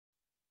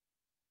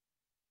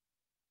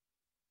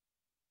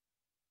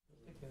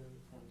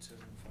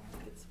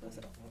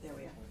There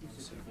we are.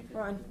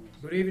 Ron.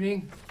 Good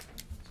evening.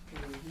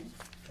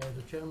 As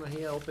the chairman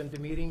here, open the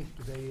meeting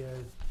today,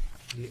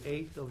 the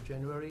 8th of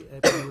January.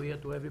 Happy New Year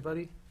to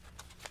everybody.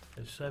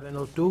 It's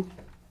 7:02.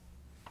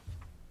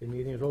 The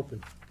meeting is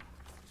open.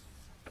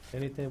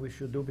 Anything we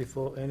should do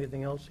before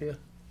anything else here?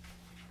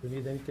 We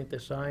need anything to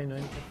sign or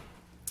anything?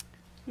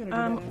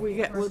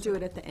 We'll do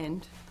it at the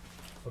end.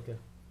 Okay.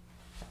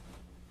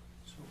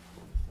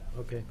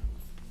 Okay.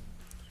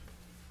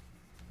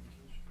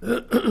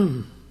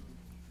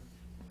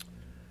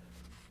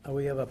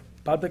 We have a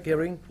public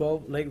hearing,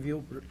 12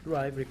 Lakeview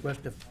Drive,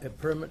 request a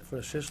permit for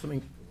a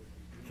system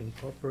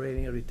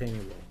incorporating a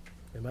retaining wall.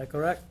 Am I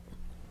correct?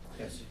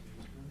 Yes.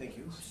 Thank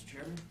you, Mr.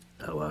 Chairman.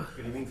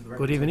 Good evening. For the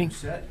Good evening.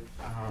 Set.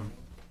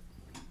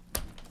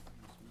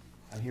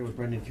 I'm here with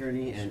Brendan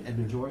Kearney and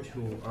Edmund George,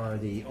 who are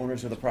the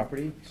owners of the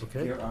property.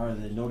 Okay. Here are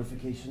the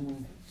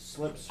notification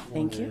slips for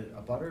the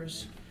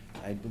abutters.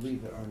 I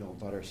believe there are no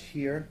abutters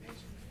here.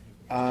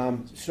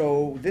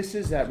 So this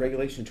is that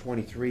regulation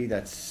 23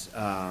 that's,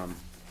 I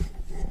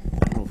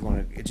don't know if you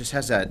want to, it just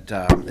has that,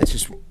 it's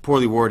just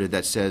poorly worded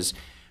that says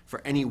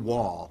for any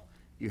wall,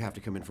 you have to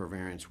come in for a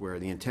variance, where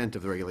the intent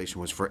of the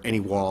regulation was for any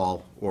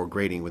wall or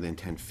grading within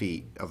 10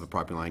 feet of the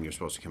property line, you're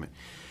supposed to come in.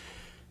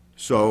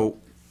 So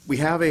we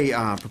have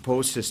a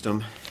proposed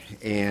system,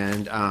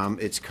 and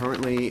it's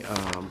currently a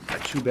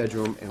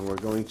 2-bedroom, and we're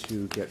going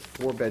to get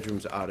 4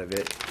 bedrooms out of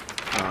it.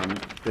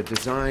 The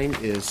design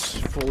is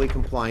fully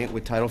compliant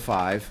with Title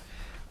V.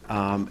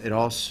 It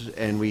also,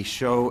 and we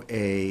show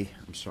a,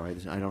 I'm sorry,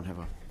 I don't have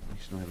a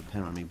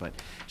pen on me, but,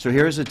 so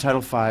here's a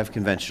Title V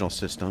conventional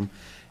system,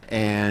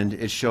 and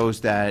it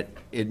shows that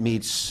it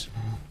meets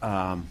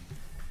all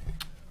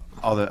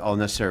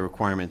necessary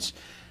requirements.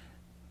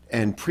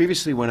 And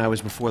previously, when I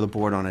was before the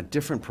board on a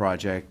different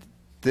project,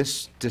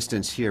 this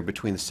distance here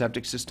between the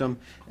septic system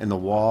and the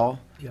wall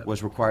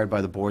was required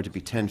by the board to be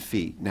 10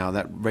 feet. Now,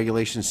 that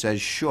regulation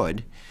says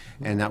should,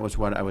 and that was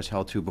what I was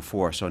held to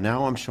before. So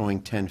now I'm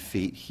showing 10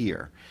 feet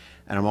here,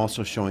 and I'm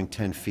also showing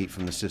 10 feet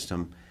from the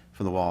system,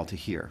 from the wall to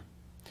here.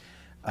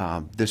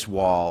 This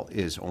wall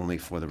is only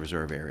for the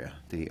reserve area.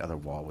 The other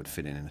wall would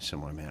fit in a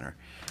similar manner.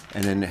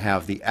 And then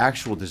have the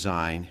actual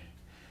design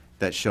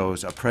that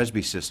shows a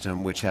Presby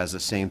system, which has the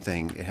same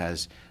thing. It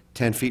has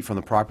 10 feet from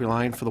the property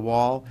line for the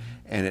wall,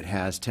 and it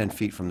has 10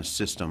 feet from the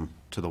system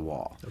to the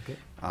wall. Okay.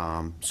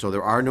 So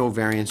there are no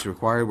variants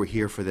required. We're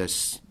here for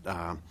this,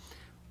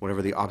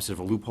 whatever the opposite of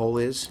a loophole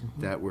is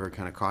that we're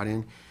kind of caught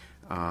in.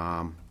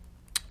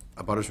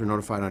 Abutters were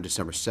notified on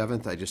December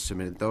 7th. I just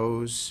submitted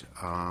those,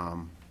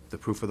 the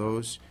proof of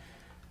those.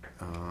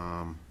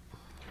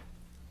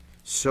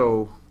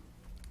 So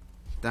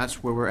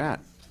that's where we're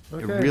at.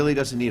 Okay. It really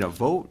doesn't need a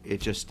vote.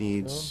 It just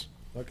needs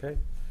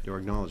your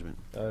acknowledgement.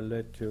 I'll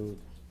let you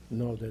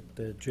know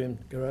that Jim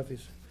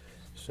Garafis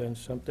sent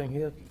something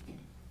here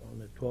on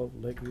the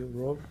 12 Lakeview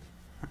Road.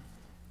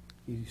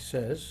 He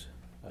says,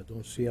 I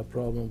don't see a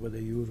problem with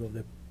the use of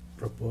the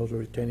proposed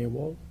retaining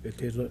wall.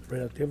 It is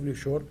relatively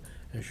short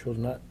and should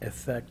not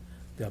affect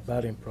the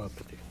abutting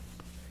property.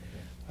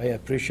 I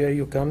appreciate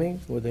you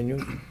coming with a new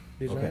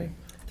design. Okay.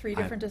 3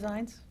 different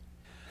designs?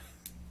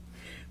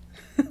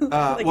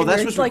 Well,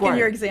 that's what's required. Like in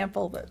your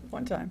example that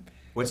one time.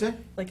 What's that?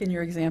 Like in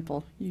your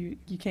example, you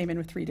came in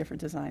with 3 different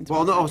designs.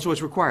 Well, no, so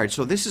it's required.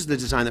 So this is the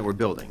design that we're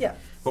building. Yeah.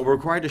 But we're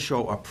required to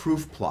show a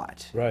proof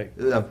plot. Right.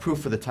 A proof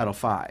for the Title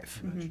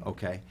V,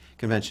 okay,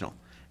 conventional.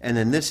 And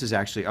then this is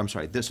actually, I'm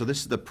sorry, so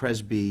this is the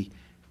Presby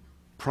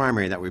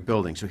primary that we're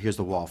building. So here's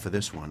the wall for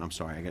this one. I'm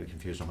sorry, I got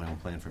confused on my own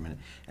plan for a minute.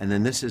 And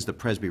then this is the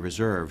Presby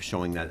Reserve,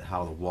 showing that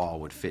how the wall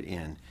would fit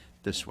in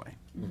this way.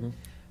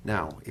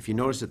 Now, if you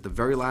notice at the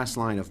very last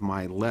line of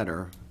my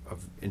letter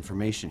of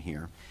information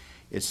here,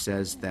 it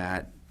says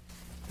that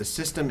the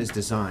system is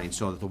designed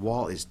so that the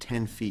wall is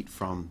 10 feet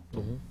from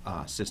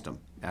the system,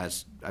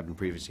 as I've been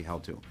previously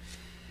held to.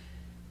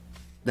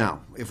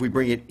 Now, if we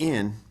bring it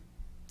in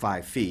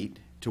 5 feet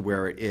to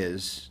where it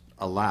is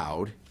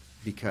allowed,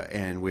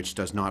 and which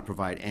does not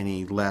provide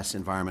any less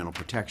environmental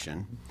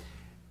protection,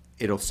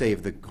 it'll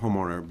save the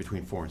homeowner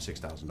between $4,000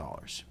 and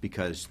 $6,000,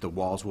 because the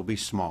walls will be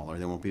smaller,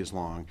 they won't be as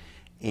long,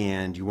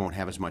 and you won't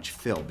have as much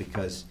fill,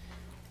 because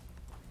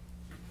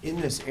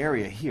in this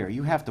area here,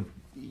 you have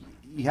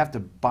to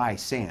buy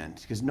sand,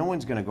 because no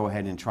one's going to go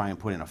ahead and try and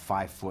put in a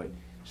 5-foot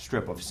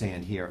strip of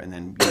sand here and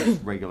then use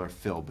regular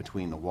fill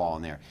between the wall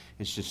and there.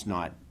 It's just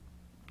not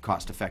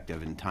cost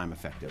effective and time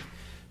effective.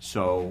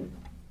 So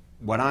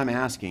what I'm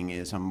asking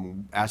is,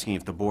 I'm asking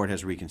if the board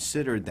has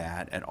reconsidered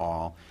that at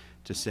all,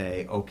 to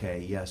say,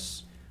 okay,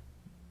 yes,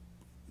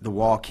 the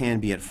wall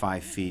can be at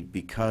 5 feet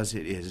because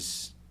it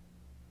is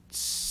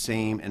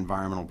same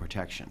environmental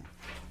protection,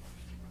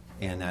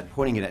 and that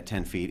putting it at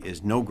 10 feet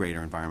is no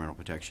greater environmental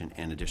protection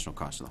and additional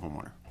cost to the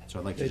homeowner. So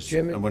I'd like to just,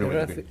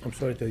 I'm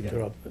sorry to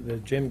interrupt. The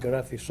Jim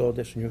Garaffi saw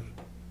this new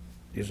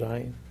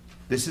design.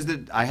 This is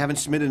the, I haven't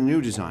submitted a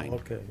new design.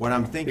 Okay. What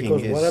I'm thinking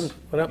because is...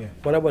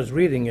 what I was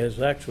reading is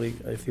actually,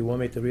 if you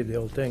want me to read the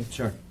whole thing.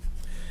 Sure.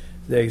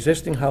 The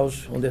existing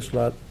house on this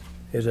lot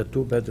is a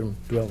 2-bedroom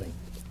dwelling.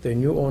 The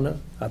new owner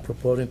are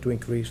proposing to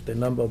increase the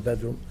number of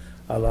bedrooms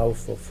allowed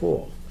for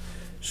 4.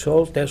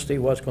 Soil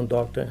testing was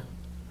conducted,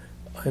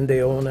 and the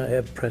owner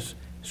have pressed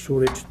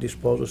sewage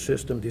disposal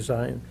system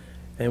design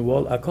and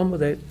will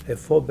accommodate a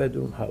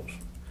 4-bedroom house.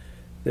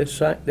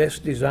 This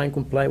design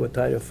comply with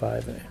Title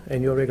 5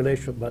 and your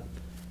regulation, but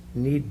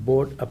need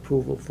board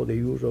approval for the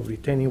use of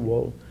retaining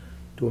wall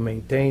to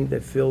maintain the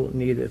fill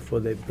needed for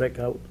the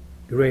breakout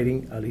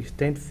grading at least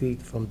 10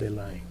 feet from the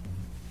line.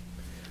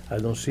 I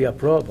don't see a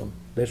problem.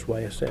 That's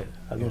why I said,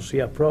 I don't see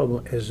a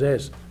problem as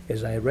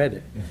I read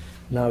it.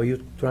 Now you're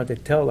trying to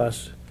tell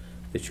us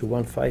that you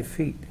want 5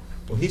 feet.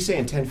 Well, he's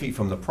saying 10 feet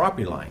from the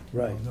property line.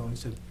 Right. No, he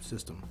said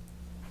system,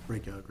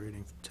 breakout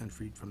grading 10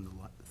 feet from the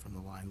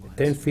line lines.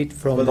 10 feet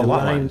from From the the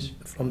lot line. lines.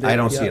 From the I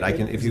don't see it. I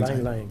can- if you-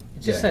 Line.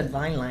 It just said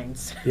line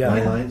lines. Yeah.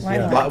 Line lines? Line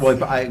Yeah. lines. Well,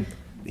 but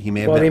he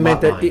may have Well, he meant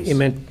meant lot that, lines. he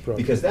meant.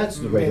 property. Because that's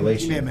the He may have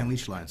regulation. meant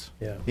leash lines.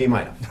 Yeah. He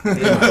might have. He might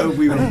have.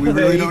 We really don't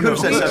know. He could have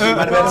said something, he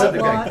might have had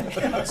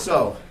something, Greg.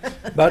 So,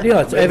 But, you know,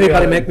 it's-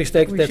 everybody make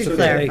mistakes, We that's should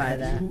okay. clarify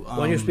that.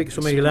 When you speak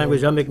so many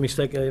languages, I make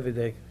mistakes every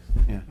day.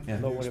 yeah, yeah.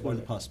 Don't worry Explore about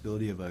the it.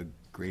 possibility of a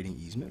grading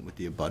easement with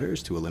the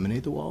abutters to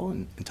eliminate the wall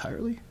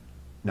entirely?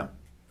 No.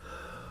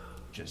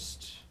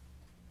 Just,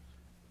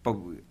 but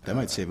That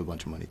might save a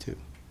bunch of money, too.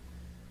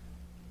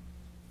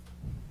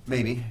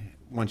 maybe,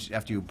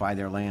 after you buy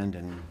their land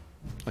and.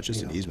 Not just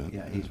you an know, easement.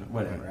 Yeah, easement,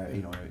 whatever,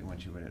 you know,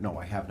 once you, no,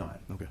 I have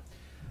not. Okay.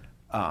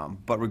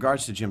 But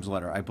regards to Jim's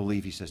letter, I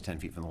believe he says 10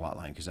 feet from the lot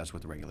line, because that's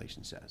what the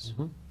regulation says.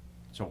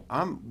 So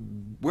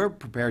we're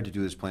prepared to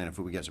do this plan if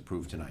it gets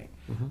approved tonight.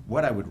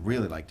 What I would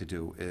really like to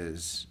do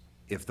is,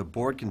 if the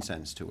board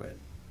consents to it,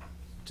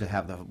 to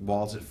have the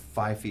walls at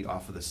 5 feet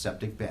off of the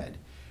septic bed,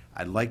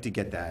 I'd like to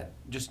get that,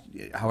 just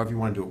however you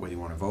want to do it, whether you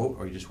want to vote,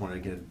 or you just want to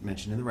get it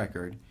mentioned in the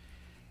record.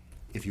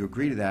 If you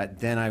agree to that,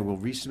 then I will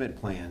resubmit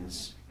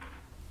plans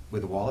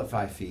with the wall at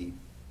 5 feet.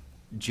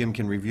 Jim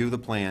can review the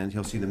plans,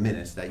 he'll see the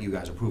minutes that you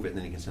guys approve it, and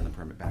then he can send the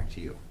permit back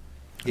to you.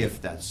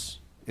 If there's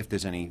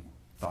any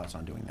thoughts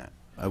on doing that.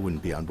 I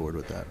wouldn't be on board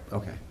with that.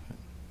 Okay.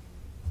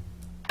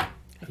 I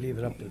leave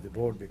it up to the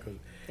board because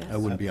I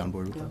wouldn't be on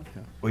board with that,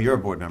 yeah. Well, you're a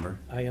board member.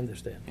 I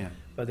understand. Yeah.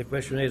 But the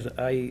question is,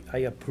 I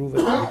approve it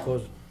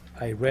because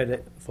I read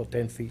it for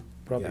 10 feet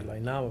property Yeah.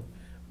 line. Now,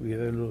 we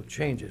have a little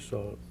changes,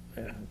 so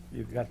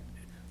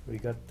we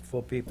got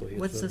 4 people here.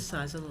 What's so- the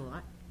size of the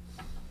lot?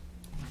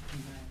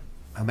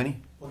 How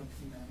many?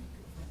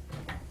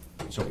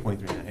 So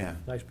 0.39, yeah.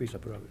 Nice piece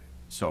of property.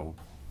 So,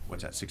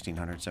 what's that,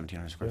 1,600,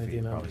 1,700 square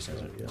feet? 1,700, Probably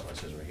says it, yeah. probably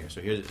says it right here.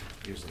 So here's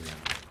the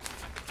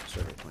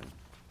survey plan.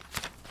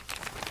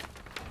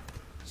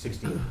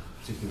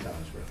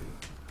 16,000 square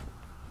feet.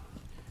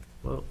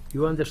 Well,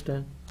 you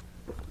understand.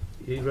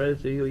 He read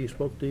it to you, he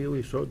spoke to you,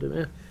 he showed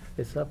them,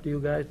 it's up to you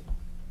guys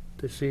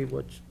to see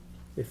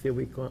if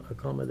we can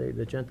accommodate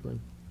the gentleman.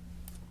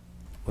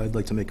 Well, I'd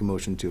like to make a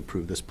motion to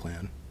approve this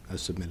plan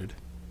as submitted,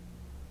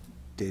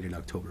 dated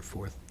October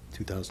 4th,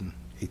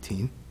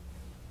 2018.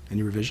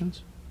 Any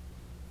revisions?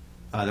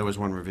 There was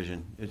one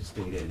revision. It's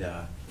dated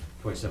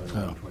 27,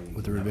 Oh, 20.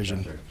 with the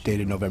revision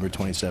dated November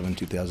 27,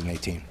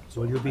 2018.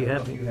 Will you be I don't know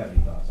if happy? you have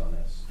any thoughts on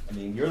this. I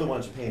mean, you're the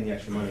ones paying the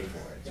extra money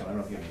for it, so I don't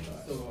know if you have any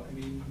thoughts. So, I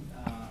mean,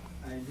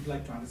 I would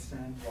like to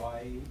understand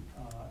why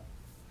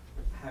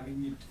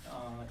having it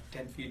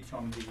 10 feet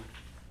from the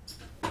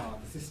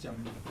system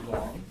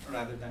wall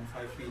rather than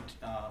 5 feet.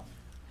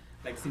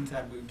 Like, since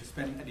I'm going to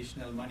spend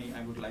additional money,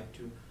 I would like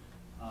to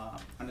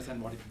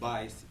understand what it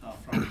buys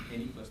from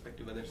any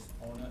perspective, whether it's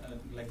owner,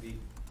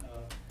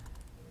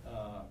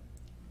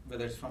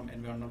 whether it's from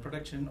environmental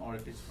protection or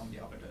if it's from the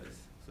abutters.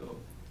 So,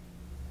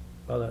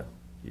 Well,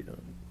 you know,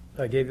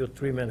 I gave you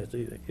 3 minutes.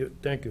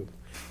 Thank you.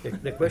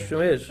 The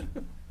question is,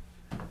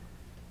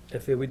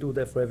 if we do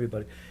that for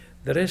everybody,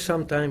 there is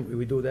sometime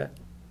we do that,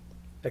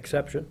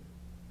 exception,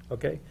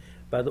 okay?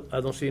 But I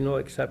don't see no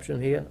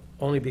exception here,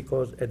 only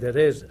because there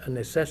is a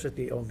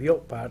necessity on your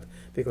part,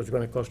 because it's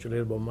gonna cost you a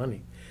little more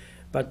money.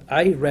 But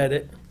I read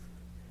it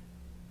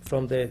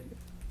from the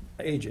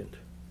agent,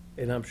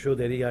 and I'm sure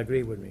that he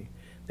agreed with me.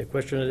 The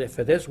question is,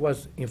 if this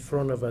was in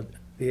front of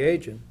the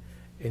agent,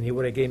 and he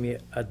would've gave me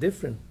a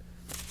different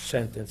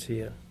sentence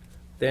here,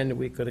 then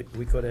we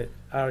could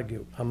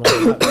argue among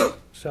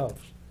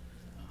ourselves.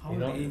 how You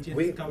the know,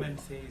 agent's comment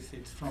says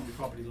it's from the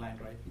property line,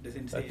 right? It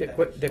doesn't say that.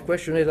 it's The from-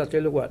 question is, I'll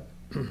tell you what,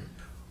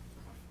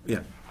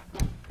 Yeah.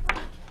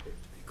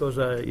 because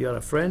you're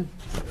a friend,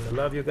 and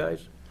I love you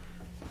guys,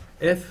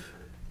 if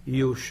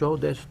you show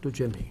this to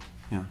Jimmy,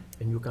 Yeah.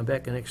 and you come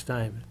back the next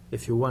time,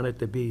 if you want it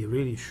to be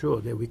really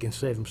sure that we can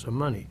save him some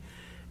money,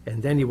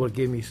 and then he will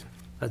give me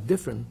a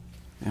different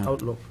Yeah.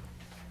 outlook,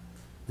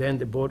 then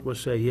the board will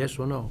say yes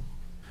or no.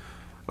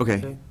 Okay.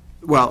 Okay.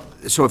 Well,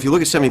 so if you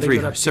look at 73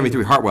 Leave it up to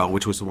you. Hartwell,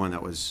 which was the one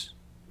that was,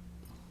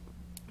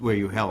 where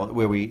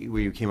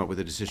you came up with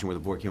a decision, where the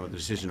board came up with a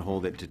decision to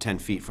hold it to 10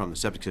 feet from the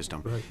septic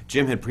system. Right.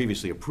 Jim had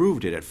previously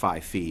approved it at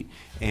 5 feet,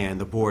 and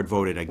the board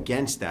voted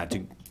against that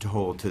to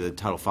hold to the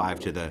Title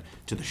V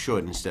to the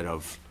should instead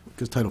of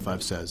Because Title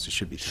V says it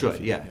should be 10 should,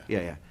 feet.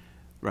 yeah.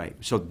 Right,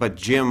 so, but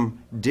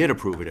Jim did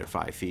approve it at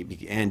 5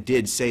 feet and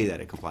did say that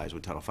it complies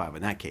with Title V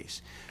in that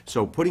case.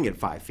 So putting it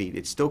 5 feet,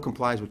 it still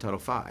complies with Title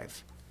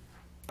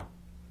V.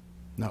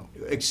 No,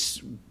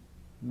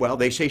 Well,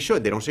 they say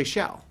should, they don't say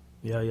shall.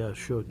 Yeah,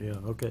 should, yeah,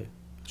 okay.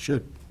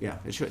 should. Yeah,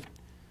 it should.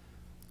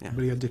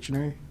 Anybody got a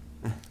dictionary?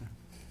 I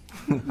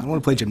don't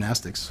want to play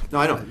gymnastics. No,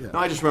 I know. No,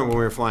 I just remember when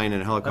we were flying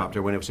in a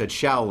helicopter, when it said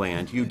shall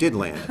land, you did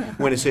land.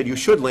 When it said you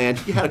should land,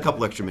 you had a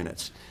couple extra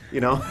minutes, you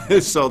know?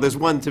 So there's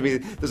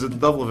there's a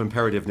level of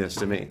imperativeness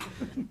to me.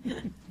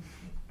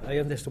 I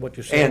understand what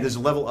you're saying. And there's a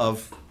level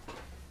of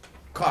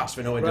cost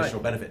for no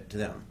additional benefit to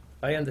them.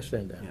 I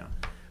understand that. Yeah.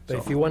 But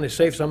if So- you want to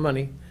save some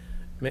money,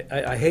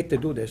 I hate to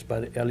do this,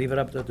 but I'll leave it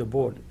up to the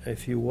board.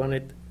 If you want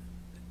it,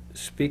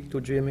 speak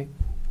to Jimmy,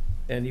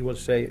 and he will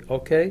say,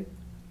 okay,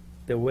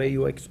 the way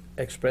you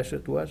express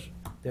it to us,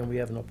 then we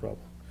have no problem.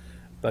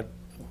 But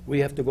we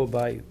have to go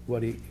by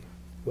what he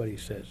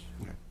says.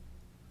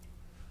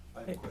 I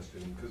have a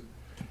question, because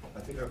I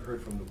think I've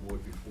heard from the board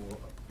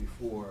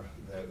before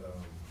that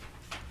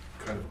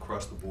kind of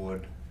across the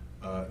board,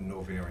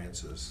 no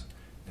variances.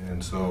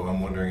 And so I'm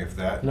wondering if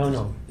that.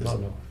 No,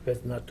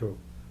 that's not true.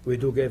 We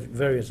do give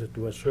variances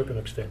to a certain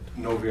extent.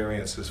 No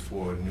variances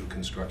for new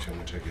construction,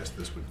 which I guess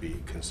this would be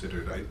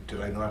considered.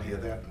 Did I not hear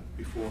that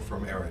before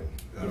from Erin?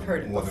 You've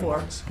heard it more than before.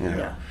 once?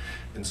 Yeah.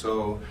 And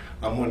so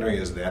I'm wondering,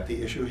 is that the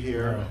issue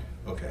here?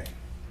 Okay.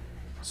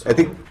 So I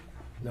think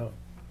No.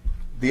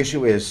 the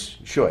issue is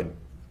should.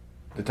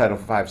 The Title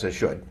V says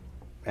should,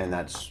 and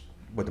that's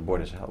what the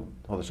board has held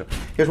us to.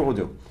 Here's what we'll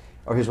do,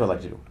 or here's what I'd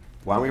like to do.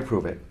 Why don't we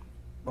approve it?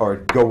 Or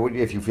go,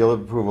 if you feel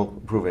approval,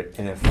 approve it,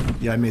 and if.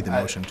 Yeah, I made the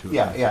motion to.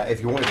 Yeah,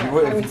 if you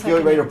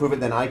feel ready to approve it,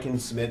 then I can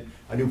submit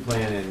a new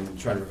plan and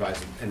try to revise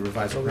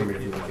the permit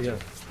if you want Yeah.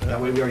 to.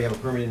 That way, we already have a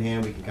permit in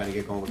hand, we can kind of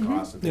get going with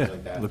costs and Yeah, things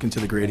like that. look into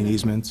the grading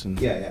easements and.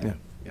 Yeah.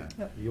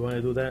 You want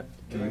to do that?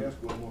 can I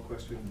ask one more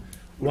question?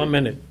 1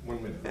 minute.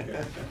 1 minute,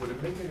 okay. Would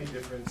it make any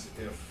difference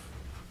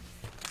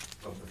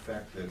of the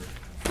fact that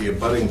the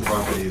abutting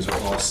properties are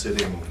all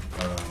sitting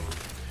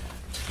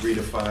 3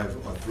 to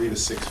 5 or 3 to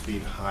 6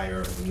 feet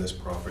higher than this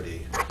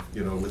property,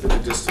 you know, within a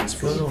distance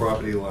from the No.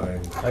 property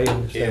line? I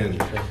understand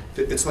what And you're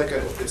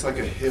saying. it's like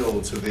a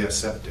hill to their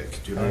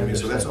septic, do you know what I mean?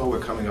 So that's understand. all we're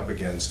coming up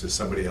against is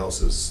somebody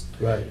else's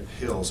Right.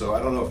 hill. So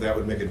I don't know if that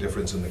would make a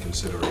difference in the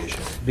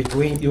consideration.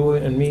 Between you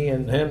and me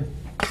and him,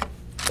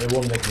 it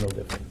won't make no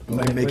difference. It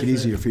might make it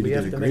easier for you to get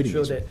a We grading have to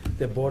make sure that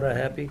the board are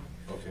happy,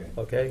 Okay.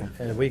 okay?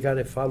 And we got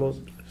to follow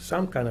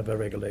some kind of a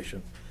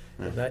regulation.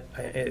 And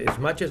as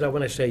much as I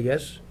want to say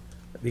yes,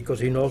 because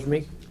he knows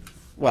me,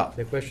 Well,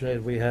 the question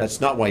is, we have. that's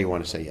not why you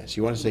want to say yes.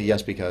 You want to say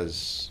yes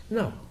because,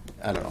 No.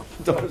 I don't know.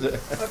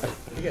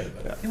 Forget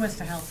about it, He wants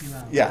to help you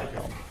out. Yeah,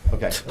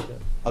 okay. okay?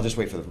 I'll just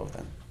wait for the vote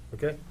then.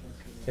 Okay?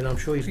 And I'm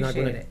sure he's not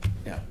going Appreciate to. it.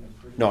 Yeah.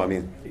 No, I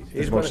mean, He's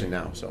it's gonna- motion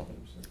now, so,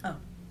 Oh,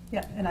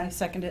 Yeah, and I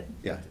second it.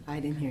 yeah. I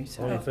didn't hear you, All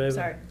sorry. in favor?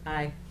 Sorry.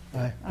 aye.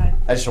 Aye. Aye.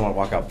 I just don't want to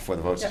walk out before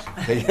the votes.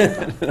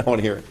 I want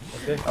to hear it.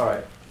 Okay? All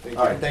right.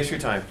 All right, thanks for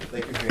your time.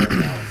 Thank you for hearing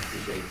me out.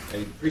 I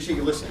appreciate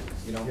you listening,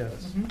 you know?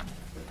 Yes.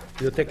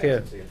 You take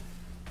care. See ya.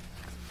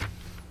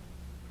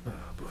 Oh,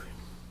 boy.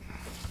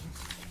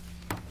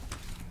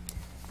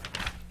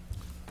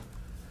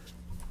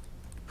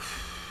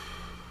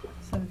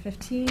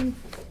 $7:15.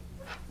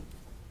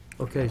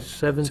 Okay,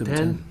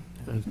 7:10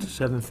 and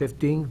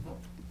 7:15,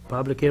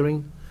 public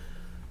hearing.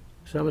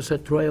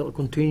 Somerset Trail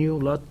continue,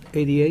 lot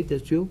 88,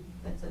 that's you?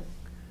 That's it.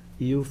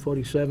 EU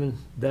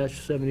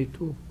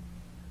 47-72.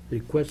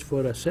 Request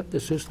for a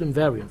septic system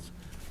variance,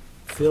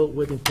 filled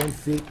within 10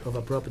 feet of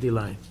a property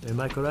line. Am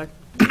I correct?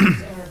 I'm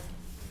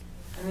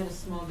at a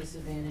small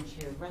disadvantage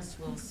here. Russ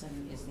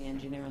Wilson is the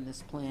engineer on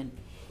this plan,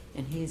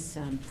 and he's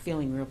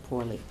feeling real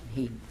poorly.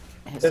 He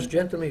has. This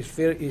gentleman is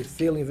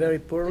feeling very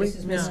poorly? This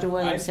is Mr. I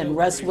Williamson. feel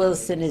Russ pretty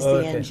Wilson is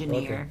Okay, the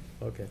engineer,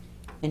 Okay.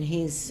 and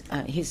he's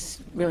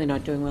really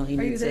not doing well. He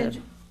Are you needs the a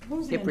engineer?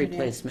 Who's the hip engineer?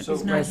 replacement. So-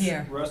 He's not Russ-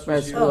 here. Russ Russ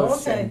was here. Oh,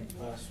 Wilson. okay.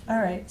 All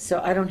right. So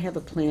I don't have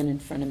a plan in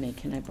front of me.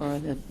 Can I borrow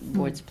the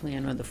board's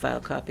plan or the file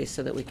copy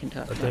so that we can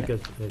talk I about think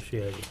it? she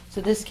has it. So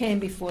this came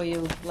before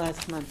you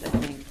last month, I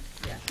think.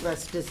 Yeah.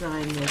 Russ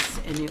designed this,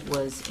 and it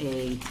was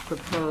a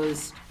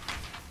proposed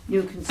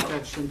new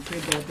construction,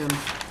 3-bedroom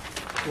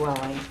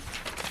dwelling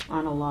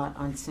on a lot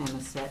on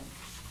Samoset.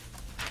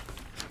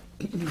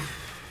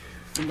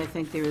 And I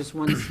think there is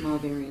one small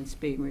variance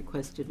being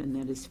requested, and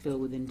that is fill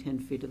within 10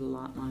 feet of the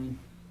lot line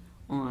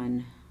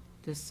on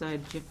this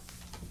side, Jim.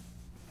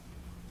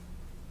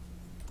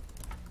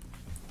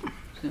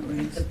 Is that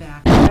right? The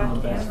back.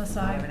 And the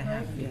side,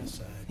 5.5 feet.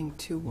 Yes. I think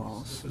 2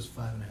 walls. This was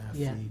 5.5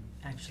 Yeah, feet.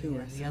 actually,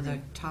 yeah, the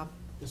other top,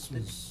 This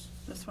was.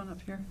 This one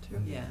up here, too?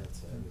 yeah.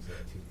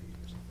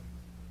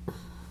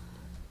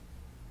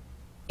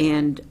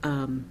 And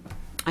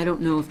I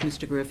don't know if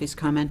Mr. Griffey's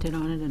commented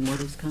on it and what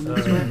his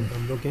comments were.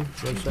 I'm looking,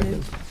 1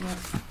 second.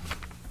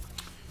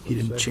 He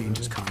didn't change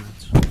his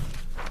comments.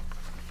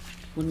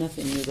 Well,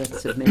 nothing new got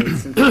submitted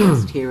since the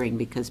last hearing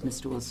because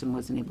Mr. Wilson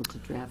wasn't able to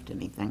draft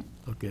anything.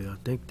 Okay, I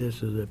think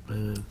this is a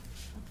plan.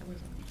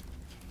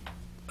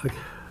 Okay,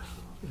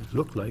 it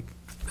looked like,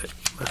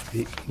 must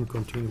be in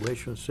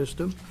continuation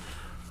system.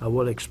 I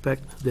will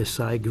expect the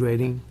side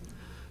grading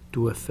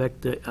to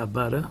affect the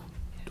abutter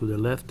to the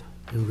left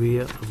and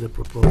rear of the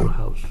proposed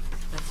house.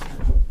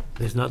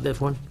 It's not that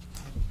one?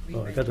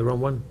 Oh, I got the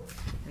wrong one?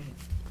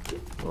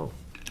 Oh,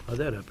 how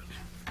that happen?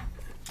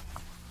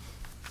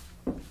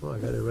 Oh, I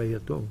got it right here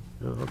too.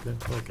 Oh,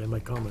 okay, my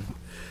comment.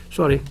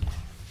 Sorry.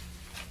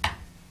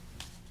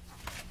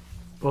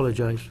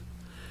 Apologize.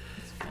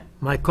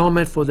 My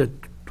comment for the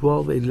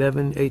 12,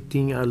 11,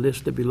 18 are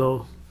listed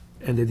below,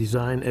 and the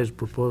design as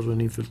proposed an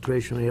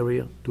infiltration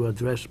area to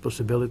address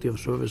possibility of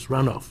surface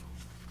runoff.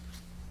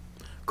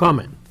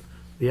 Comment.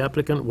 The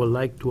applicant would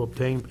like to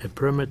obtain a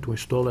permit to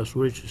install a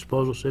sewage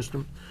disposal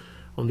system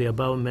on the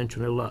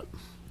above-mentioned lot.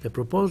 The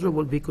proposal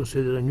will be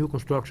considered a new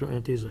construction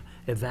and is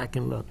a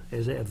vacant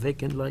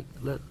lot.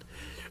 Lot.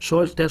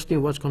 Soil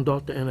testing was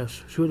conducted and a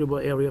suitable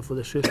area for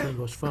the system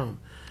was found.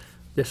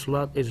 This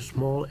lot is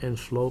small and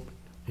sloped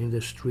in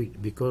the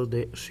street. Because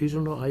the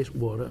seasonal ice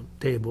water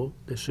table,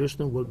 the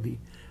system will be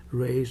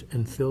raised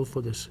and filled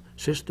for this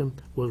system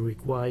will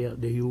require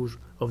the use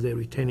of the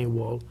retaining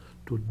wall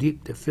to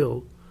deep the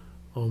fill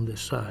on the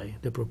side.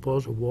 The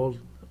proposed wall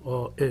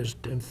is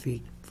 10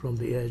 feet from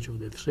the edge of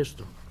the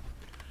system.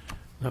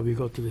 Now we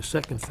go to the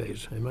second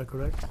phase, am I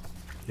correct?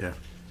 Yeah.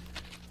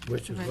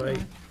 Which is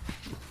right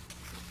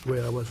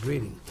where I was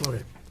reading.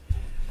 Okay.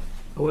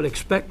 I will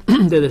expect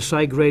that the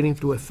side grading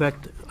to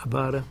affect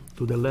about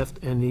to the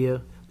left and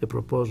near the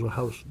proposed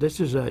house. This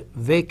is a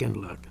vacant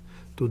lot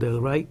to the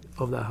right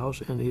of the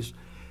house and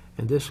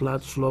this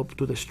lot slopes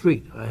to the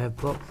street. I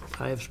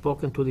have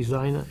spoken to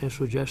designer and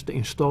suggested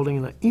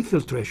installing an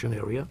infiltration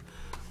area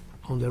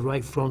on the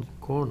right front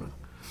corner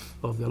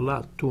of the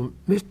lot to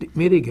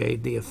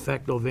mitigate the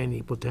effect of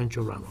any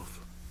potential runoff.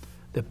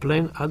 The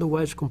plan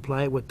otherwise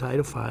comply with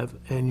Title V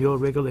and your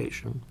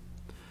regulation,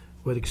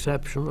 with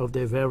exception of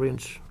the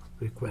variance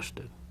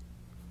requested.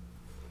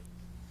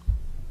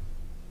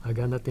 I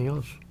got nothing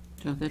else.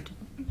 So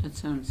that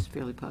sounds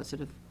fairly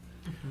positive.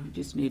 You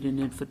just need an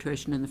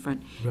infiltration in the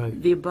front. Right.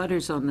 The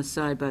abutters on the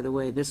side, by the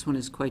way, this one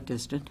is quite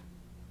distant.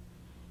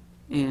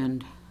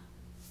 And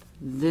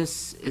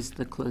this is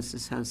the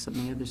closest house on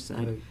the other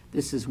side. Right.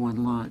 This is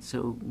one lot,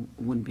 so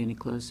it wouldn't be any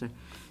closer.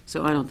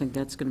 So I don't think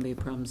that's going to be a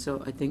problem.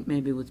 So I think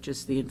maybe with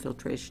just the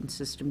infiltration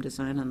system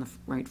design on the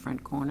right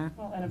front corner.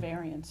 Well, and a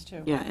variance,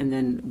 too. Yeah, and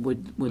then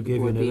would the give you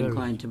board the be variance.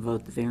 inclined to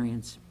vote the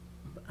variance?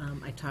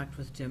 I talked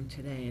with Jim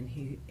today, and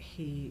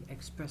he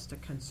expressed a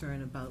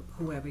concern about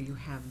whoever you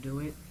have do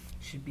it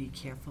should be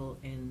careful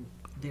in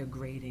their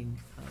grading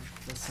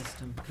of the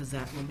system, because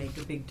that will make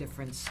a big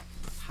difference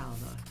how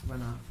the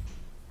runoff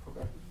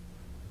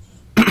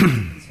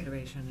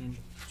consideration. And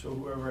So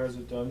whoever has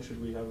it done,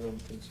 should we have them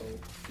consult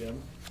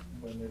Jim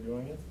when they're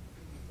doing it?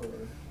 Or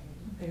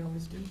They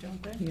always do,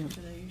 don't they? Yeah.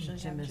 Do they usually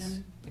Jim have is-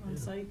 Jim on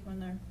site when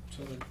they're?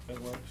 so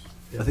that works?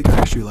 I think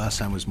our issue last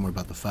time was more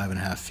about the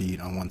 5.5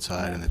 feet on one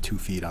side and the 2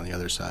 feet on the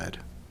other side.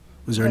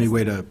 Was there any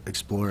way to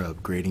explore a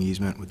grading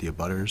easement with the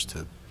abutters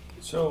to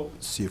So,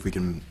 see if we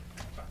can,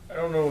 I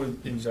don't know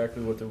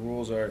exactly what the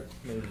rules are.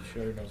 Maybe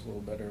Sherry knows a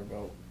little better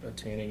about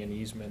attaining an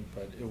easement,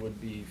 but it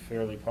would be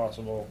fairly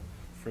possible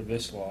for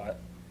this lot,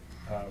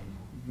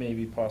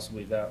 maybe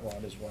possibly that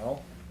lot as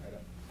well.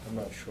 I'm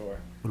not sure.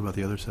 what about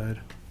the other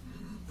side,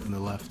 on the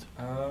left?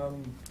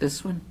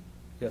 This one?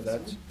 Yeah,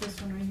 that's,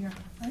 This one right here,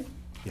 right?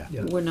 Yeah.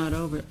 Yeah. We're not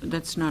over,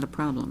 that's not a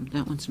problem.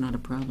 That one's not a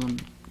problem,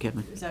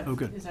 Kevin. Is that, Oh,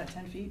 good. is that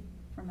 10 feet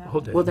from that?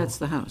 Hold one? it. Well, that's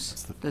the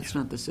house. the- That's yeah.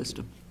 not the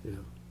system. Yeah.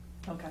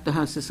 Okay. The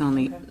house is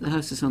only, Okay. the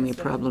house is only a It's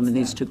the- problem in it's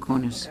these that. two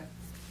corners. Okay.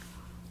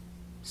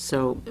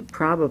 So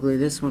probably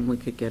this one we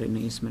could get an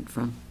easement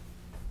from.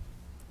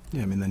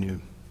 Yeah, I mean, then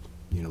you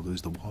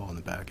lose the wall in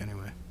the back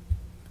anyway.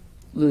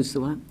 Lose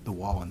the what? The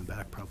wall in the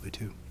back probably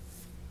too.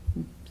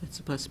 That's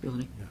a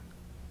possibility. Yeah.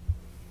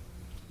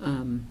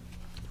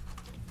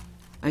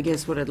 I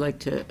guess what I'd like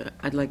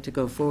to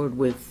go forward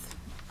with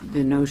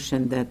the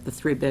notion that the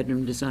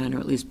three-bedroom design, or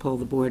at least poll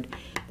the board,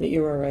 that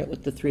you're all right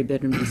with the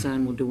three-bedroom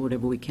design. We'll do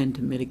whatever we can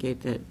to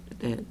mitigate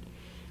that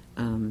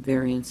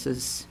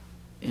variances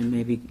and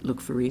maybe look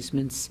for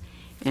easements.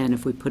 And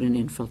if we put an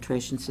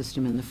infiltration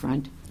system in the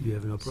front, You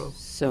have no problem?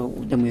 so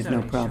then we have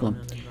no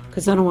problem.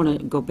 Because I don't want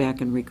to go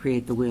back and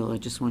recreate the wheel. I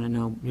just want to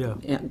know, Yeah.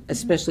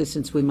 especially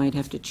since we might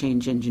have to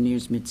change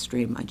engineers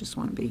midstream. I just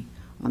want to be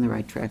on the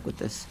right track with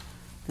this.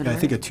 That Yeah, I all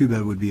think a right?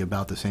 2-bed would be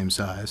about the same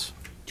size.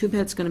 Two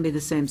bed's going to be the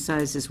same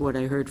size as what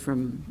I heard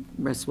from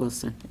Russ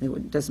Wilson.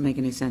 Doesn't make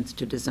any sense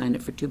to design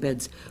it for 2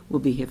 beds. We'll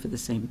be here for the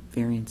same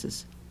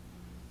variances.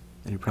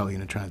 And you're probably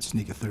going to try and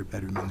sneak a 3rd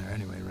bedroom in there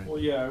anyway, right? well,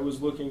 yeah, I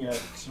was looking at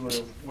sort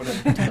of what.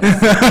 Third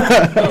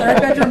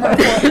bedroom or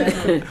fourth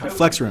bedroom?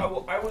 Flex room.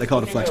 I was They call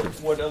it a looking flex at room.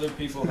 what other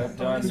people have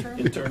done Bonus room?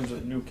 in terms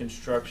of new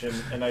construction,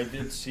 and I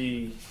did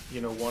see,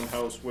 one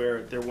house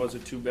where there was a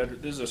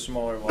 2-bedroom, this is a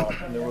smaller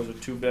lot, and there was a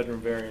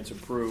 2-bedroom variance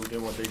approved,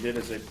 and what they did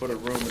is they put a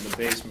room in the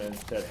basement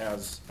that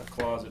has a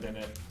closet in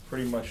it,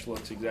 pretty much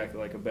looks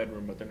exactly like a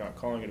bedroom, but they're not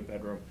calling it a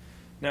bedroom.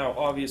 Now,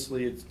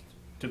 obviously, it's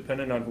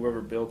dependent on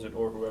whoever builds it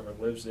or whoever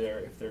lives there,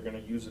 if they're gonna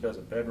use it as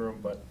a bedroom,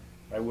 but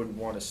I wouldn't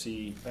want to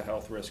see a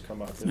health risk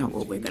come up. That's not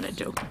what we're gonna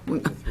do.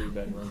 With a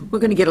 3-bedroom. We're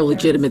gonna get a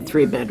legitimate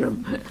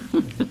 3-bedroom.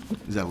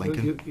 Is that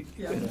Lincoln?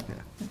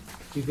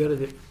 You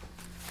gotta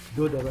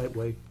do it the right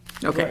way.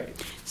 Okay,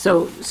 Right.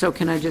 so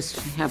can I just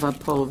have a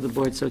poll of the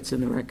board so it's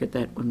in the record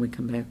that when we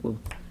come back, we'll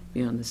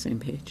be on the same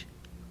page?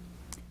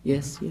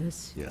 Yes,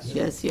 yes? Yes.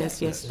 Yes,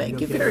 yes, yes, thank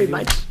you Okay, very you-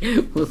 much.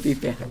 We'll be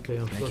back. Okay,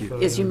 I'm so Thank you.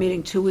 sorry. Is your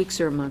meeting 2 weeks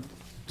or a month?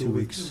 2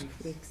 weeks.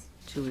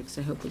 2 weeks,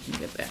 I hope we can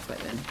get back by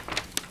then.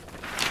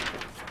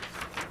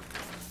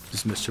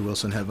 Does Mr.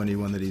 Wilson have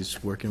anyone that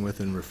he's working with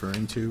and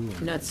referring to?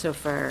 or- Not so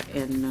far,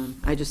 and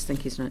I just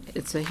think he's not,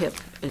 it's a hip,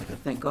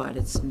 thank God,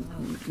 it's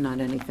not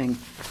anything,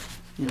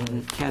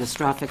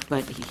 catastrophic,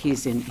 but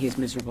he's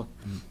miserable.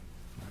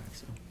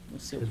 So, we'll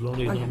see. As long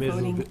as Are no you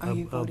miserable voting, are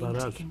you about voting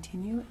to us.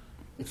 continue it?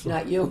 It's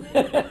not you.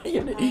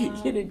 You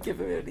didn't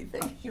give him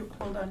anything.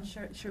 Hold on,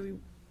 should we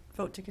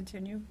vote to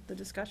continue the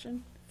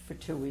discussion? For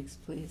 2 weeks,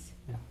 please.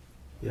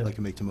 I'd like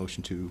to make the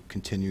motion to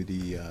continue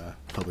the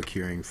public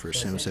hearing for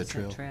Samoset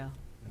Trail.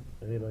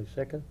 Anybody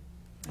second?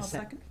 I'll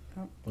second.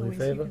 Oh, All in Louise,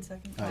 you favor? can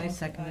second. Aye. I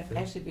second it.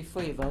 Actually,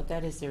 before you vote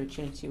that, is there a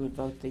chance you would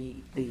vote the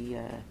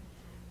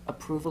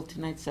approval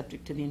tonight,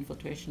 subject to the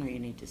infiltration, or you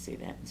need to see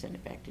that and send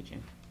it back to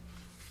Jim?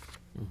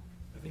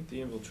 I think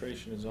the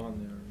infiltration is on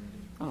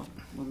there Oh,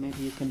 well, maybe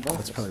you can vote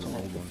That's this probably the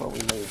tonight old one. before we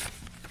leave.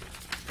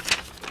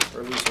 already.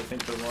 Or at least I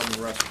think the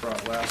one Russ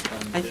brought last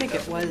time. I did think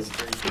have it an was.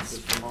 infiltration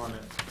system on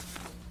it.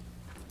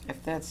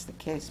 If that's the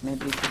case,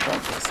 maybe you could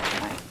vote this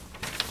tonight.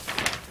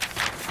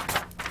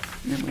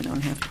 And then we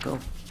don't have to go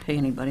pay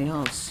anybody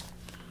else.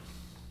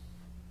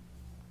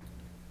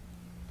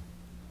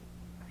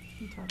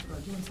 You talked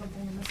about doing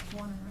something in this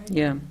corner, right?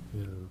 Yeah.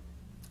 Yeah.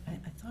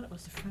 I thought it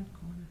was the front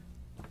corner.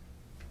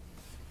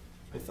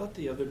 I thought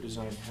the other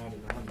design had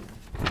it on there.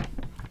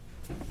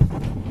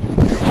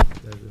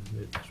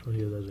 This one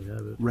here doesn't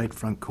have it. Right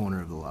front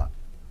corner of the lot.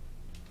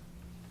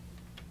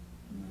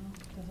 No,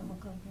 doesn't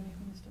look like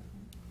anything's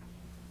different.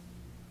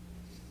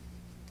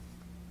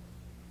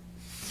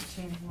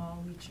 Retaining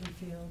wall, leaching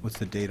field. What's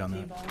the date on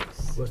that?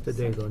 T-box, What's the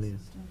date on here?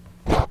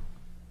 system.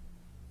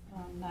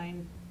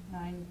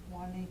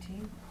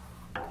 9/1/18.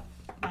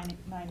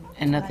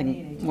 And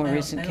nothing more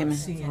recent came in? I don't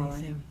see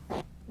anything.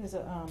 There's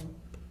a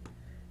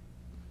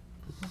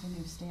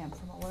new stamp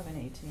from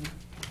 11/18.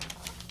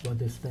 What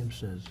this stamp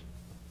says.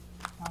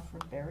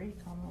 Alfred Berry,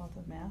 Commonwealth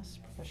of Mass,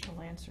 professional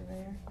land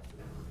surveyor.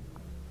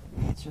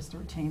 It's just a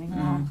retaining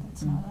wall, Mm.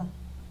 it's not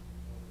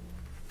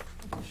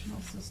a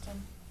additional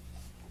system.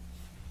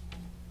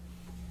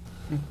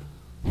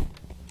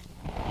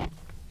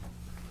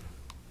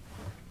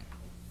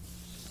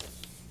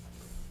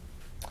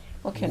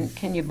 Well,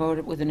 can you vote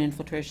it with an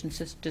infiltration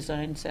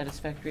design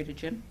satisfactory to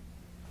Jim?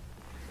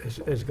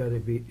 It's gotta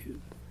be,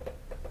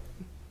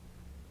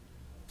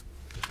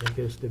 I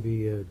guess to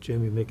be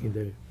Jimmy making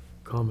the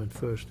comment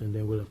first, and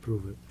then we'll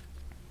approve it.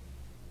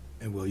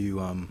 And will you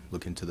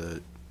look into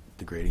the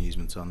grading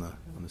easements on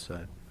the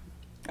side?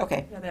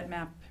 Okay. Yeah, that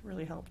map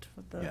really helped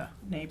with the Yeah.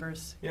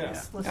 neighbors. Yeah,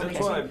 Yes, that's listening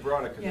why I to-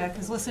 brought it. Yeah,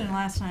 because listening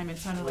last time, it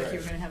sounded like you were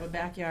Right. gonna have a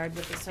backyard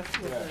with the stuff,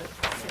 with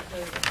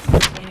Right. the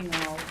retaining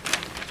wall,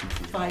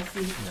 5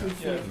 feet, 2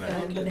 feet,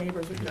 Yeah. and the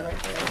neighbors would be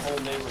right The there. whole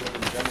neighborhood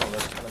in general,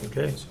 that's kind of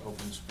Okay. a nice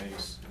open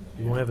space.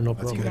 You won't have no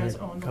That's Do you problem guys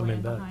own the coming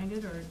land back. behind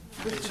it, or?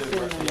 It's a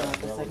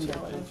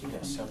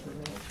relatively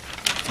separate.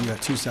 You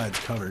got two sides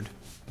covered.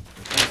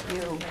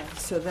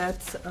 So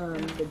that's,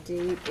 the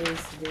date is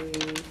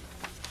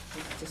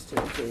let's just do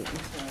a date and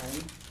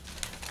time.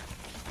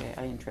 Okay,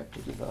 I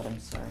interrupted your vote, I'm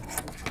sorry.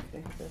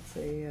 Okay, that's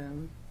a,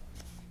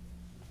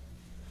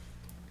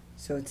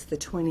 so it's the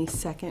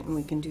 22nd, and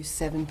we can do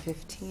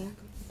 7:15.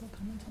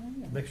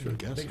 Make sure, I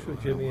guess make so, sure I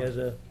don't Jimmy know. has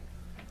a,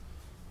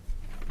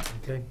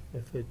 okay,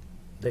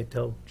 they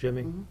tell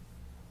Jimmy, Mhm.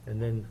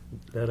 and then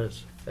let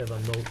us have a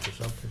note or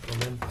something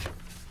from him,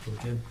 so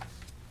Jim.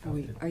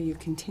 Are you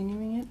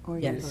continuing it, or are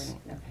you Yes.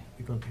 voting? Okay.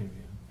 You continue.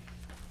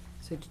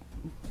 So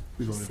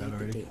We just voted say that the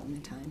already. date and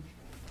the time.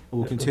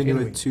 We'll Yeah, continue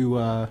continuing. it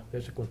to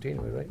There's a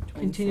continue, right?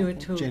 Continue it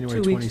to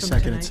January 2 weeks from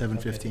 22nd at tonight.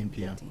 7:15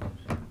 PM.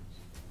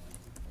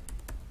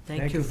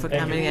 Thank you for Thank you.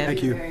 coming in.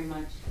 Thank you. very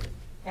much.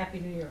 Happy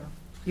New Year.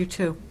 You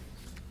too.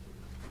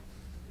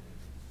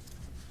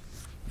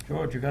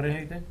 George, you got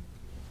anything?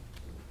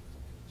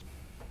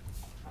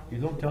 You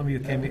don't tell me you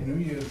came in.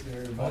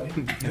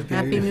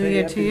 Happy New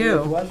Year to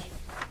you.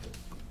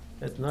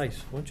 That's nice.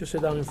 Why don't you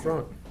sit down in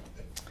front?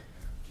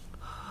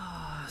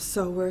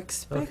 So we're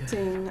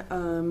expecting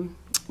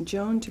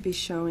Joan to be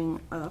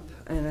showing up,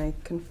 and I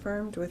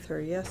confirmed with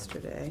her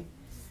yesterday.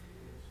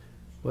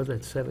 Was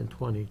at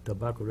 7:20,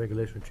 tobacco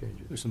regulation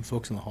changes. There's some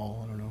folks in the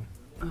hall, I don't know.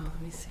 Oh,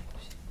 let me see.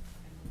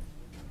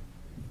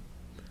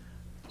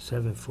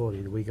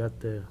 7:40, we got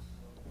the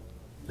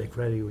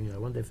credit union. I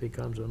wonder if he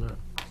comes or not.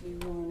 Do you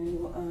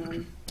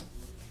want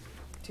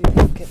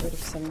to get rid of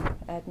some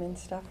admin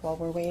stuff while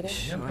we're waiting?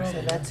 Sure.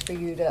 So that's for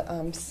you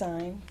to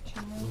sign,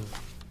 Jimmy.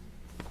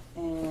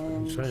 I'm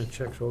And signing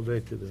checks all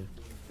day today.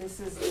 this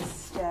is the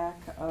stack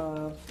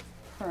of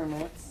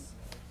permits.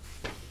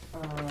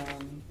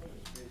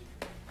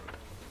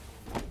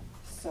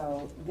 So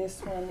So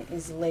this one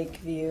is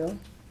Lakeview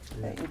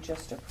that you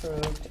just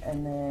approved,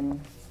 and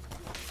then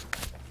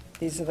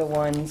these are the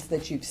ones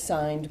that you've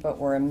signed but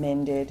were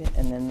amended,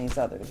 and then these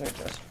others are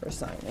just for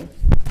signing.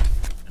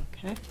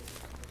 Okay.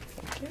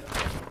 Thank you.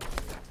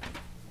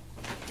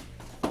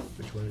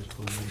 Which one is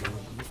for me?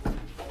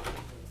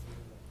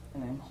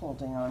 And I'm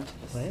holding on to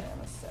the What?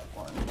 Samoset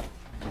one.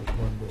 Which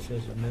one that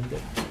says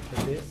amended?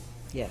 That's it?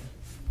 Yeah.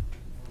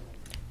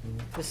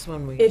 This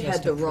one we It just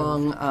had the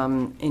approved.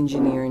 wrong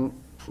engineering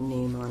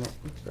name on it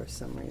for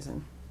some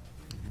reason.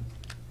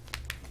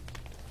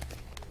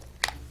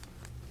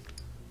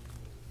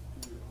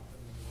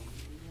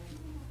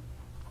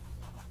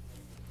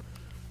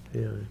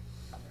 Yeah.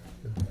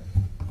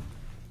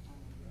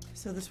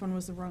 So this one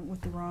was the wrong,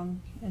 with the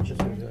wrong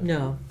engineer?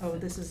 No, Oh,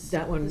 this is.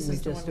 that one this we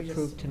is the just one we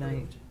approved tonight.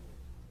 approved.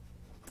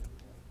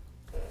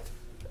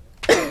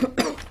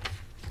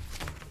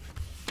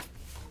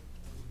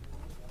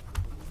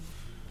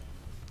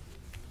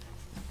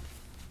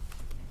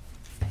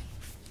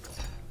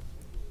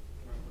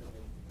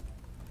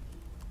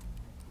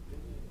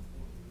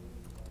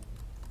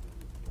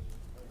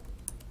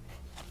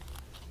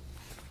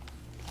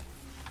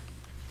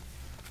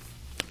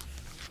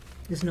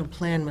 There's no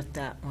plan with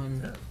that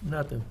one.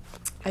 Nothing.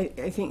 I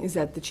think, is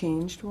that the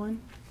changed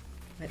one?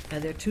 Are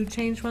there two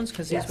changed ones?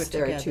 Because these were Yes,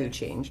 together. there are two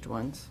changed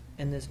ones.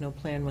 And there's no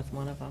plan with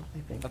one of them? I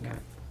think Okay.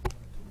 not.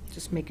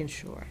 Just making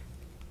sure.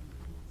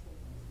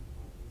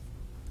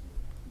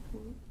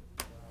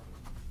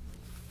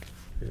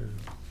 Yeah.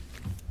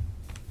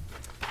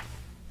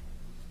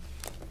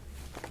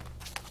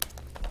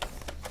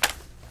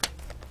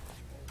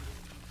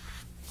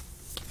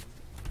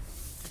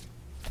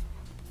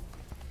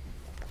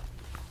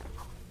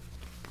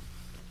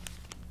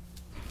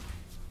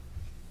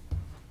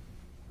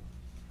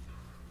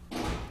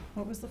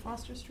 What was the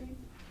Foster Street?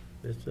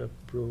 It's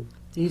approved.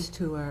 These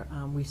two are,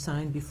 we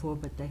signed before,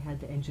 but they had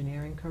the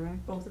engineering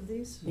correct? Both of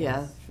these?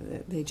 Yeah,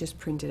 they just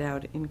printed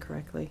out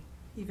incorrectly.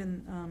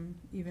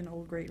 Even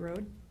Old Great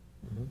Road?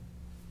 Mhm.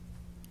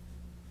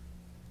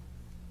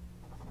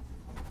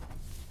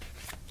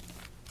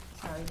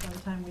 Sorry, by the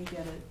time we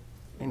get it.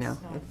 I know,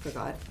 it's I not-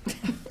 forgot.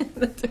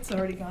 It's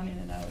already gone in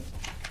and out.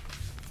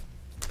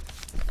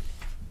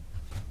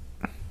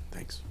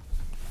 Thanks.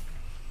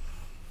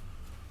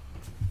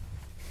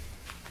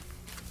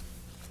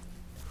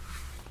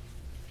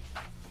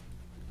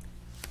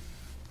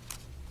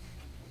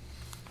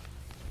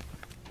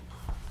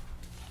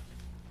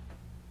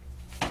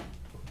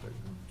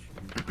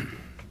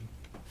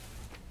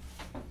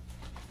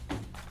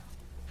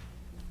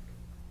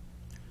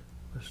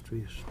 West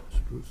Street,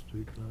 Spruce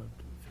Street, lot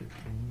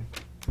 15.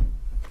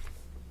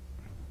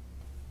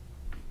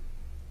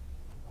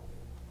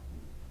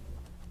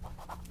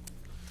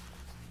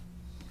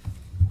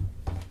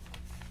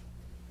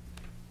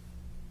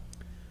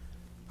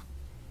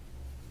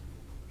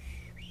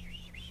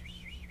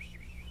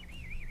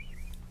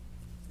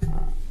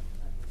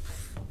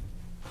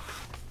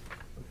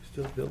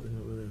 Still building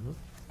over there, huh?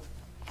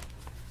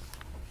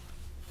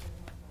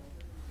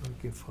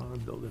 Looking for a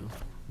building,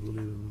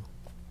 unbelievable.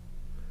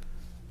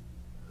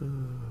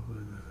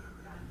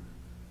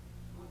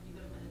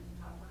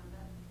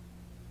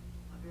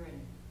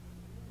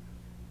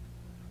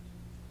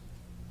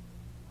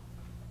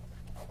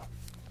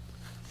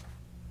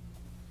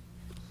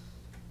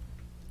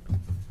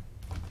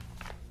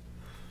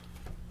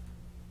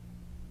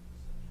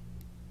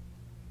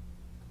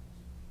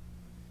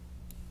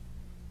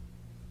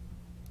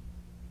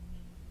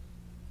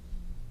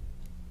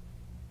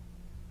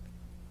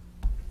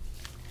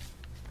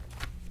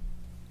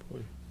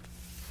 Boy.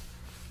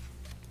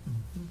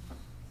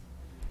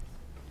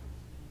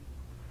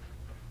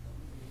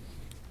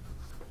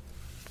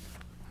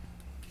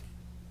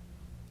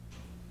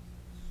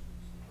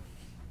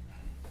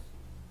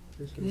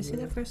 This Can you is see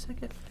that where- for a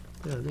second?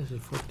 Yeah, this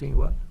is 14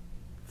 what?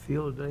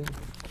 Field Lane?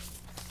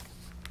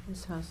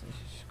 This house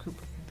is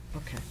Cooper.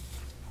 Okay.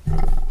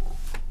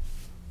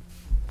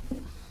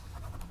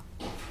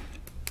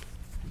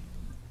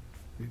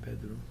 Three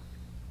bedroom.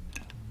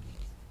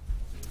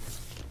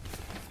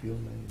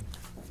 Field Lane.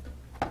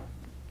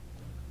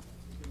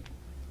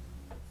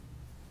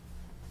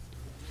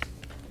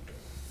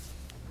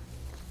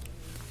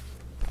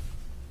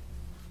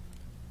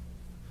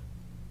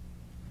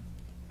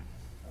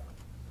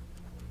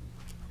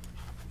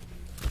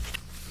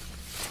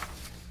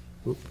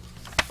 Oop.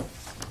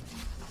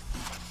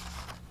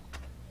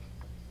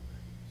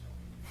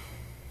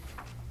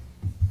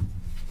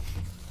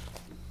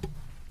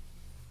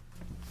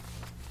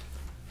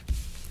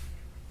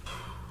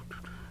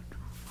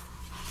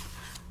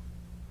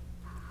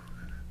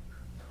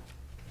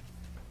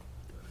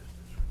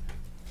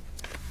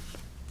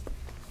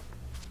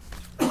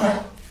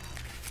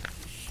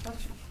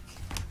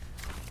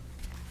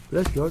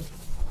 Bless, George.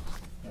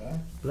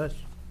 Bless.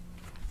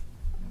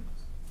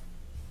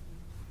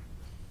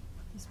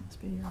 This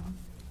must be your.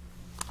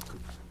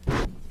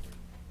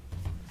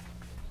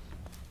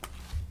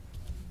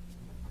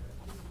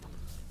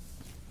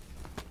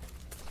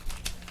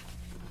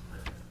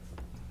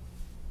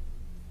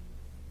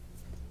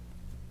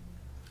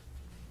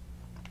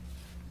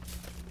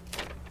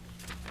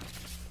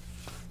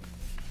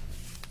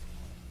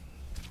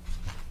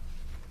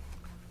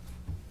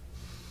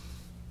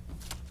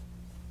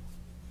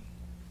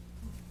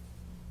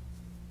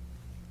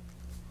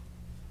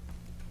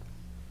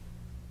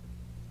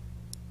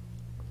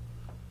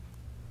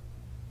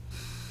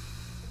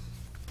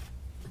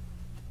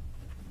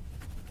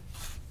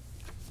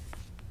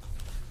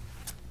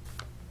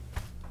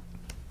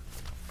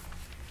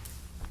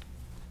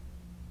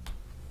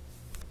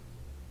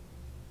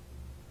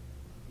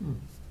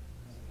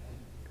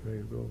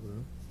 Great Road,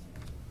 huh?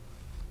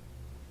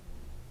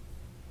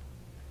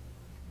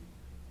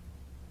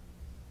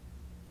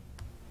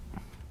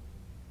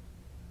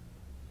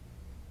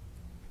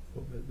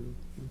 Four bedroom.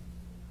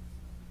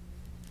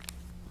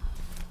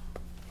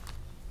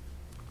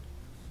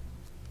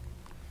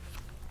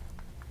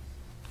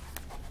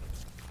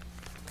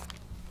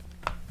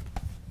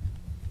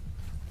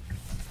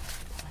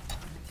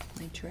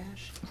 My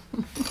trash.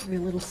 Three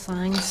little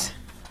signs.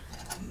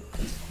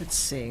 Let's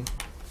see.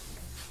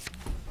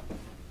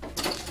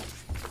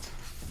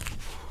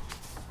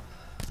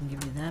 I'll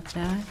give you that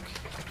back.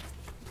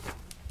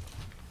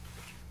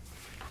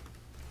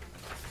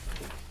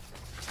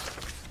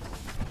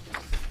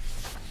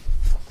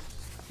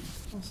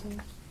 Also,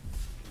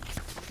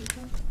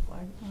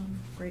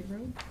 Great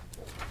Road.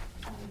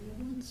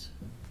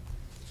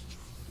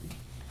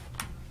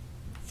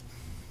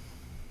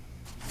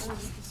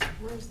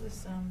 Where's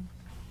this,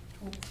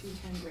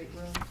 210 Great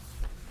Road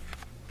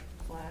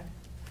flag?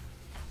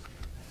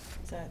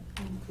 Is that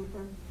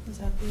Cooper? Is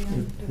that the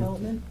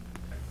development?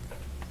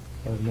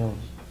 No.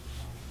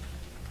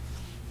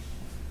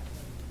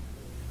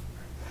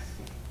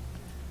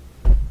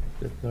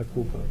 That's not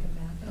Cooper.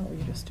 Oh,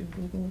 you just do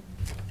Google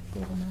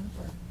Map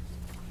or?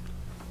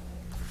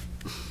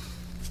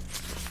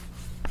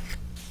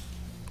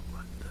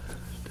 What the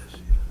hell is this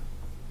here?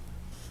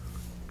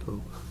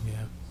 Cooper.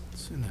 Yeah,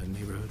 it's in that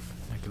neighborhood,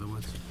 neck of the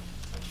woods.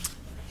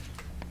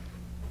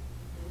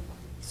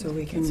 So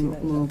we can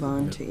move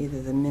on to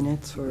either the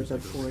minutes or the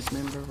board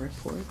member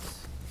reports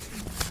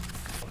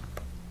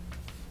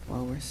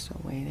while we're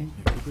still waiting.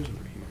 Yeah, Cooper's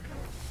over here.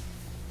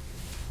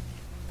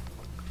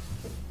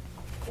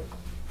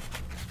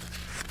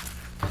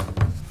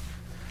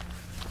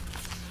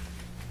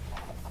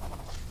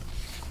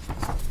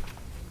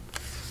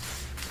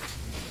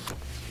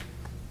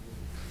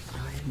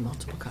 I had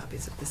multiple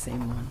copies of the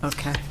same one.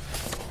 Okay.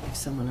 If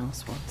someone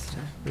else wants to.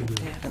 Mhm.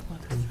 They haven't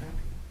looked.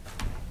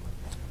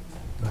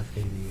 Not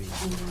 88.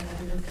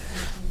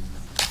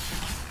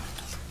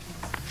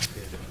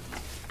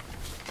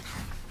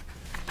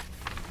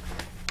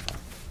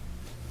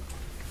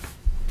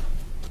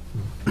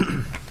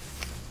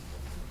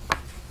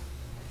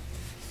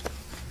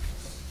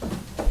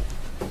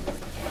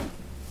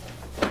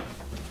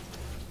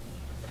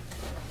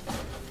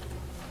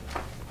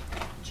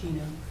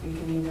 Gino, you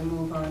can either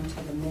move on to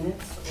the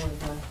minutes or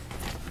the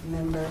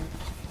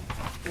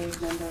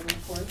board member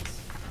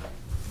reports.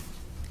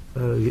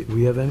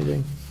 We have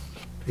anything?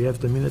 We have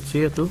the minutes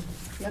here too?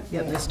 Yep,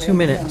 there's 2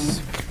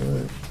 minutes. All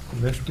right,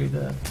 let's read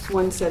that.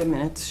 One set of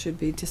minutes should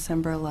be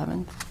December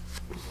 11th.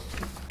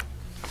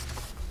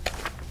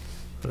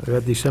 We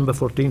have December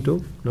 14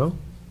 too? No?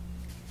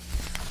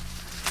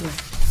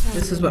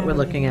 This is what we're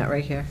looking at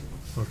right here.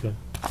 Okay.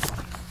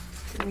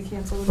 Can we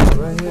cancel the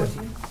Right here.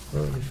 14?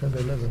 Oh, December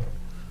 11.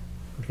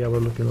 Okay, we're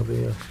looking over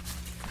here.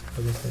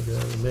 I don't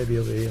think, maybe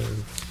over here.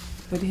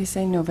 What did he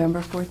say,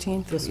 November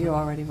 14th? This You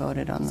one. already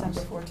voted on those.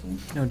 December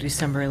 14th. No,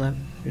 December 11th.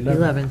 11th.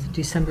 11th,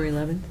 December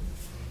 11th.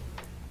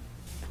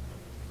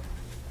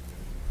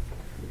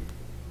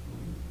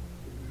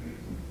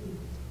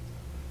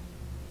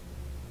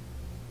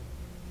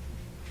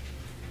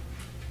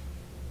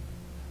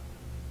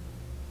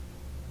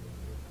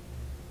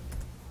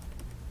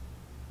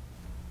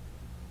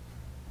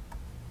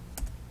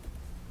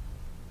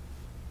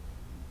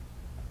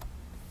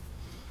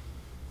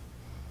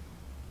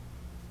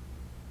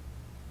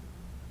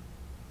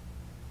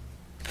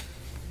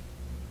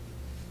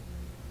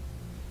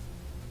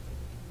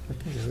 I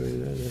think I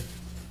read that.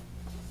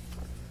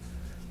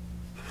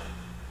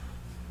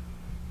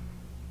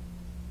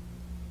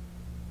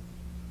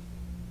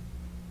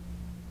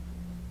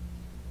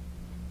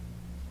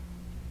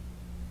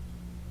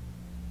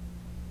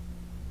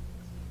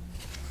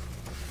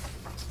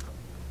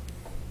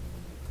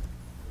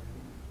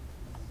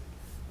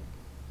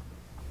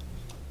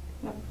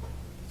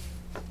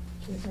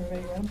 Is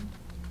everybody read?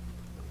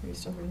 Are you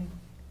still reading?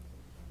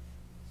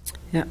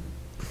 Yeah.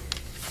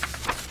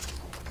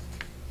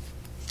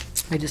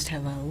 I just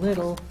have a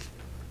little,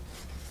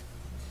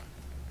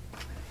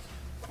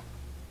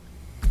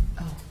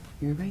 Oh,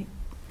 you're right.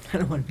 I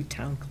don't want to be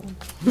town clerk.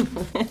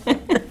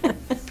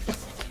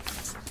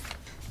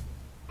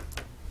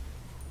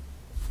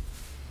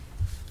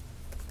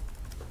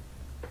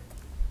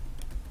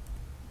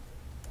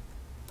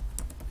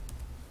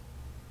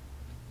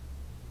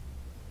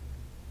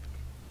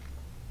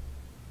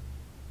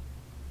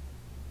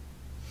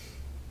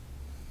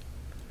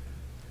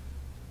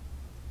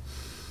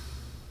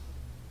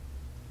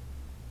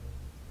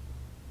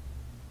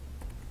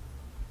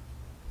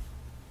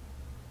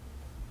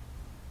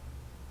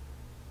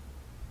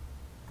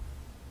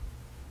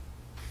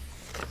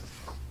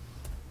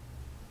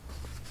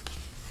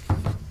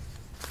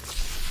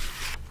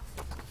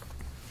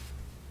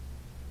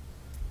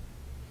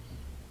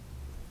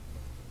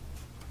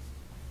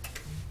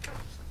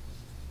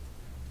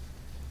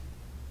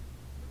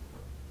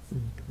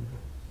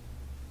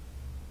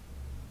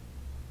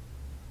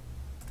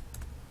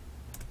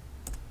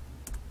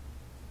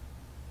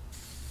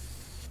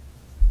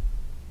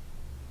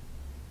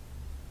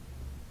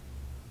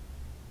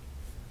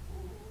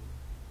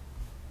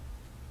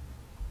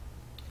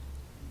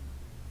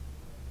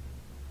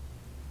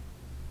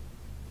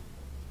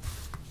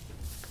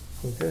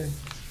 Okay.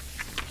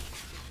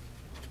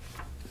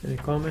 Any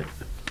comment?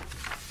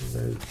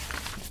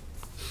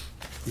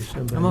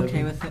 December I'm okay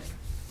 11th? with it.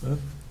 Huh?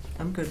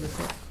 I'm good with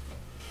it.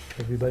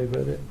 Everybody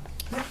read it?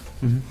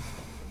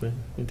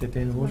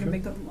 Entertain a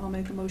motion? I'll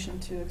make a motion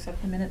to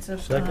accept the minutes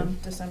of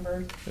Second.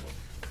 December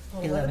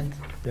 11th.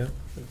 Yeah.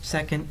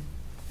 Second.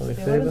 All in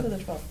The 11th or favor?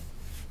 the 12th?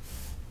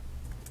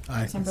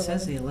 Aye. It December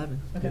says the 11th.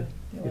 11th. Okay. Yeah,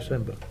 the 11th.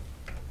 December.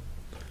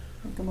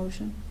 Make a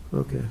motion.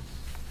 Okay.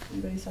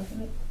 Anybody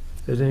second it?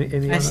 Is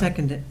any I other?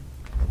 second it.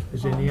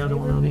 Is there any other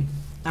one on it?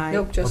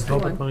 Nope, just the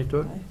October one.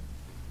 23rd? Aye.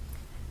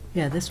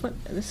 Yeah, this one,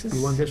 this is.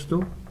 You want this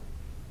too?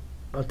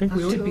 I think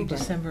we, It should be October.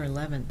 December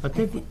 11th.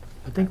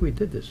 I think we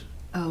did this.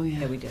 Oh,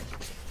 Yeah, we did.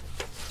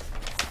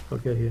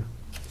 Okay, here.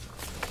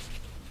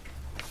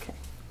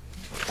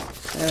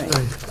 All right.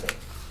 Right.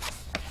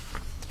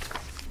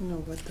 No,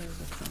 what those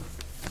are from.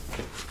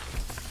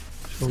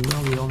 So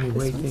now we're only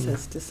This one waiting,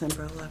 says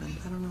December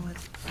 11th. I don't know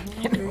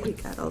where he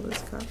got all those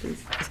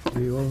copies.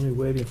 we're only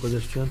waiting for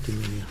this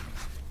gentleman here.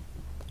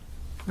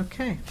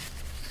 Okay.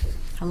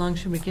 How long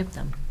should we give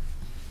them?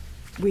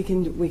 We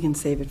can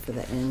save it for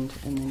the end,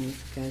 and then you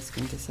guys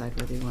can decide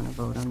whether you want to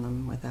vote on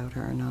them without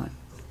her or not.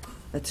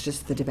 That's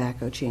just the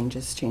tobacco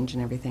changes,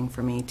 changing everything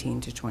from 18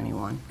 to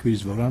 21. Could we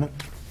just vote on it?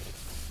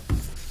 I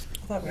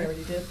thought we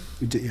already did.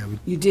 We did, yeah.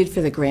 You did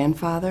for the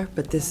grandfather,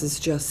 but this is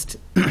just,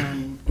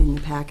 in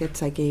the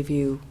packets, I gave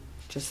you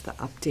just the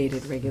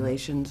updated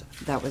regulations.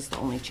 That was the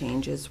only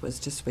changes, was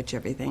to switch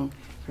everything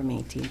from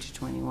 18 to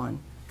 21.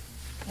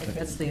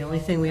 That's the only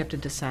thing we have to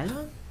decide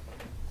on?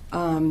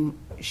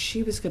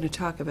 She was going to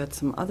talk about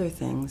some other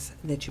things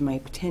that you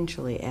might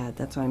potentially add.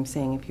 That's why I'm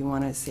saying if you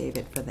want to save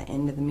it for the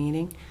end of the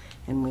meeting,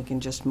 and we can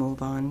just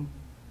move on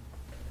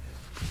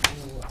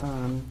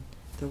to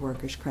the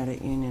Workers' Credit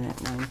Union at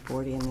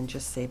 9:40, and then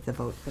just save the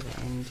vote for the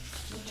end,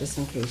 just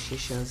in case she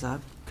shows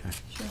up. Okay.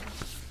 Sure.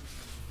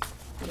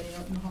 Are they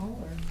out in the hall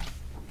or?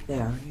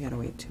 There, you got to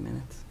wait 2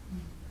 minutes.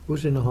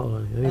 Who's in the hall?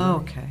 Anybody? Oh,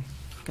 okay.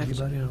 Gotcha.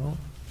 Anybody in the hall?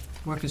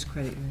 Workers'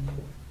 Credit Union.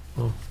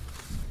 Oh.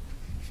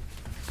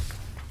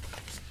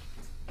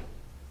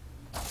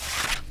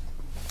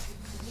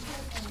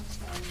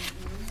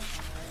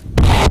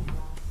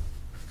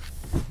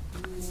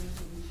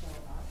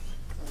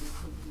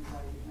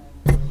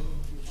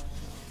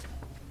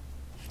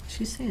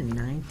 She's saying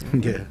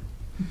 9:30. Yeah.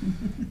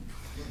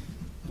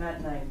 Not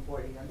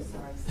 9:40, I'm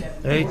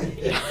sorry,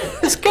 Hey, I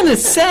was gonna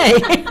say.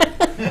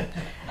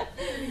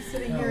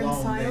 Sitting here in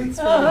silence.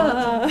 I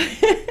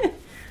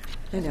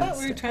know. thought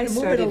we were trying to I move it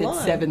started along.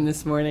 at 7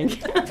 this morning.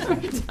 I'm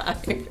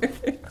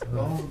tired.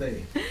 All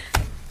day.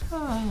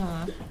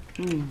 Ah.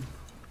 That's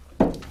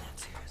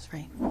yours,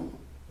 right?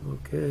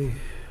 okay.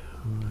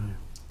 All right.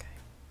 Okay.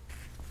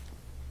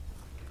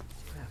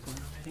 You have one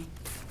already?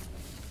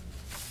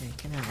 Yeah, you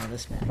can have all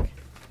this back.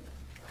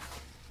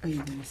 Are you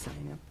going to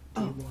sign up?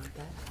 Do you want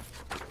that?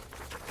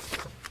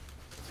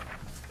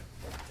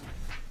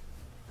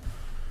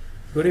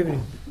 Good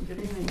evening. Good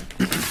evening.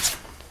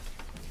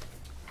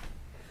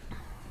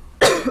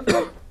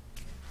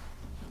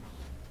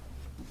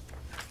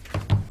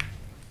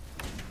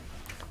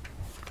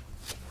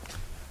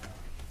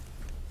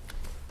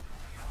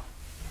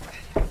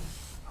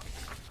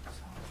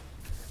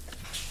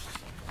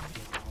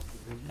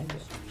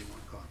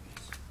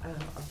 I'll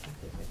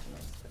take the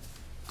originals.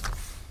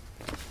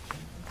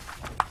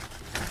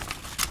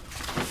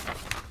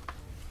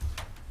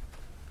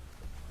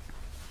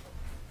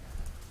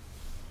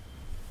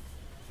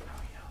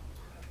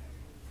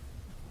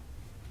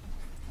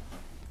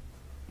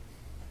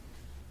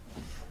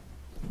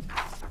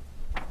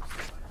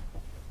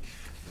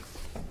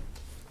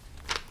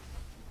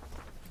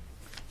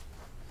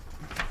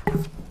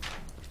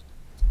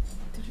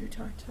 Did you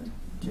talk to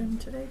Jim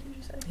today, did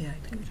you say? Yeah, I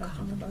Did think you talk to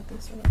call him him. about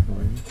this?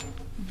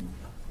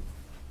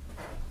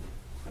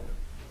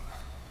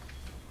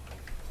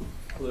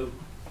 Hello.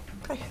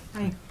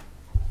 Hi.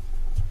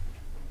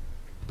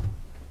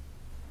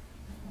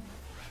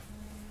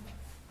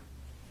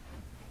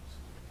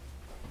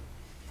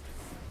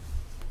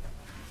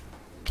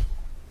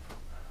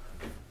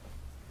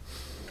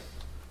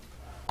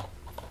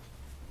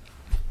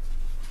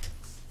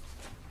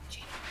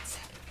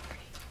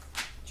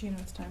 Gina,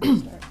 it's time to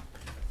start.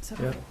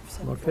 Yeah,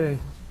 7:40. okay.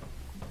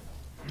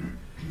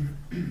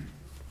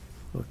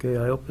 Okay,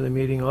 I open the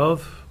meeting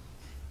of.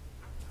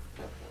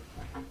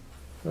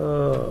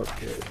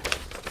 Okay.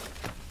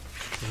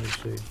 Let me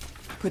see.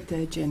 Put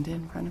the agenda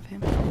in front of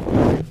him.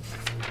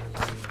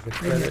 The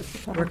credit,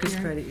 Workers'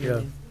 Credit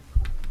Yeah. Union.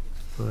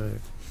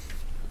 right.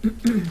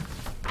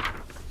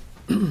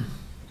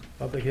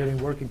 Public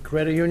hearing, Working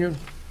Credit Union,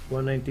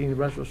 119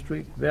 Russell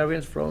Street,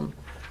 variance from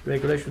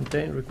Regulation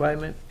 10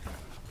 requirement.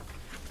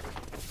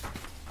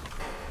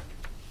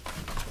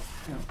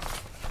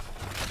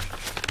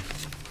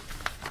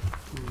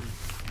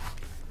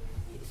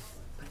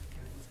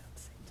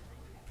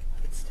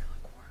 It's still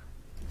a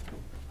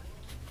quorum.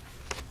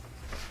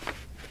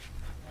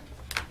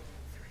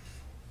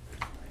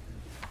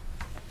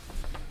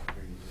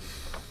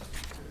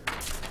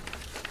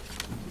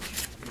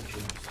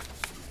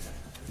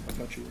 I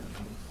thought you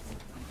were.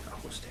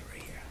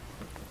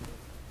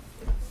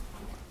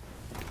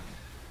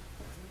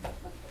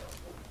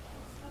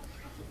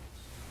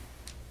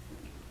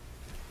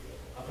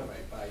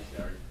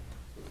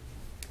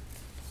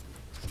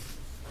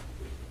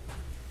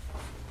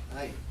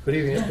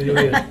 Good evening,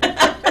 Julian.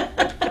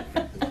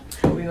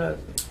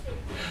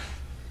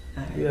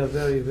 We are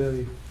very,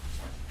 very.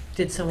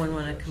 Did someone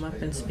want to come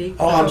up and speak?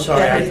 Oh, I'm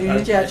sorry.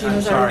 Yeah,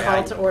 Gina's already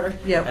called to order.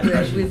 Yeah,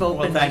 we've opened.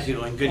 Well, thank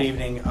you, and good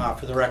evening.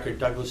 For the record,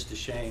 Douglas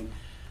DeShane,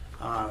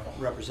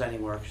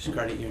 representing Workers'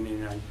 Credit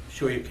Union. I'm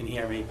sure you can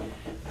hear me.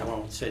 I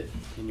won't sit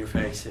in your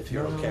face if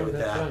you're okay with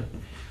that.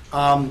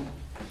 And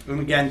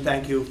again,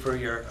 thank you for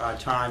your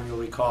time. You'll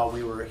recall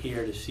we were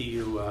here to see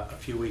you a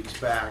few weeks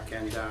back,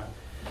 and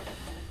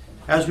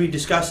as we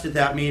discussed at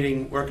that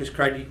meeting, Workers'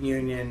 Credit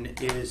Union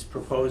is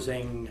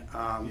proposing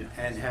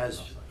and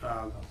has,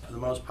 for the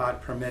most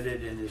part,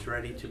 permitted and is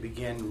ready to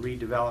begin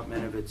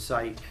redevelopment of its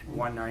site at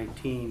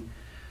 119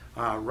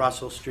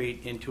 Russell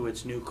Street into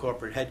its new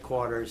corporate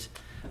headquarters.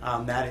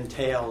 That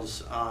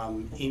entails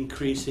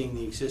increasing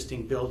the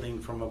existing building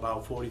from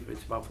about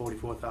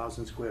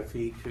 44,000 square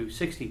feet to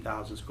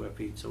 60,000 square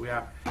feet. So we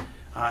are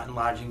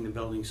enlarging the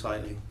building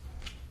slightly.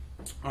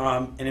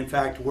 And in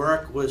fact,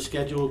 work was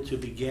scheduled to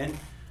begin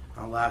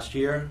last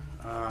year,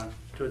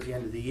 towards the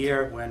end of the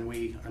year, when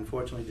we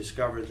unfortunately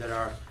discovered that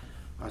our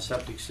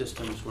septic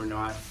systems were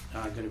not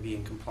going to be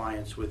in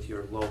compliance with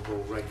your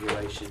local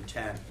Regulation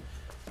 10.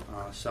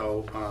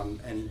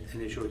 And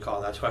as you recall,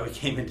 that's why we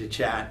came into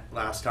chat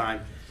last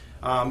time.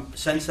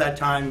 Since that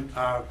time,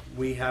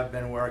 we have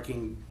been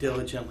working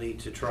diligently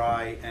to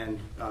try and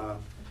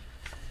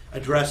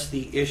address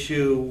the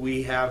issue.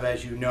 We have,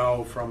 as you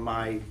know from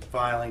my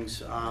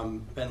filings,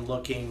 been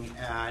looking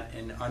at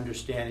and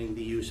understanding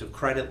the use of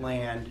credit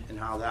land and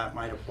how that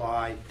might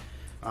apply.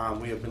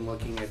 We have been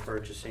looking at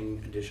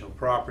purchasing additional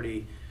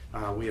property.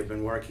 We have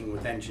been working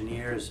with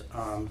engineers,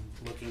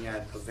 looking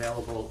at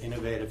available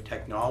innovative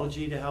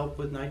technology to help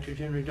with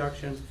nitrogen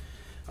reduction.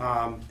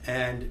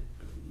 And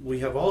we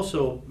have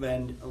also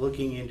been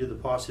looking into the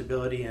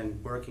possibility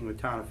and working with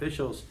town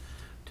officials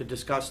to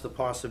discuss the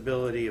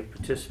possibility of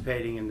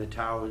participating in the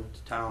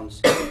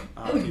town's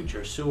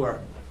future sewer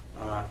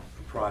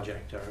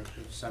project, or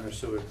center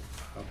sewer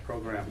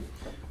program.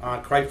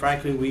 Quite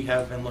frankly, we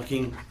have been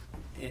looking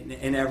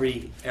in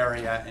every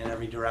area, in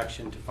every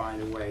direction, to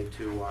find a way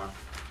to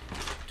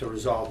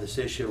resolve this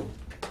issue.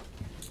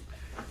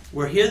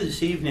 We're here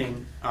this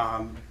evening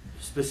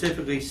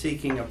specifically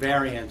seeking a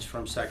variance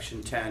from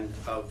Section 10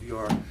 of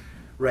your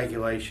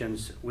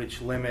regulations,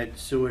 which limit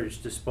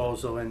sewage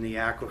disposal in the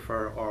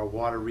aquifer or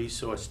water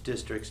resource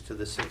districts to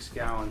the 6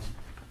 gallons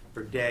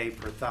per day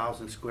per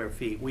 1,000 square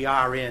feet. We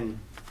are in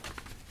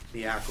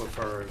the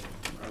aquifer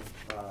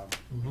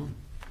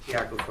the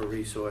aquifer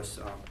resource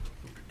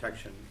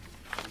protection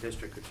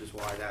district, which is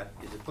why that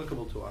is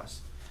applicable to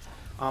us.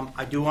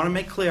 I do want to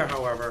make clear,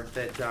 however,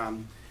 that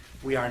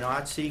we are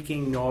not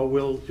seeking, nor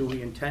do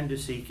we intend to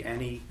seek,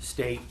 any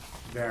state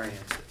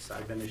variances.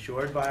 I've been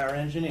assured by our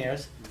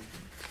engineers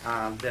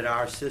that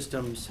our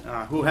systems,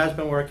 who has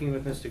been working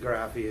with Mr.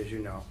 Garaffi, as you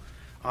know,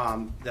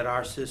 that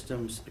our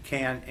systems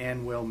can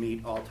and will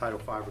meet all Title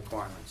V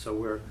requirements.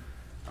 So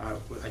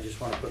I just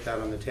want to put that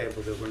on the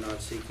table, that we're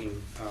not seeking,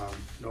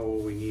 nor will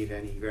we need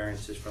any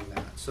variances from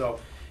that. So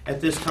at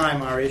this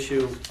time, our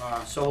issue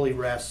solely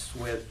rests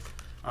with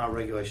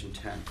Regulation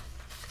 10.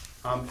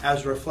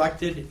 As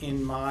reflected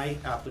in my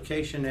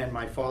application and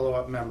my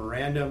follow-up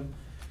memorandum,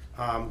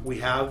 we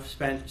have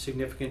spent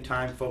significant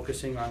time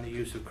focusing on the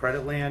use of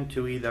credit land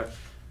to either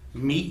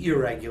meet your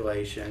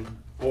regulation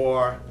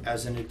or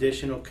as an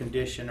additional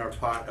condition or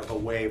part of a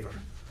waiver,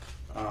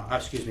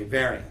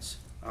 variance,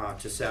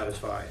 to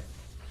satisfy it.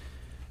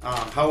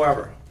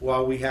 However,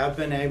 while we have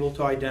been able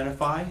to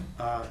identify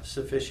a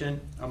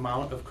sufficient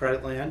amount of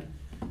credit land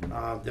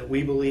that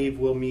we believe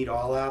will meet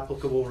all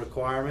applicable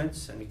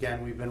requirements, and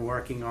again, we've been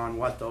working on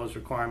what those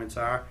requirements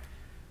are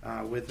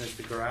with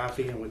Mr.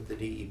 Garaffi and with the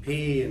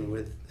DEP and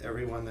with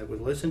everyone that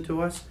would listen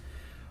to us.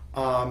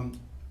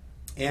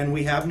 And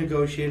we have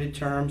negotiated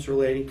terms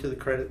relating to the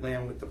credit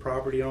land with the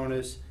property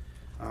owners,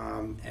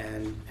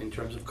 and in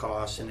terms of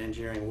costs and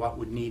engineering, what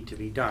would need to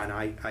be done.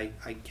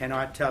 I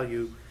cannot tell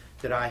you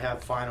that I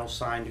have final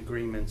signed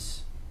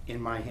agreements in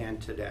my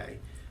hand today.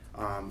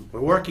 We're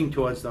working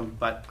towards them,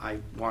 but I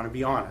want to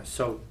be honest.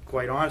 So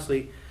quite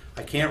honestly,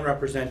 I can't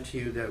represent to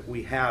you that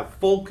we have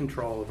full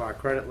control of our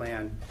credit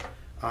land,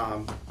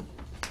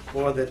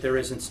 or that there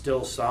isn't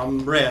still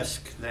some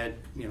risk that,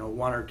 you know,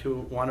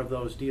 one of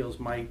those deals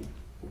might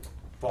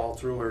fall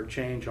through or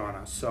change on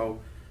us.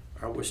 So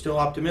we're still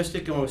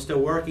optimistic and we're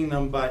still working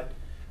them, but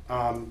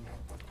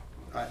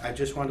I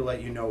just wanted to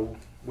let you know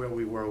where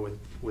we were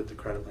with the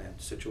credit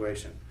land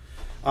situation.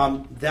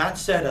 That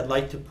said, I'd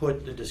like to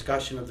put the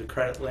discussion of the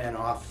credit land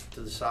off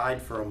to the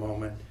side for a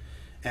moment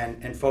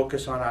and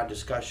focus on our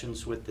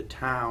discussions with the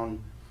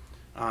town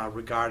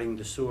regarding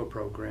the sewer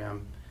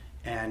program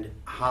and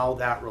how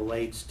that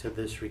relates to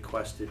this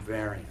requested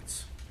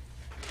variance.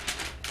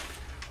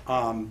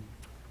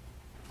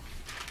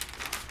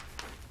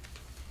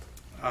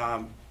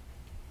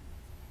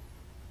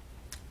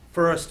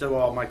 First of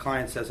all, my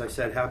clients, as I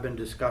said, have been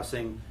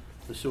discussing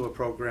the sewer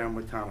program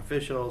with town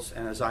officials,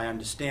 and as I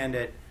understand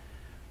it,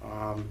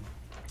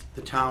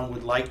 the town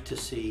would like to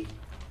see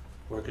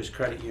Workers'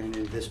 Credit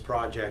Union, this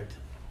project,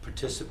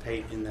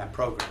 participate in that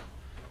program.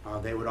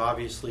 They would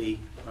obviously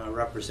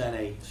represent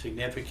a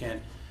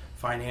significant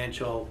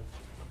financial,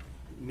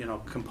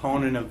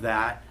 component of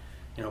that,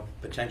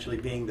 potentially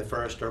being the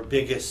first or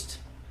biggest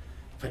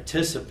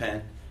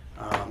participant.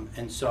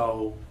 And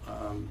so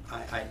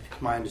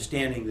my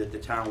understanding that the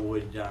town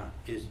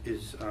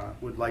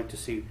would like to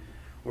see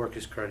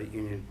Workers' Credit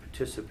Union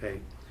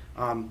participate.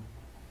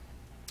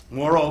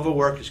 Moreover,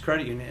 Workers'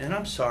 Credit Union, and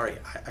I'm sorry,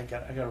 I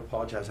got to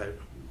apologize. I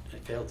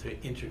failed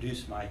to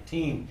introduce my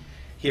team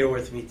here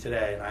with me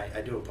today, and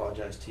I do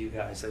apologize to you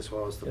guys as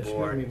well as the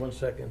board. Excuse me 1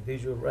 second.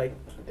 Did you write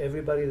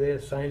everybody there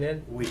sign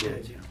in? We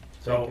did, yeah.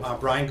 So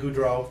Brian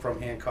Goudreau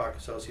from Hancock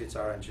Associates,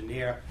 our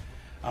engineer.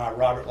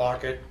 Robert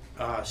Lockett,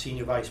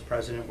 Senior Vice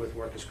President with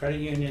Workers' Credit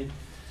Union.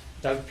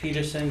 Doug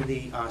Peterson,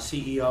 the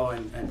CEO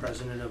and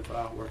President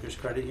of Workers'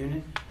 Credit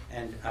Union.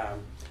 And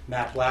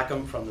Matt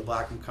Blackham from the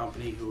Blackham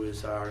Company, who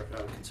is our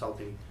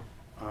consulting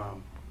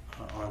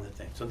on the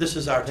thing. So this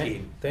is our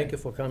team. Thank you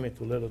for coming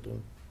to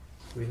Littleton.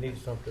 We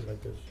need something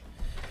like this.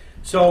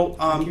 So,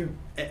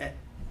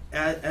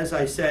 as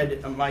I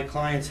said, my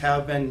clients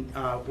have been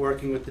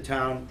working with the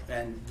town,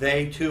 and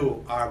they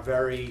too are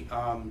very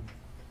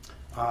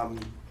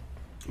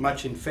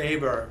much in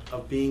favor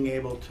of being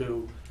able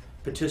to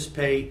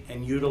participate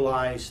and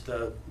utilize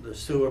the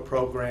sewer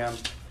program.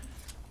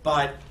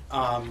 But,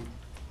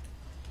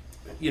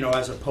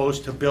 as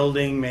opposed to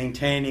building,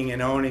 maintaining,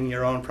 and owning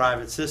your own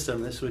private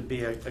system, this would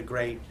be a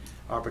great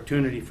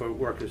opportunity for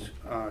Workers'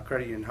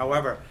 Credit Union.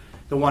 However,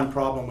 the one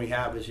problem we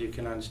have, as you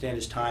can understand,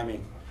 is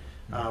timing.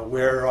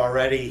 We're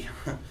already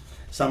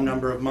some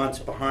number of months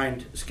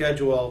behind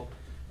schedule,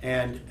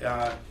 and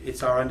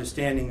it's our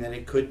understanding that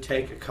it could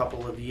take a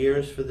couple of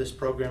years for this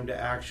program to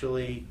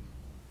actually,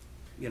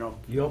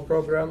 Your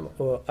program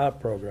or our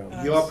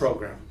program? Your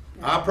program.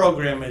 Our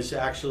program is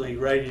actually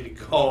ready to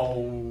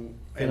go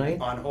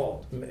on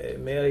hold.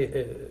 May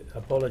I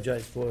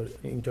apologize for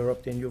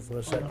interrupting you for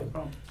a second?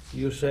 No.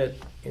 You said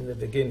in the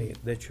beginning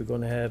that you're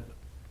going to have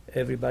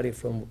everybody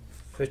from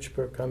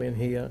Fitchburg come in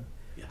here.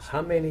 Yes.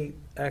 How many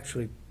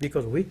actually,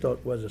 because we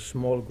thought was a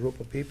small group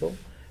of people,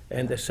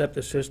 and the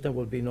septic system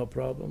will be no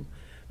problem.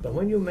 But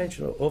when you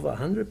mention over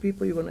 100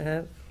 people you're going to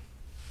have,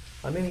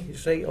 how many you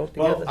say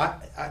altogether?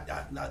 Well,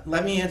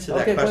 let me answer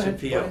that Okay, go question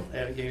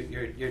ahead, for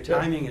you. Your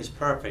timing is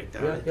perfect.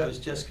 Yeah. I was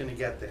just going to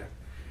get there.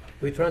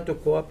 We're trying to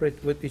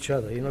cooperate with each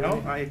other, you know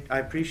what I mean? I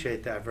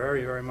appreciate that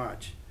very, very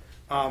much.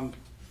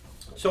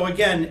 So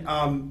again,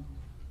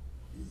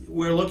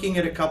 we're looking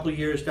at a couple of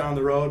years down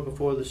the road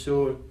before the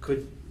sewer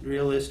could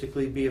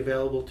realistically be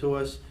available to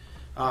us.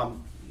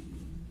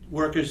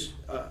 Workers'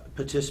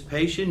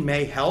 participation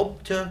may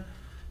help to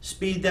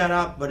speed that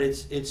up, but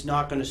it's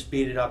not going to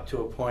speed it up to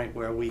a point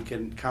where we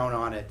can count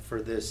on it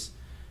for this,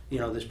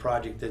 this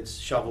project that's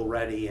shovel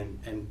ready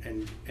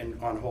and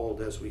on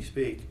hold as we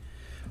speak.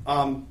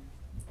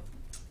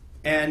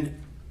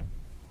 And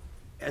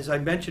as I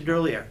mentioned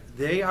earlier,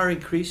 they are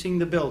increasing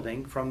the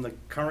building from the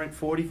current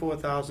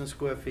 44,000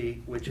 square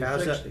feet, which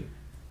has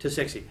to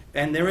 60.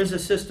 And there is a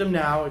system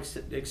now,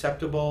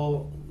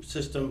 acceptable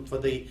system for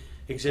the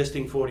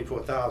existing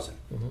 44,000.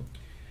 Mm-hmm.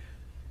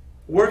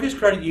 Workers'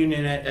 Credit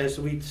Union, as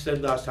we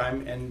said last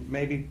time, and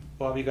maybe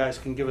Bob, you guys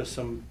can give us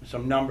some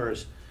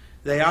numbers.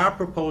 They are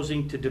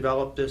proposing to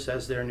develop this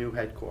as their new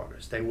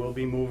headquarters. They will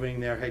be moving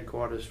their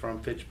headquarters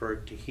from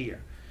Fitchburg to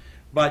here.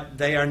 But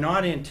they are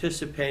not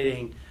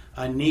anticipating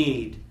a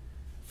need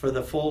for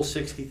the full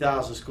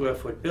 60,000 square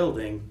foot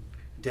building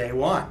day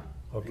one.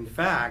 Okay. In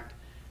fact,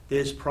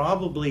 there's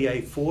probably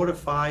a 4 to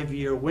 5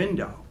 year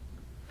window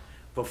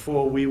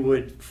before we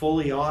would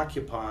fully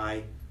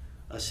occupy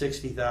a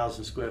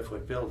 60,000 square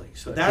foot building.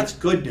 So that's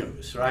good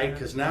news, right?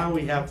 Because now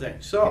we have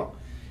things. So,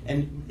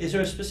 and is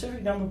there a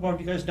specific number, Bob?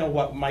 Do you guys know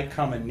what might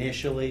come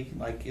initially,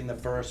 like in the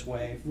first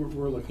wave?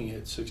 We're looking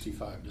at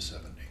 65 to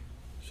 70.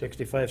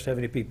 65,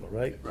 70 people,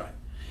 right? Right.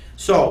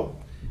 So,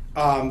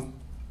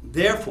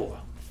 therefore,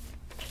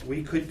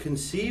 we could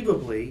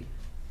conceivably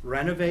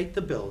renovate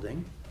the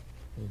building,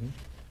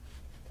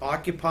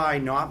 occupy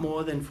not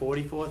more than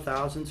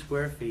 44,000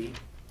 square feet.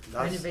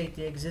 Thus, Renovate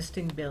the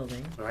existing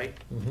building. right?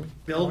 Mm-hmm.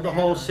 Build the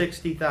whole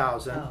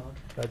 60,000, Oh.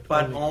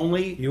 but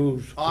only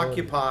use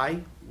occupy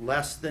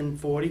less than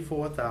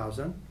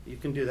 44,000. You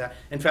can do that.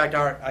 In fact,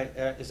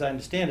 as I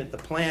understand it, the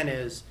plan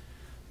is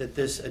that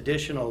this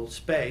additional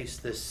space,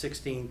 this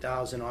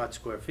 16,000 odd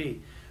square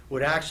feet,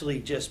 would actually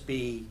just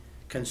be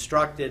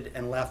constructed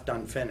and left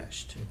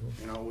unfinished.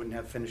 Wouldn't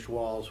have finished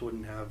walls,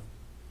 wouldn't have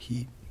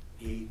Heat.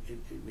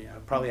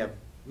 probably have,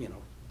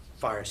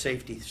 fire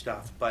safety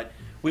stuff, but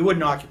we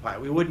wouldn't occupy.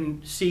 We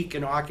wouldn't seek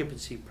an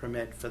occupancy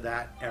permit for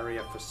that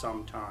area for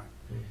some time.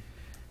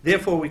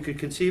 Therefore, we could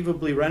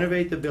conceivably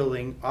renovate the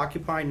building,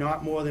 occupy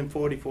not more than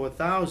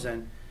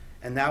 44,000,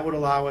 and that would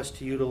allow us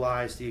to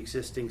utilize the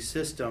existing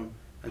system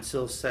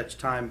until such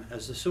time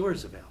as the sewer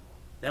is available.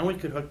 Then we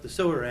could hook the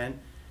sewer in,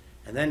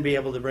 and then be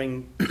able to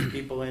bring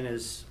people in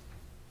as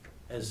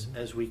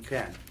we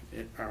can.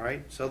 All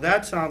right. So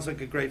that sounds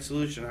like a great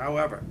solution.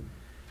 However,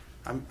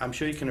 I'm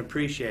sure you can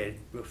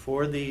appreciate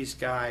before these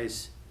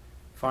guys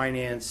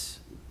finance,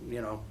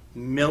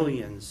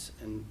 millions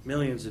and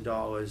millions of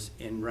dollars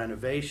in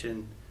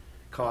renovation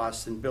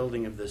costs and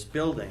building of this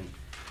building,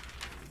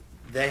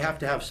 they have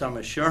to have some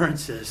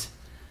assurances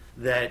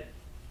that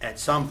at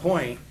some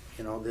point,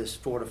 this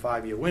 4 to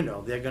 5 year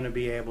window, they're going to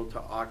be able to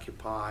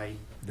occupy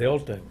The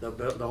old thing.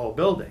 the whole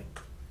building.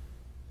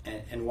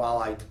 And while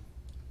I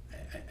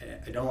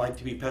don't like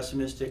to be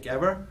pessimistic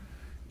ever,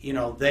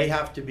 they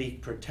have to be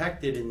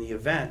protected in the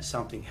event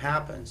something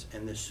happens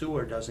and the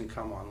sewer doesn't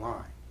come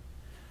online.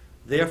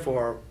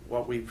 Therefore,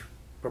 what we've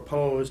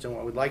proposed and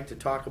what we'd like to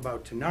talk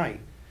about tonight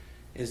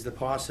is the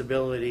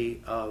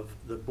possibility of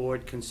the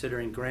board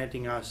considering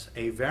granting us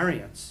a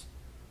variance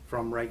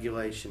from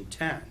Regulation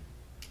 10,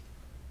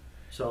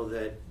 so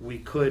that we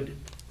could,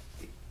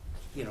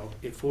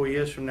 if 4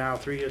 years from now,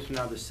 3 years from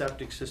now, the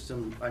septic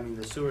system,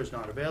 the sewer is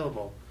not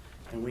available,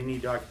 and we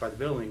need to occupy the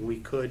building,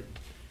 we could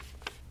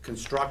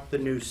construct the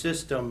new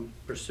system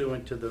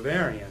pursuant to the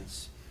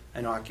variance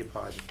and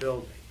occupy the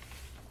building.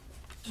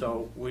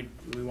 So we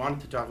wanted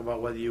to talk about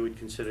whether you would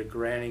consider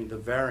granting the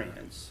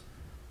variance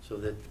so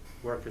that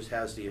Workers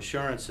has the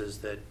assurances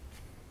that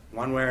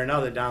one way or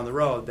another down the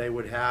road, they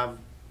would have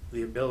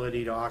the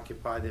ability to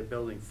occupy their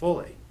building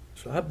fully.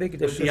 So how big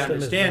the With system the is now?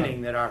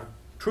 understanding that our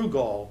true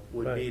goal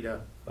would be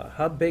Right. to,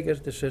 How big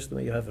is the system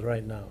you have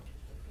right now?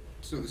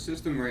 So the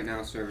system right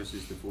now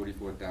services the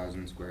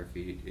 44,000 square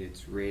feet.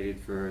 It's rated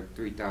for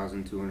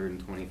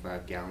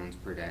 3,225 gallons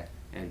per day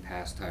and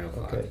past Title V.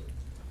 Okay.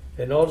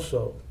 And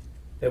also,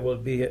 it will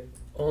be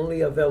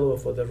only available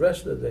for the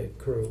rest of the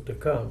crew to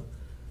come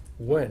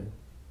when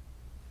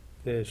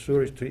the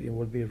sewage treatment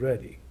will be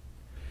ready.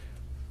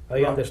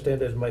 I Well-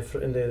 understand that my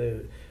friend,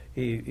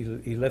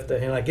 he left a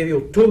hand. I give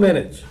you 2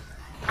 minutes.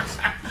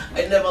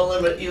 I never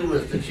limit you,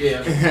 Mr.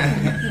 Chair.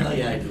 Oh,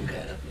 yeah, I do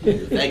kind of.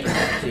 Thank you,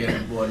 Mr.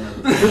 Chair, board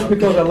members. Just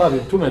because I love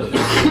you, 2 minutes.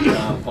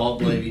 Paul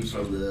Blavey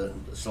from the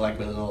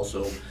Selectmen and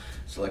also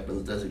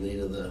Selectmen's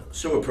designated of the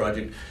sewer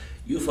project.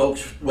 You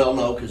folks well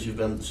know, because you've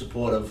been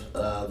supportive,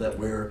 that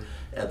we're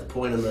at the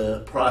point in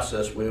the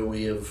process where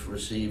we have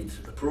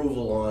received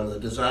approval on the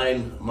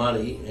design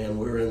money, and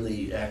we're in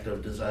the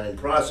active design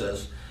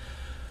process.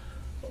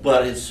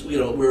 But it's,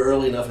 we're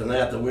early enough in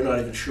that we're not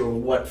even sure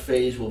what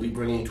phase we'll be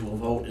bringing to a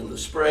vote in the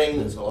spring.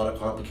 There's a lot of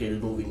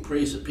complicated moving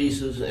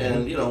pieces,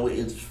 and,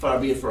 it's far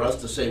be it for us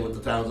to say what the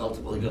town's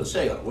ultimately going to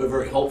say on it. We're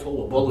very hopeful,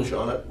 we're bullish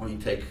on it. We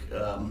take,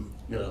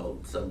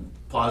 some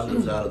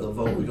positives out of the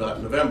vote we got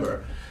in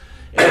November.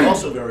 And I'm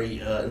also very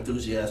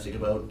enthusiastic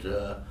about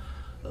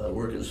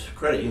Workers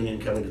Credit Union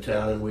coming to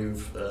town, and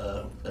we've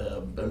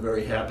been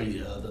very happy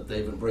that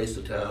they've embraced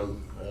the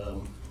town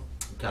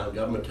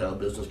government, town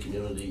business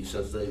community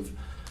since they've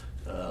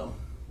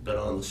been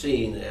on the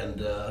scene,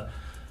 and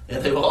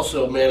they've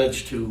also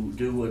managed to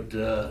do what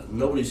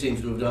nobody seems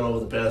to have done over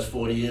the past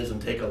 40 years,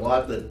 and take a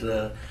lot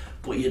that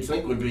what you'd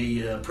think would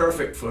be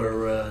perfect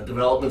for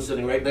development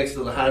sitting right next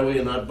to the highway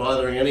and not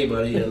bothering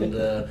anybody, and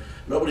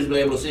nobody's been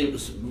able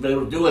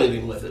to do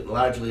anything with it,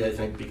 largely I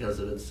think because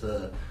of its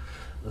the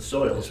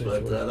soils,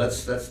 but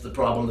that's the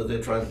problem that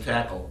they're trying to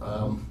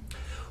tackle.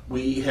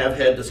 We have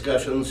had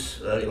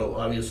discussions,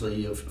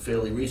 obviously of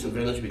fairly recent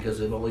vintage because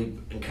they've only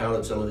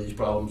encountered some of these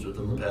problems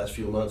within the past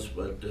few months,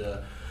 but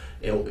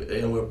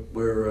and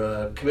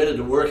we're committed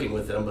to working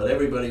with them. But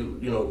everybody,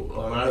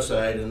 on our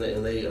side, and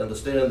they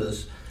understand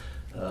this.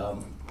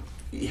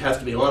 You have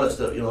to be honest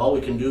that all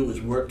we can do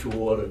is work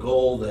toward a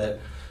goal that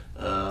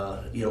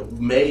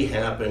may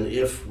happen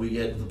if we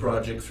get the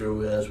project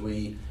through as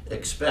we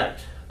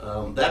expect.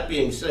 That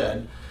being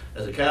said,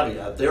 as a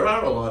caveat, there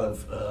are a lot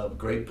of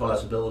great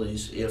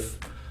possibilities if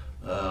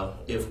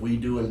we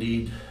do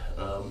indeed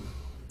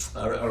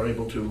are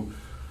able to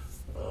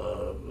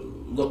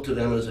look to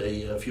them as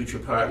a future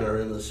partner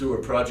in the sewer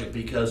project,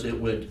 because it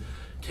would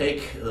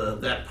take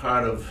that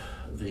part of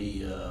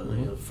the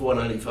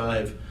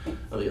 495,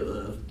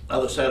 the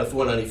other side of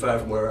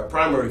 495 from where our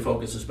primary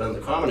focus has been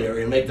the common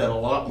area, and make that a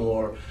lot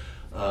more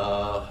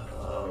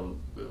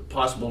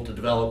possible to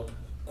develop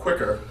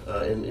quicker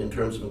in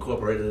terms of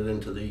incorporating it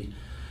into the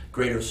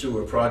greater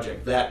sewer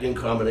project. That in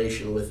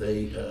combination with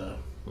a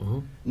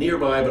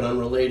nearby but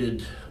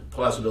unrelated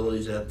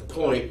possibilities at the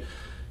point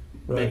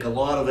make a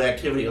lot of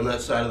activity on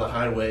that side of the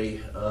highway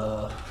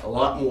a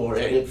lot more,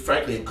 and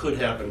frankly it could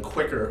happen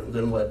quicker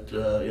than what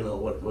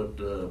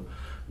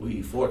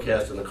we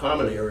forecast in the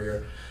common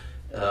area,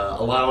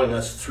 allowing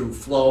us through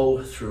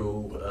flow,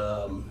 through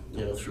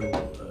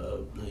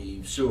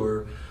the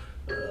sewer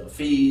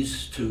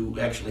fees to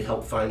actually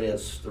help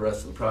finance the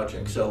rest of the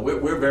project. So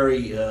we're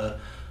very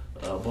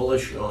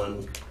bullish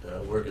on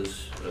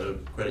Workers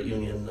Credit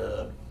Union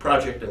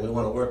project, and we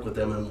want to work with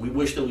them, and we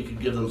wish that we could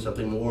give them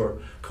something more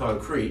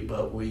concrete,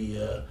 but we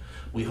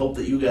hope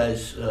that you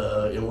guys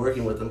in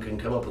working with them can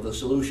come up with a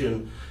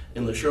solution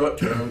in the short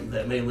term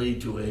that may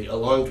lead to a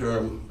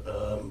long-term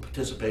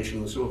participation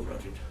in the sewer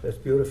project. That's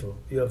beautiful.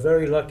 You're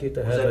very lucky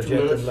to have a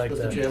gentleman like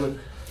that. Mr. Chairman?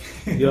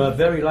 You are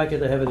very lucky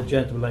to have a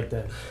gentleman like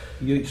that.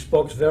 You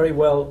spoke very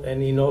well,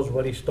 and he knows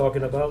what he's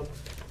talking about,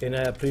 and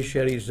I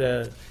appreciate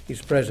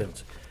his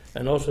presence.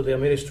 and also the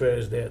administrator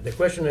is there. The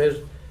question is,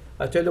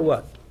 I tell you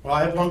what. Well,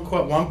 I have one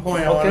point I want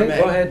to Okay, make.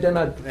 go ahead, then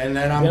And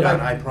then I'm done,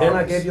 I promise. Then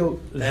I give you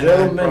Then 0 I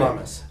minutes.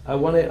 promise. I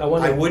want to.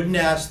 I wouldn't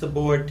ask the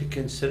board to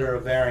consider a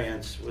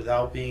variance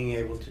without being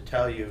able to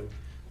tell you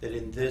that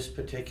in this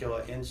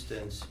particular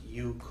instance,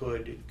 you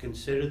could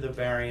consider the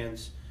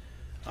variance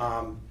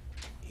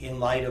in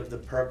light of the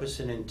purpose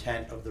and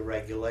intent of the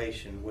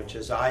regulation, which,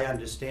 as I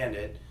understand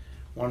it,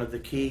 one of the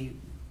key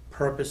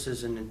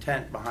purposes and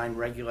intent behind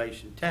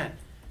Regulation 10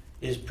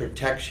 is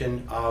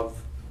protection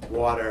of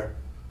water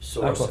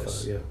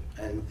sources. Aquifer,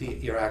 yeah. And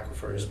your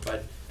aquifers,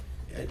 but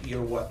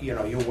your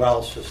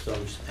well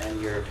systems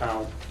and your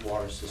town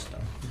water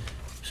system.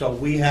 So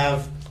we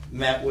have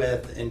met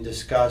with and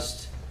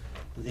discussed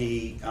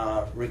the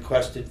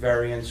requested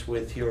variance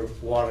with your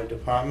water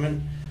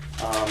department.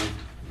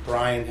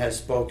 Brian has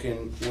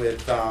spoken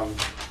with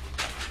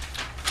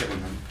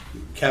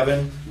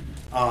Kevin,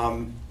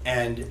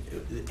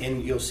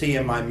 and you'll see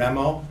in my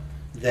memo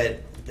that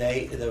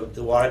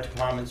the water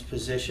department's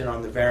position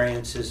on the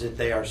variance is that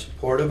they are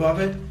supportive of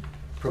it,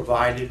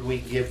 provided we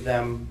give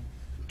them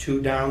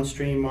 2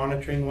 downstream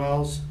monitoring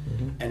wells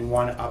and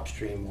 1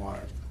 upstream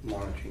water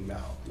monitoring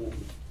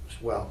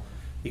well,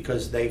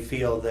 because they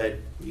feel that,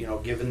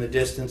 given the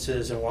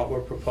distances and what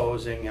we're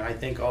proposing, and I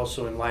think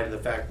also in light of the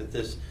fact that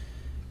this,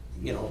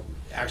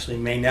 actually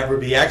may never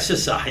be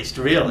exercised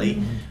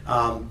really,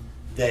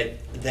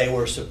 that they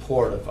were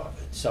supportive of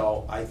it.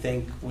 So I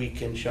think we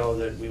can show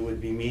that we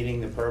would be meeting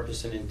the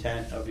purpose and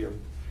intent of your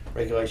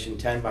Regulation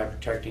 10 by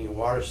protecting your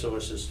water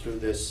sources through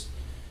this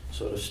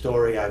sort of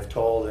story I've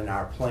told in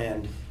our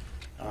planned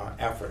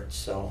efforts.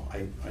 So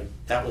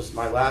that was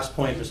my last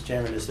point, Mr.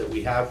 Chairman, is that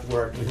we have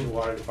worked with the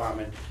water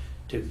department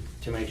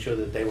to make sure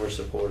that they were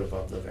supportive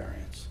of the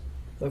variance.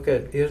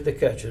 Okay, here's the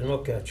catch. There's no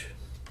catch.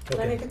 Can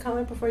I make a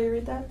comment before you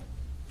read that?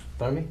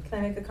 Pardon me? Can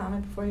I make a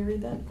comment before you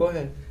read that? Go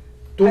ahead.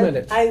 2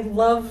 minutes. I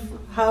love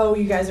how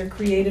you guys are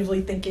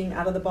creatively thinking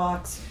out of the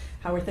box,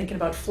 how we're thinking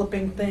about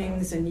flipping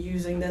things and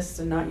using this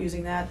and not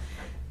using that.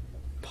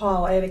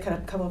 Paul, I had a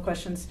couple of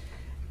questions.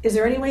 Is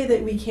there any way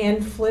that we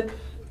can flip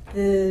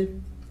the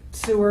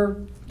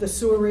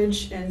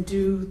sewerage and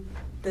do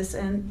this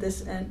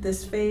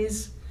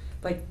phase?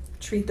 Like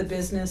treat the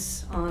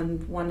business on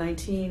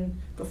 119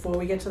 before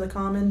we get to the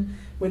common?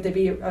 Would there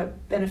be a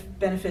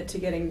benefit to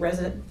getting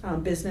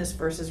business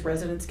versus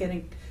residents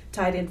getting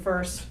tied in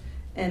first?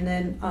 And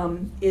then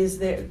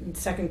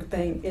second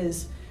thing,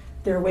 is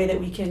there a way that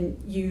we can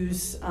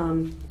use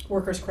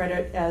workers'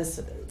 credit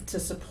to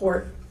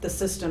support the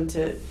system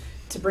to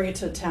bring it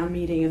to a town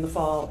meeting in the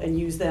fall and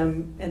use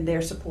them and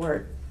their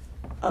support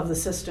of the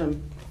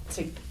system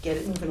to get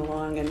it moving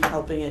along and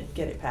helping it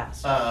get it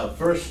passed?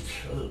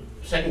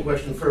 Second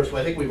question first.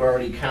 Well, I think we've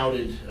already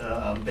counted,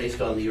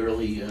 based on the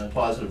early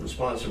positive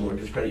response from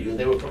Workers' Credit Union.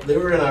 They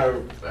were in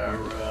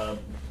our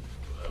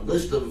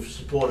list of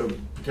supportive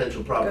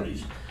potential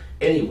properties.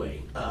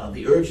 Anyway,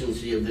 the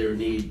urgency of their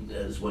need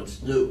is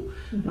what's new.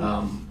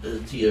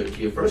 To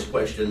your first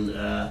question,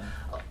 a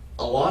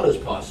lot is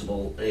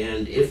possible,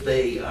 and if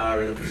they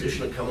are in a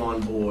position to come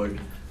on board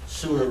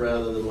sooner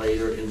rather than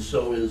later, and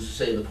so is,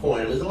 say, the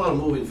point. There's a lot of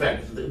moving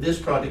factors. This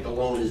project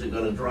alone isn't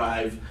going to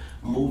drive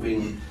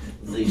moving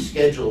the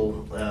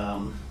schedule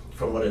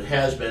from what it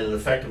has been, and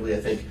effectively, I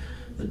think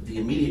the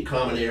immediate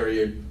common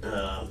area,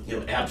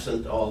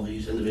 absent all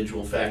these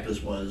individual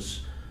factors,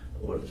 was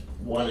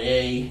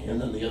 1A,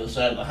 and then the other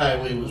side of the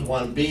highway was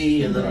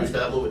 1B, and then we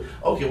start moving.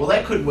 Okay, well,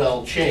 that could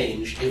well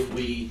change if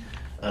we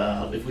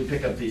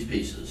pick up these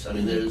pieces. I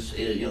mean,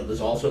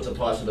 there's all sorts of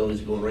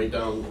possibilities of going right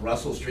down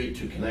Russell Street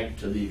to connect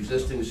to the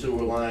existing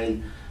sewer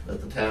line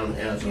that the town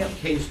has on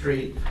King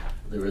Street.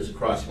 There is a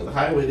crossing of the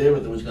highway there,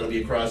 but there was going to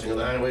be a crossing of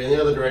the highway in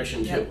the other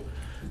direction too.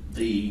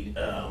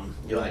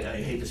 I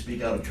hate to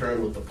speak out of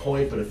turn with the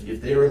point, but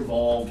if they're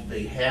involved,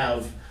 they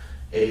have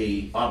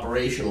a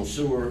operational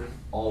sewer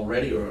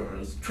already, or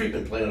a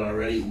treatment plant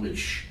already,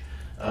 which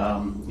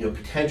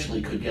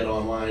potentially could get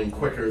online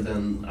quicker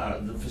than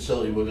the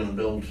facility we're going to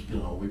build.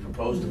 We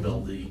propose to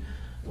build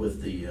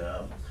with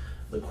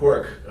the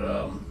Quirk.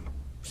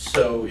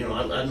 So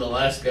I'm the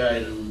last guy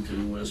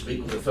to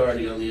speak with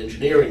authority on the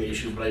engineering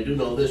issues, but I do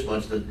know this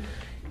much, that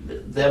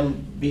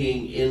them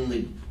being in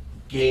the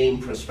game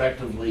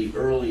prospectively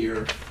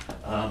earlier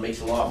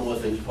makes a lot more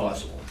things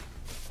possible.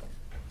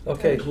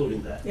 Okay.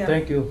 Including that. Yeah.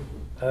 Thank you.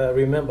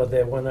 Remember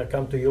that when I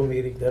come to your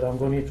meeting, that I'm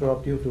going to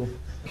interrupt you too.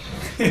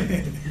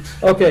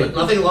 Okay. But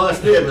nothing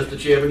lost there, Mr.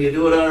 Chairman. You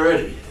do it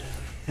already.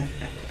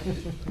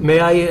 May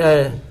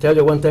I tell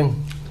you one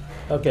thing?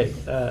 Okay,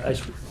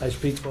 I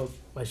speak for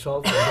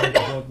myself, and then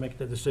the board make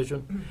the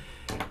decision.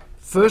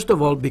 First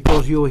of all,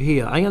 because you're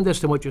here, I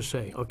understand what you're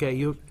saying. Okay,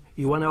 you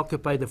want to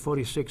occupy the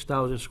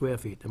 46,000 square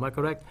feet. Am I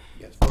correct?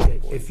 Yes.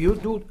 Okay. If you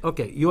do,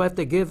 okay, you have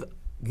to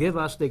give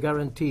us the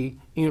guarantee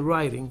in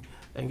writing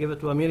and give it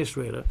to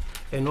administrator.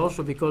 And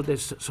also because the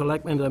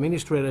selectman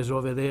administrator is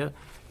over there,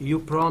 you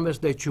promise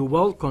that you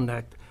will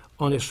connect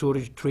on a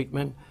sewage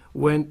treatment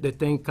when the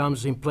thing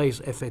comes in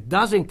place. If it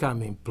doesn't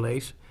come in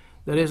place,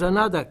 there is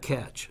another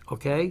catch,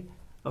 okay?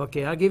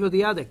 Okay, I'll give you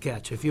the other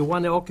catch. If you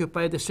want to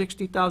occupy the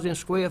 60,000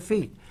 square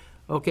feet,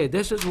 okay,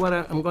 this is what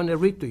I'm going to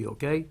read to you,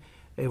 okay?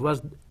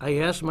 I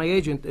asked my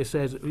agent, he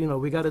says, you know,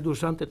 we got to do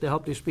something to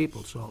help these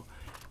people. So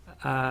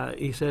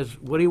he says,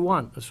 what do you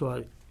want?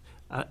 So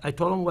I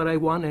told him what I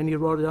want, and he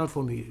wrote it down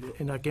for me,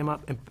 and I came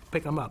up and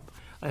picked him up.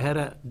 I had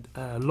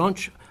a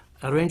lunch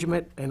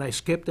arrangement, and I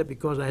skipped it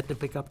because I had to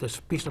pick up this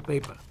piece of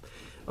paper.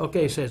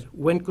 Okay, it says,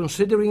 when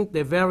considering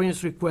the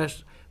variance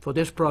request for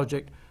this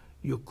project,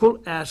 you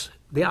could ask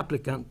the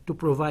applicant to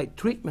provide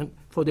treatment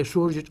for the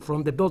sewage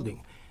from the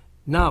building.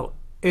 Now,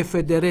 if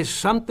there is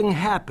something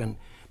happen,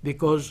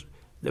 because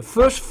the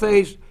first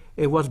phase,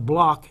 it was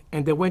blocked,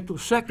 and they went to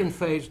second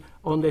phase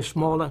on the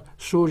smaller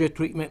sewage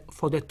treatment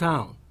for the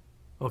town,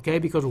 okay?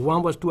 Because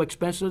one was too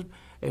expensive,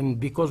 and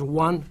because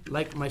one,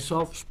 like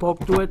myself,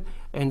 spoke to it,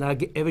 and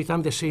every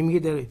time they see me,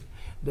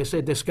 they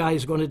say this guy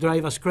is going to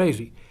drive us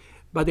crazy.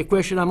 But the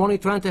question, I'm only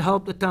trying to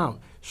help the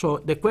town. So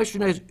the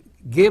question is,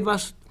 give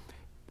us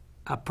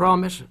a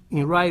promise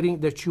in writing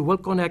that you will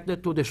connect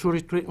it to the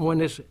sewage treatment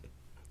when it's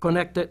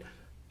connected,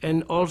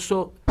 and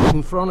also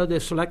in front of the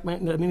selectman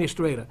and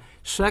administrator.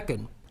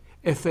 Second,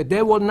 if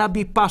that will not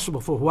be possible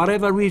for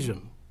whatever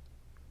reason,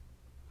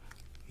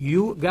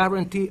 you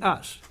guarantee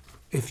us,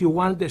 if you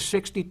want the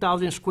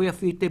 60,000 square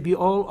feet to be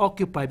all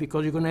occupied,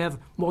 because you're going to have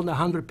more than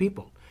 100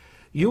 people,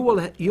 you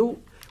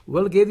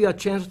will give you a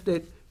chance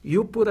that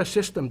you put a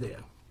system there,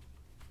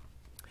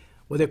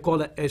 what they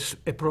call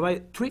a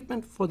provide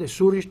treatment for the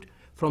sewage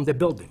from the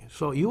building.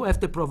 So you have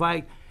to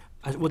provide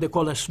what they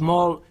call a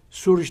small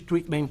sewage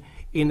treatment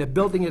in the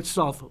building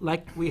itself,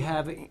 like we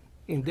have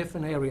in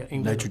different areas.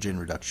 Nitrogen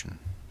reduction.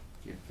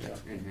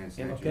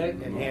 Okay?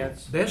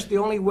 Enhance. That's the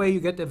only way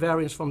you get the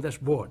variance from this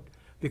board.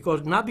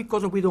 Because, not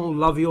because we don't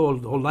love you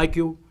or like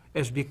you,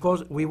 it's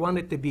because we want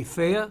it to be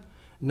fair,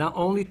 not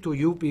only to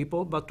you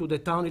people, but to the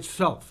town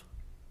itself.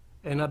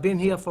 And I've been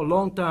here for a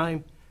long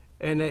time,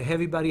 and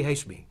everybody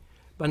hates me.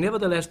 But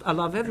nevertheless, I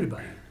love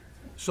everybody.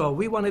 So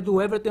we want to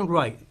do everything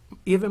right.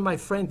 Even my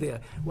friend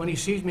there, when he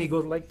sees me, he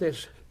goes like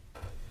this.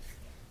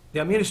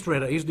 The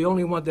administrator is the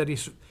only one that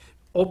is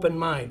open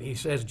mind. He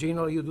says,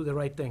 Gino, you do the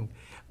right thing.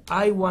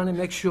 I want to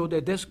make sure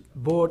that this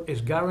board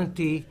is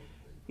guaranteed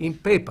in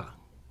paper.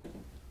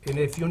 And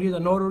if you need a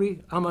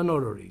notary, I'm a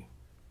notary.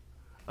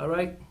 All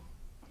right?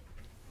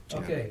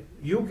 Okay.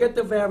 You get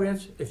the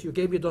variance if you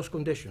gave me those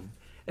conditions.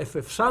 If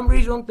for some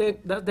reason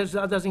that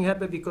doesn't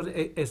happen, because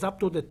it's up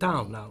to the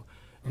town now,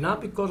 not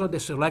because of the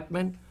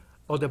selectmen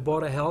or the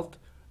Board of Health,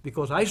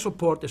 because I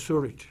support the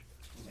sewage.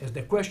 And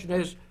the question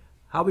is,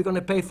 how are we going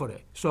to pay for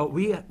it? So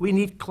we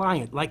need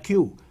client like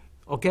you,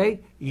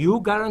 okay?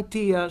 You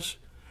guarantee us,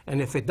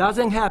 and if it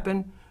doesn't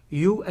happen,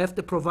 you have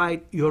to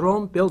provide your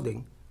own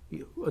building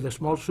with a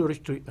small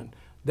sewage treatment.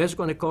 That's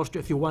going to cost you,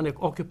 if you want to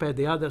occupy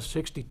the other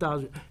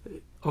 60,000,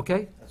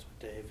 okay? That's what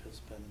Dave has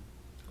been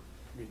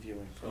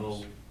reviewing for So,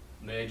 us.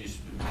 may I just?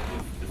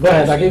 Go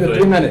ahead, I'll give you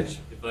 3 minutes.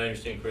 If I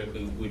understand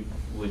correctly,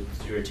 what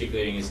you're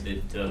articulating is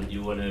that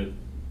you want a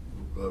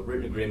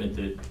written agreement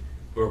that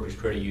Brokers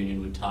Credit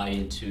Union would tie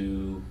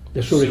into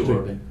the sewage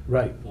treatment,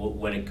 right?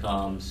 When it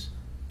comes,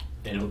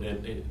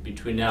 and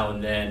between now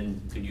and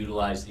then, could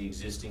utilize the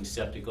existing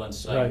septic on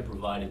site, Right.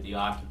 provided the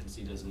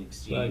occupancy doesn't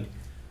exceed Right.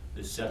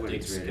 the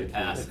septic's The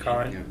capacity.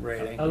 current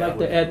rating. I'd like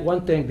to add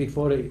one thing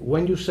before,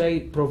 when you say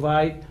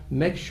provide,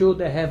 make sure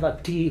they have a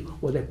T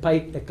or the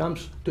pipe that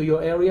comes to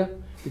your area,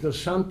 because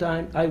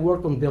sometimes I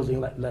work on building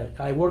like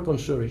I work on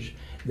sewage,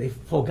 they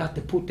forgot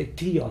to put the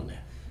T on there.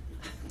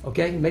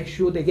 Okay, make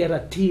sure they get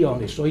a T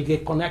on it so you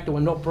get connected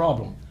with no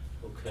problem.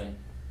 Okay.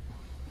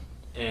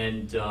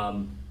 And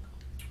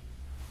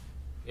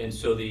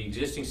so the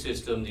existing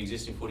system, the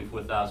existing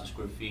 44,000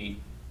 square feet,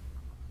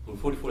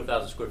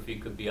 44,000 square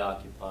feet could be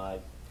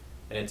occupied.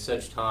 And at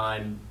such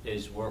time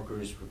as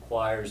workers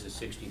requires the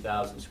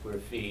 60,000 square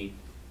feet,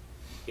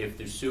 if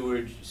the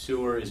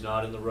sewer is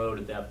not in the road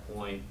at that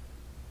point,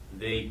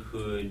 they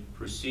could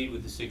proceed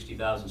with the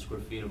 60,000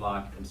 square feet of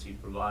occupancy,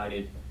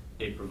 provided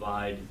they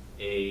provide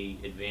a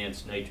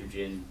advanced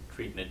nitrogen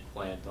treatment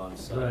plant on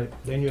site. Right,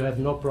 then you have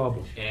no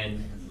problem.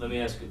 And let me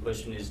ask you a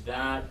question, is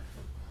that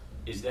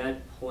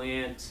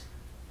plant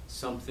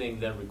something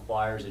that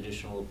requires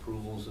additional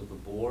approvals of the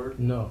board?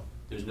 No.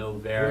 There's no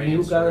When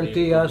variance? you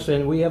guarantee us,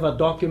 and we have a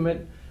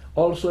document,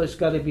 also it's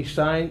got to be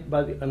signed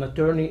by an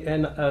attorney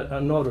and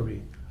a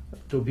notary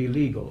to be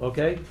legal,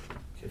 okay?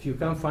 If you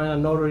can't find a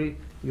notary,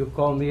 you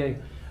call me,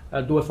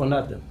 I'll do it for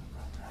nothing.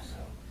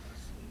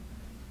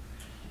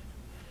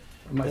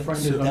 My friend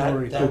is a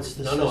notary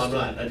too. No, I'm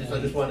not. I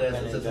just want to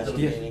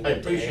ask, I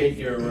appreciate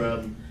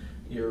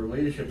your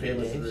leadership here,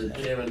 Mr.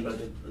 Chairman, but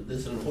this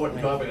is an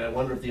important topic. I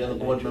wonder if the other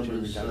board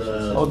members.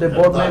 Oh, the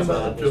board member,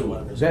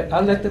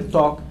 I'll let them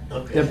talk.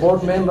 The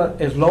board member,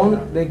 as long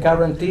as they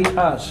guarantee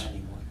us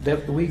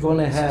that we're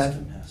gonna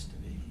have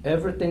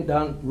everything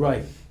done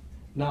right.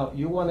 Now,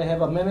 you wanna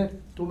have a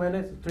minute, 2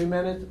 minutes, 3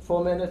 minutes,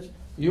 4 minutes?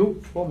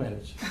 You, 4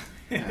 minutes.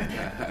 Go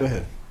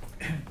ahead.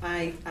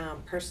 I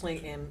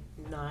personally am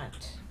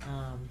not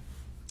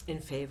in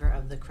favor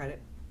of the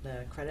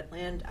credit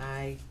land.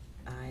 I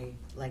I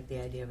like the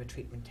idea of a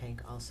treatment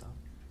tank also,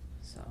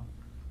 so.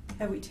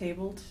 Have we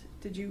tabled,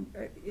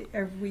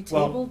 have we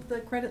Well, tabled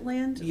the credit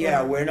land?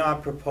 Yeah, or- we're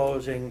not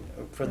proposing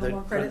for No the.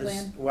 more for credit this-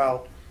 land?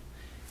 Well,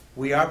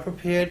 we are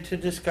prepared to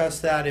discuss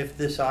that if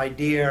this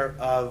idea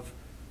of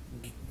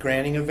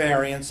granting a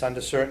variance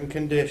under certain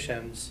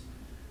conditions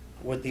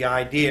with the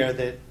idea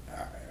that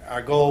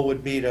our goal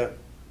would be to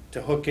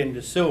hook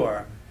into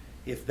sewer,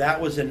 if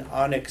that was an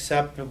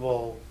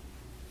unacceptable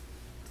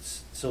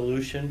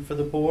solution for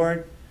the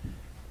board,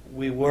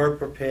 we were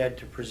prepared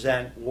to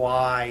present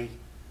why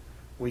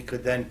we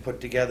could then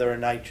put together a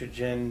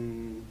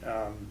nitrogen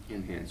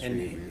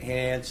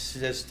enhanced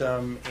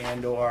system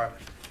and/or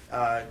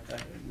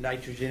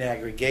nitrogen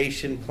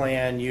aggregation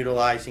plan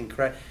utilizing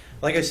credit.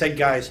 Like I said,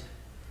 guys,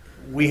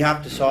 we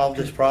have to solve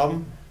this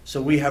problem,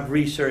 so we have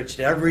researched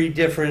every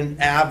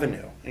different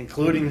avenue,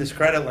 including this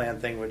credit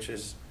land thing, which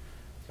has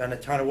been a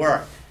ton of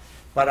work.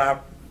 But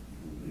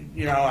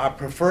our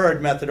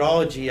preferred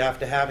methodology,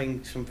 after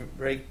having some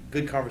very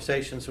good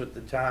conversations with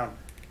the town,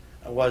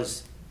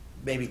 was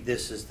maybe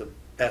this is the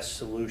best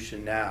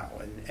solution now.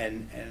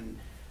 And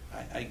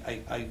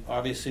I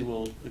obviously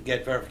will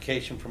get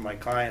verification from my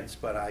clients,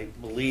 but I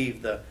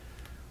believe the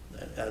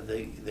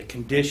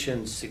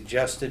conditions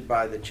suggested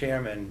by the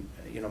chairman,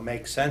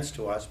 make sense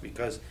to us,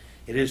 because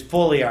it is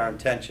fully our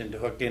intention to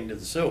hook into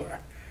the sewer.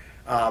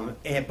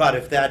 But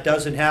if that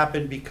doesn't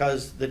happen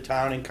because the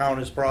town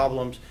encounters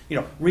problems,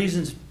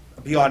 reasons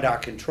beyond our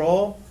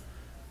control,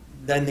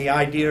 then the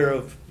idea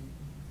of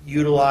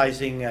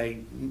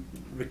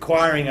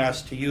requiring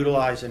us to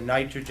utilize a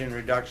nitrogen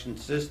reduction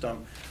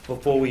system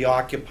before we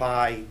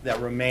occupy that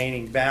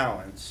remaining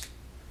balance,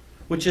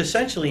 which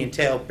essentially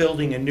entailed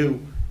building a new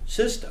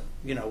system.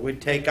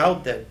 We'd take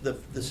out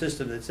the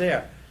system that's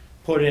there,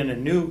 put in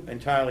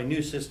entirely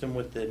new system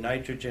with the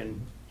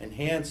nitrogen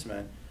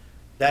enhancement.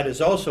 That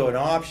is also an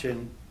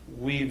option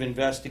we've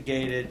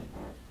investigated.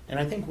 And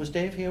I think, was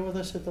Dave here with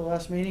us at the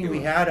last meeting?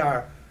 We had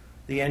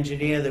the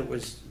engineer that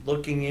was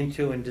looking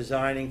into and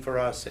designing for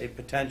us a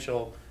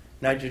potential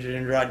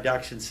nitrogen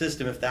reduction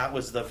system if that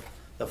was the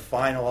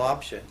final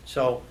option.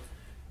 So,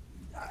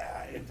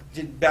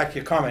 back to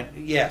your comment,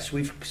 yes,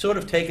 we've sort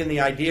of taken the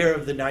idea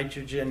of the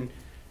nitrogen,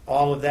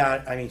 all of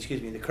that,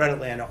 the credit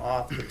land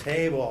off the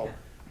table,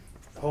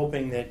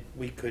 hoping that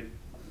we could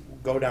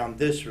go down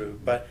this route.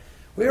 But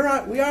we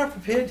are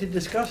prepared to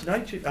discuss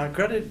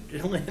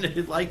credit land if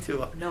you'd like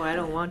to. No, I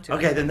don't want to.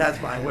 Okay, then that's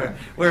fine.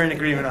 We're in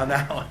agreement on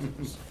that one.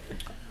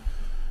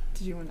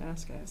 Did you want to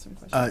ask? I have some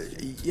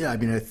questions. Yeah,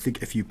 I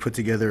think if you put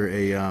together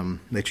a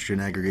nitrogen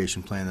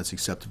aggregation plan that's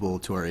acceptable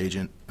to our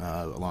agent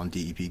along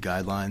DEP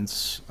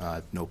guidelines,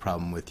 no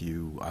problem with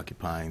you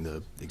occupying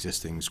the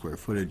existing square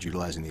footage,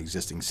 utilizing the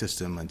existing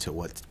system until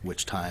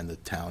which time the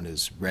town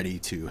is ready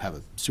to have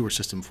a sewer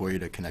system for you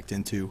to connect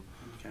into.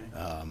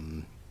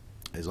 Okay.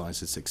 As long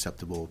as it's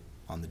acceptable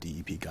on the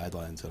DEP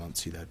guidelines, I don't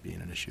see that being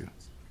an issue.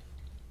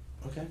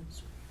 Okay.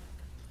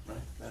 Right,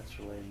 that's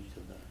relating to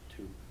the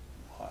two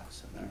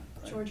lots in there.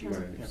 Right? George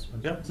has,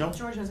 No?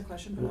 George has a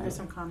question, but I have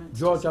some comments.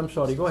 George, I'm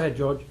sorry, go ahead,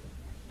 George.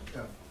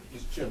 Yeah,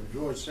 Mr. Chairman,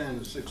 George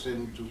Sanders,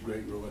 672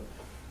 Great Road.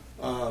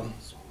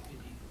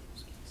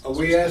 Are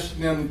we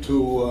asking them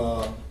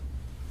to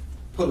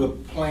put a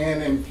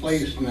plan in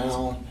place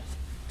now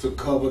to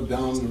cover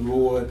down the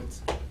road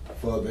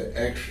for the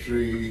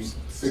extra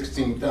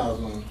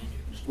 16,000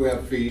 square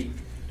feet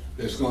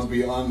that's going to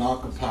be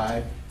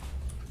unoccupied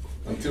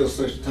until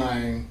such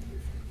time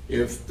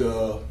if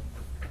the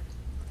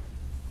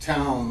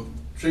town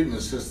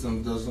treatment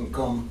system doesn't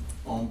come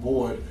on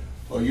board?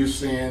 Are you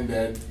saying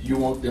that you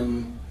want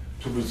them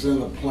to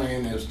present a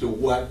plan as to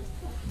what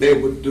they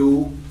would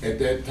do at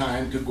that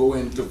time to go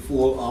into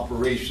full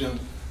operation?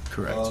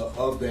 Correct.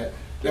 Of that?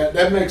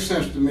 That makes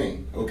sense to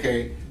me,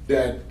 okay,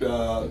 that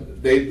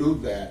they do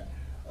that.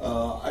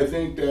 I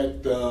think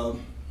that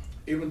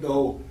even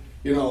though,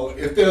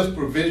 if there's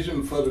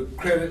provision for the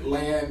credit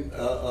land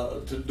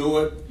to do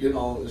it,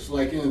 it's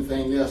like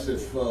anything else.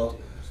 If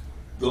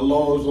the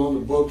law is on the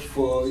books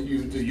for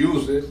you to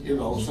use it,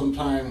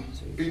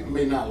 sometimes people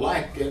may not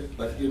like it,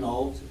 but,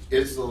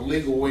 it's a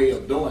legal way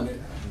of doing it.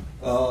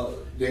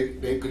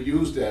 They could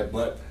use that.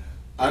 But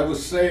I would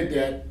say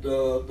that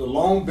the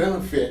long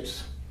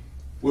benefits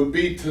would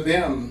be to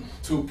them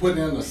to put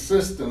in a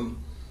system.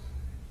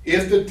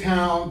 If the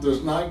town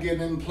does not get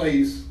in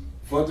place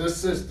for this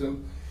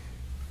system,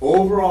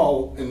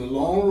 overall, in the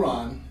long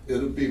run,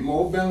 it'll be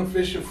more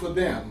beneficial for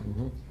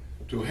them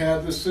to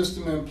have the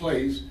system in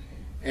place.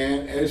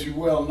 And as you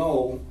well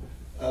know,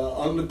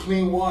 under the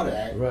Clean Water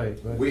Act,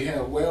 we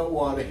have well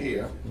water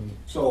here.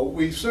 So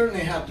we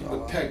certainly have to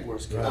protect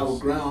our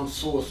ground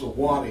source of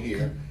water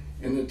here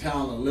in the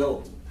town of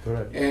Littleton.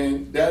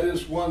 And that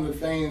is one of the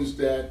things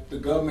that the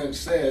government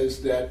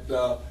says, that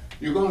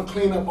you're going to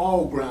clean up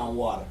all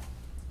groundwater.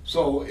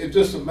 So it's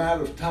just a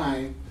matter of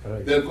time.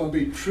 There's going to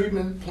be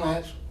treatment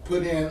plants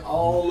put in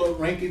all the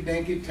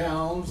rinky-dinky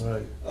towns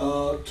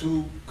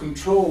to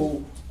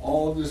control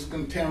all this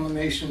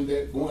contamination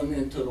that's going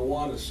into the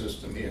water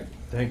system here.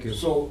 Thank you.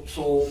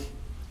 So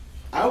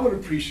I would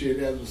appreciate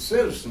as a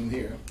citizen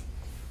here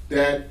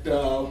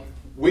that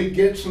we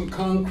get some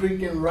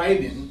concrete in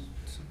writing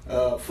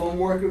from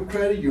Worker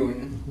Credit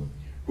Union,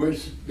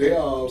 which they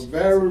are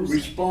very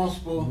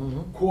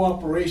responsible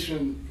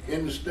cooperation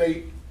in the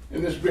state,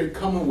 in this great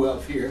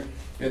Commonwealth here,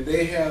 and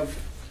they have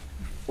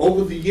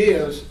over the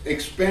years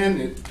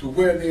expanded to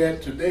where they're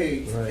at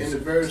today in the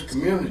various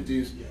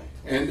communities,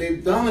 and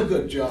they've done a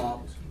good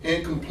job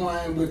in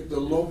complying with the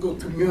local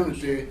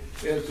community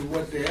as to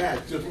what they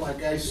ask. Just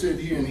like I sit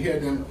here and hear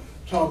them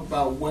talk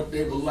about what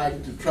they would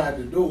like to try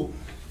to do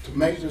to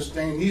make this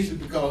thing easy,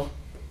 because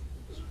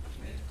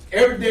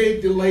every day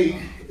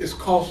delay is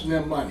costing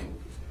them money.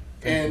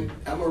 And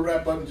I'm gonna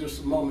wrap up in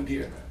just a moment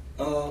here.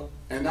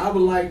 And I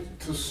would like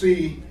to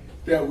see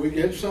that we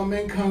get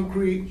something in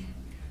concrete.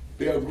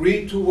 They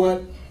agree to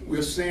what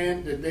we're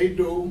saying that they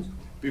do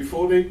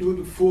before they do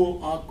the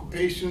full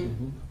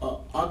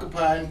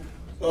occupying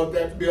of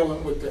that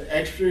building with the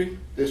extra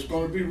that's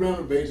going to be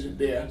renovated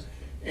there.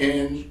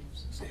 And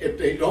if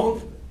they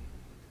don't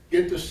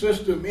get the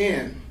system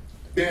in,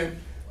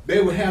 then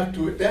they would have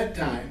to, at that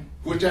time,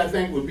 which I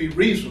think would be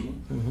reasonable,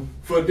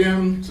 for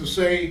them to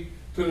say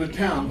to the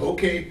town,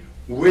 okay,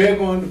 we're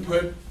going to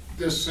put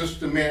this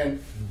system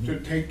in to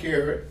take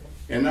care of it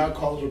and not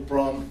cause a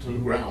problem to the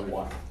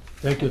groundwater.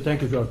 Thank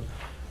you, George.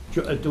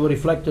 To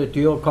reflect to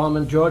your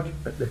comment, George,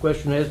 the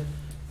question is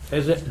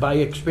it by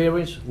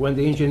experience, when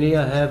the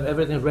engineer have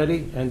everything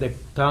ready and the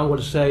town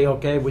will say,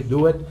 okay, we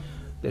do it,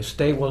 the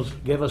state will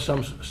give us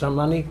some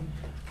money,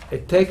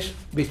 it takes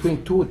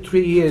between 2 or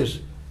 3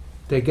 years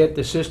to get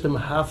the system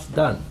half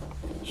done.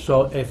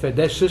 So if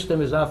that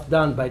system is half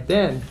done by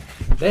then,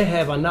 they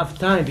have enough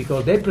time,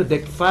 because they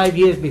predict 5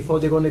 years before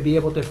they're going to be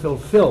able to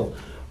fulfill,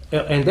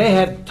 and they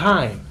have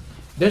time.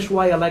 That's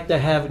why I like to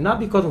have, not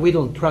because we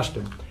don't trust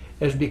them,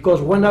 it's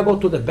because when I go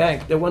to the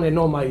bank, they want to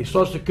know my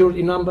social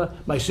security number,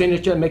 my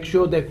signature, make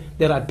sure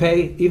that I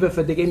pay, even if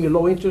they give me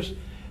low interest.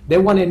 They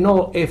want to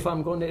know if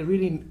I'm going to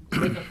really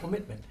make a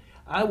commitment.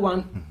 I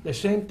want the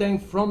same thing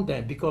from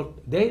them, because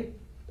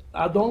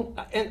I don't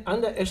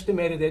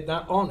underestimate it, they're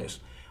not honest.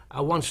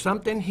 I want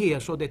something here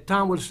so the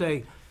town will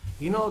say,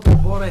 you know, the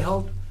Board of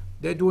Health,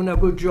 they're doing a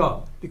good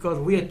job, because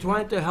we are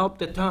trying to help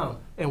the town,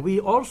 and we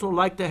also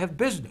like to have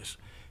business.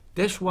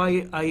 That's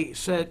why I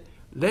said,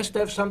 let's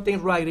have something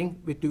in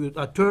writing with the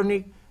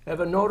attorney, have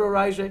a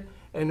notarize it,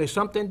 and if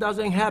something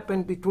doesn't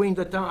happen between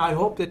the town, I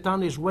hope the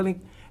town is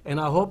willing, and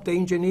I hope the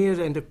engineers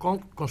and the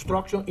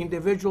construction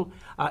individual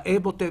are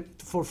able to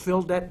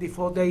fulfill that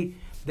before they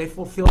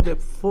fulfill the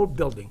full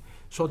building.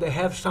 So they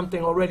have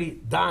something already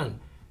done.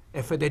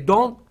 If they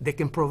don't, they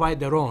can provide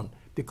their own,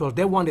 because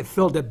they want to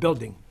fill the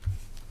building.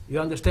 You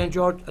understand,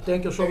 George?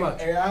 Thank you so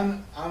much. Hey, I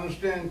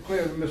understand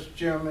clearly, Mr.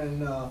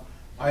 Chairman.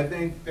 I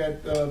think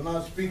that,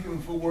 not speaking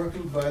for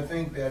workers, but I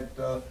think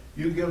that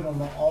you give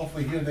them an offer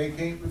here they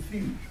can't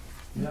refuse.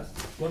 Yes.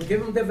 Well, give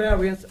them the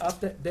variance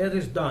after that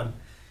is done.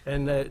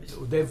 And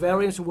the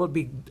variance will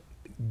be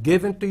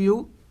given to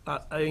you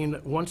in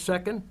 1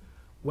 second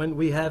when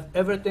we have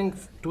everything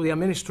to the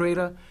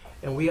administrator,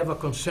 and we have a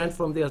consent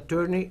from the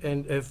attorney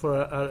and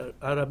for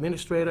our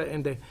administrator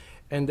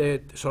and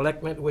the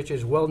selectman, which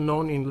is well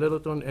known in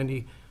Littleton,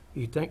 and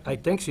I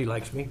think she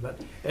likes me, but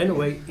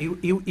anyway,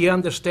 he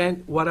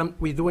understand what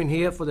we're doing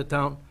here for the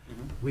town.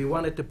 We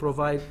wanted to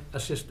provide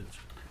assistance.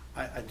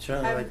 I'd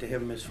certainly like to hear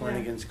Ms.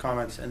 Flanagan's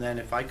comments, and then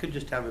if I could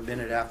just have a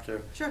minute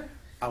after. Sure.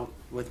 Out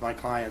with my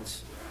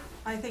clients.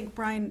 I think,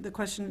 Brian, the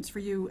question is for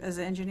you as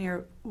an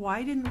engineer.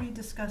 Why didn't we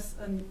discuss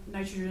a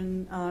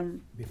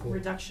nitrogen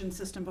reduction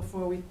system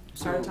before we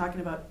started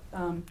talking about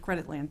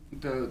credit land?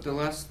 The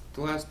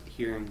last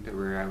hearing that we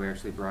were at, we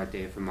actually brought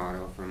Dave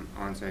Famato from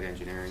On-Site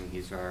Engineering.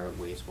 He's our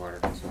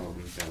wastewater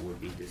consultant that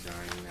would be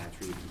designing that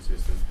treatment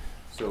system.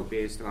 So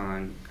based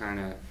on kind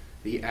of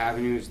the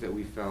avenues that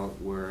we felt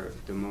were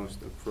the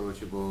most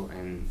approachable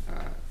and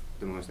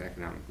the most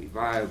economically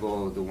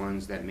viable, the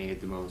ones that made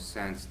the most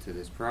sense to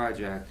this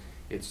project,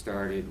 it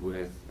started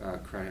with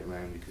credit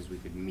land, because we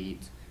could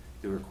meet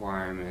the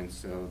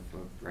requirements of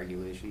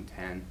Regulation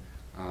 10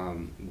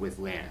 with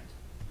land,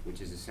 which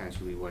is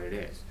essentially what it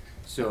is.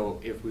 So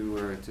if we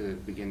were to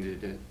begin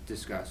to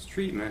discuss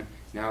treatment,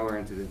 now we're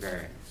into the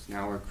variance.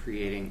 Now we're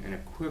creating an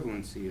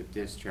equivalency of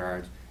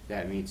discharge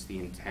that meets the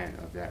intent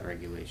of that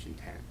Regulation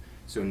 10.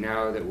 So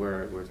now that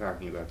we're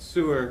talking about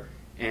sewer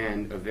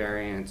and a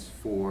variance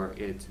for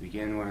it to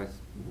begin with,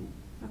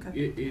 okay.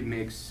 it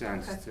makes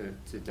sense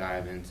to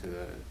dive into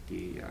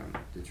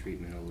the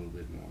treatment a little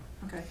bit more.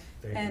 Okay.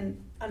 And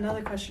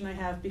another question I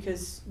have,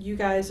 because you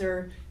guys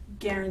are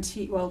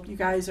you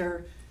guys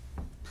are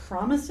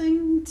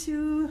promising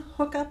to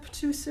hook up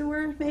to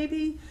sewer,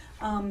 maybe.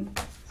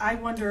 I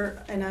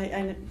wonder,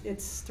 and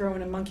it's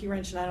throwing a monkey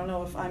wrench, and I don't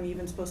know if I'm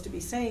even supposed to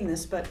be saying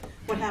this, but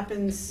what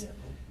happens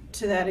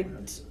to that?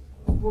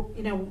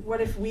 You know,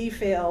 what if we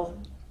fail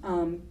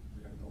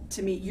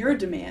to meet your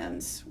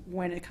demands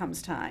when it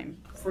comes time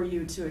for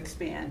you to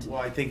expand? Well,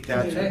 I think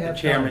that's what the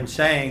chairman's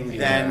saying.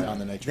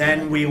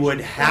 Then we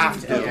would have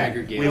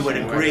to. We would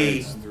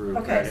agree.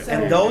 Okay, so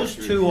and those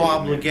two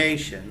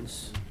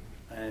obligations,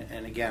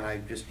 and again, I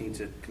just need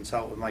to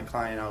consult with my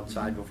client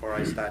outside before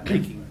I start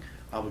making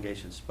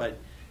obligations. But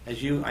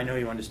as you, I know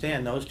you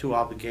understand, those two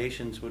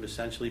obligations would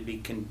essentially be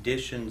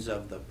conditions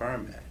of the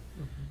permit.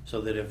 So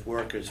that if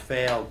workers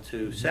fail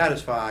to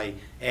satisfy,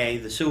 A,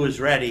 the sewer's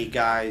ready,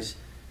 guys,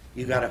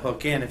 you gotta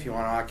hook in if you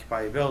wanna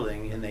occupy a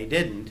building, and they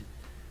didn't,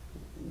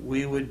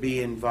 we would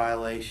be in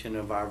violation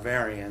of our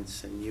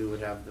variance, and you would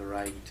have the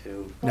right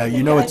to. Now,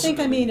 you know I it's. think,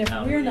 I mean, if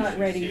we're not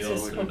ready to Seal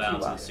hook with you the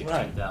bounds up. of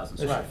 16,000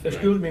 square Right. feet.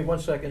 Excuse me one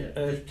second.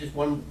 Just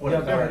one yeah, go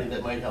authority ahead.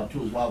 that might help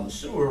too, is while the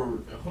sewer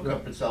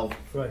hookup itself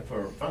Right.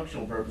 for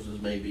functional purposes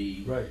may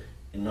be Right.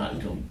 not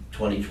until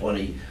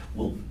 2020,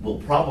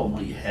 we'll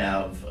probably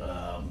have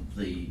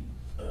the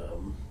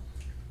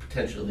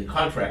potential, the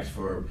contracts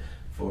for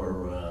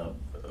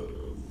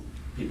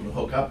people to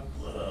hook up,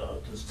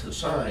 to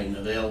sign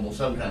available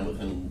sometime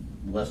within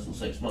less than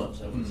 6 months,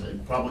 I would say,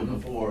 probably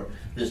before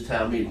this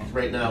town meeting. 'Cause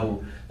right now,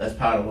 that's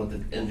part of what the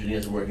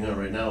engineers are working on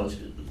right now, is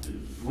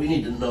we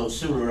need to know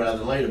sooner rather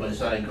than later by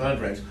signing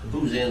contracts,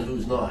 who's in,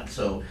 who's not.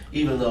 So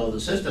even though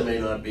the system may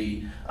not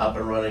be up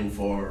and running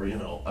for,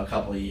 a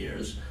couple of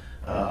years,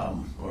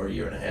 or a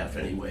year and a half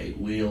anyway,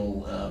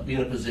 we'll be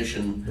in a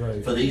position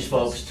Right. for these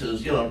folks to,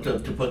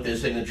 to put their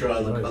signature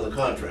on the, Right. on the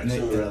contract And they,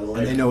 sooner rather than and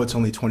later. they know it's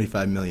only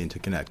 25 million to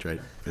connect,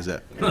 right? Is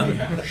that?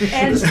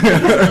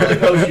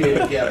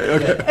 Negotiated,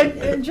 yeah.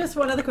 And just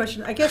one other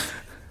question, I guess,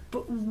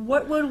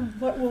 what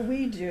will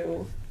we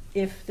do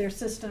if their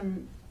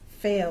system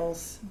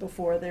fails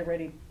before they're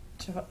ready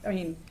to, I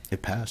mean,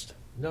 It passed.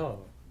 No.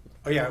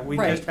 Oh, yeah, we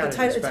right, just had it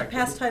it's inspected.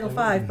 past Title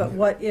V, but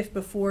what if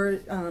before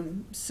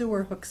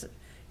sewer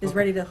is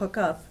ready to hook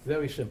up,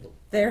 Very simple.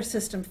 their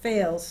system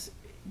fails,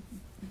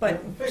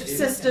 but Wait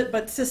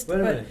a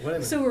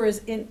minute. sewer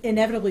is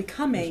inevitably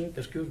coming,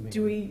 Excuse me.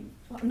 do we,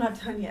 I'm not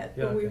done yet,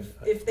 Yeah, but okay.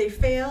 if they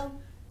fail,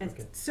 and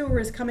Okay. sewer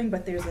is coming,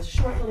 but there's a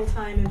short little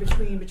time in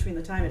between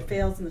the time it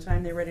fails and the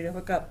time they're ready to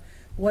hook up,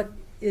 what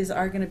is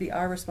gonna be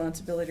our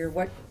responsibility, or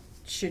what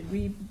should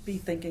we be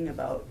thinking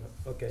about?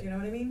 Okay. Do you know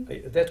what I mean?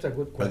 That's a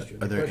good question.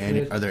 Are there The question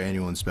is- are there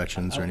annual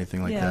inspections or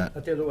anything like Yeah. that?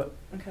 I'll tell you what,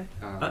 Okay.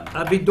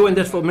 I've been doing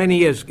this for many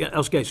years.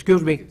 Okay,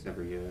 excuse me. It's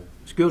every year.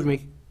 Excuse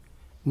me.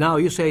 Now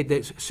you say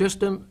the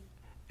system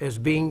is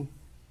being,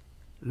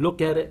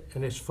 look at it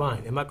and it's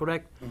fine. Am I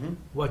correct? Mhm.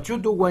 What you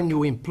do when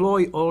you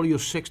employ all your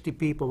 60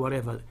 people,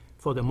 whatever,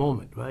 for the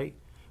moment, right?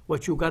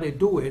 What you gotta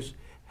do is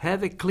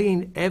have it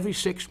cleaned every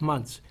 6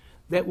 months.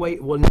 That way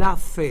it will not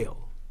fail,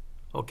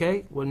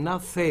 okay? Will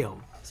not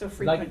fail. So Like,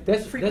 frequent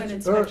that's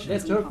inspections.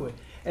 That's earthquake.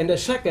 And the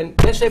second,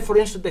 let's say for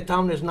instance, the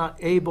town is not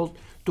able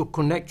to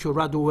connect you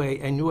right away,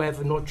 and you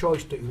have no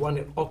choice to, you want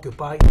to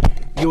occupy,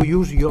 you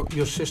use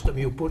your system,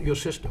 you put your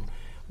system.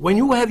 When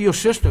you have your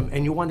system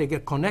and you want to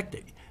get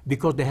connected,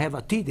 because they have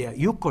a T there,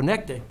 you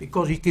connect it,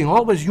 because you can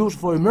always use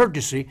for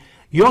emergency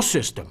your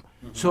system,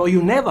 so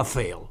you never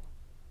fail.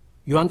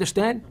 You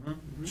understand?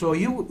 So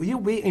you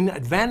be in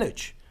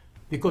advantage,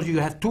 because you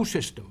have two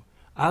systems.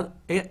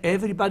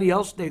 Everybody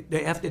else,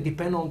 they have to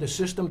depend on the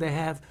system, they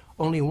have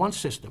only one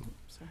system.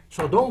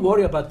 So don't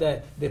worry about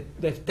that.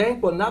 The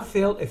tank will not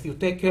fail if you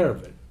take care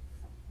of it.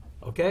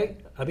 Okay?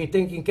 I've been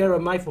taking care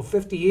of mine for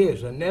 50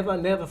 years and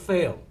never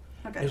fail.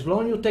 Okay. As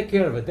long as you take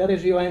care of it, that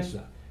is your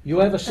answer. You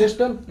have a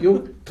system,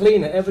 you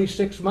clean it every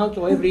 6 months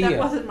or every year. That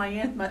wasn't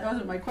that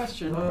wasn't my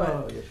question,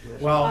 Oh, but. yes,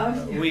 yes. Well,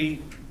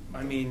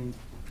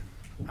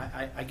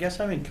 I guess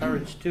I'm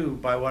encouraged too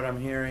by what I'm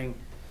hearing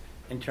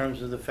in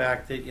terms of the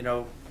fact that,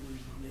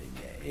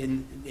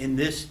 in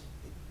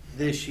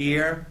this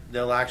year,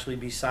 they'll actually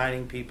be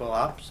signing people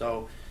up,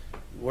 so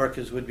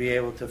workers would be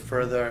able to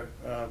further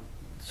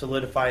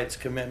solidify its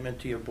commitment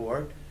to your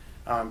board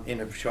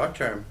in a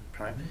short-term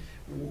time.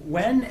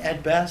 When,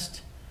 at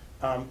best,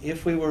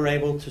 if we were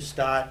able to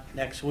start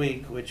next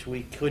week, which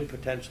we could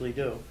potentially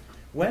do,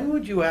 when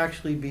would you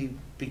actually be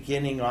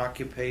beginning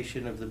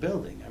occupation of the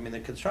building? I mean, the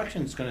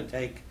construction's going to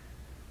take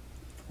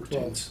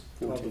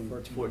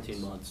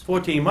 14 months.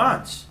 14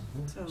 months.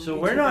 So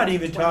we're not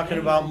even 2020. talking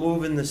about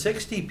moving the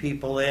 60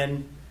 people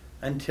in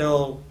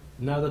until,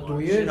 Another 2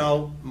 years?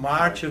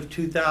 March of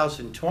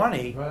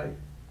 2020. Right.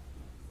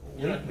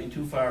 You're not gonna be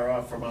too far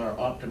off from our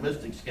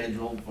optimistic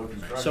schedule for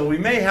construction. So we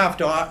may have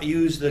to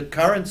use the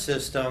current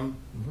system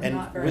and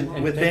Not very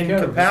long. within Take care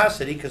of it.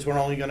 capacity, because we're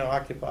only going to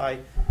occupy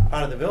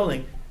part of the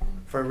building,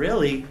 for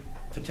really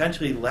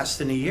potentially less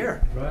than a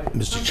year. Right.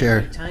 Mr.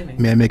 Chair, Timing.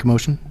 may I make a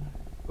motion?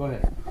 Go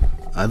ahead.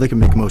 I'd like to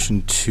make a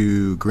motion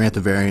to grant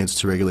the variance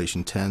to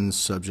Regulation 10,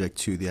 subject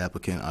to the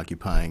applicant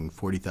occupying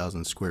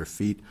 40,000 square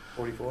feet,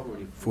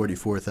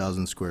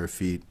 44,000 square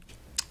feet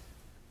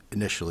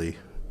initially,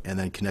 and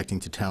then connecting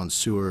to town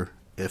sewer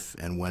if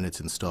and when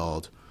it's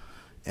installed,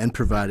 and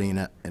providing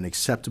an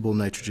acceptable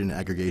nitrogen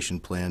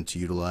aggregation plan to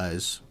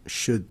utilize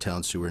should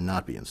town sewer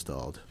not be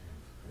installed.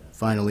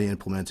 Finally,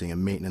 implementing a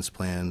maintenance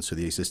plan so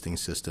the existing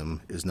system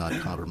is not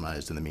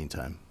compromised in the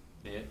meantime.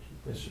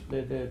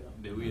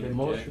 The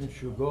motion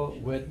should go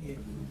with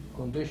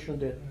condition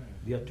that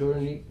the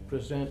attorney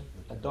present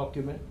a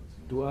document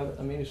to our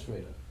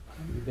administrator.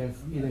 You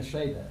didn't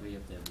say that.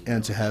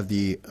 And to have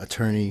the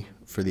attorney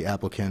for the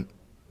applicant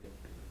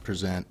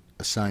present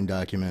a signed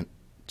document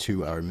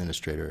to our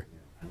administrator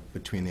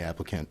between the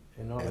applicant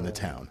and the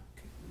town.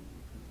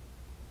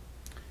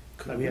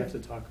 We have to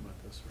talk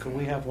about this. Could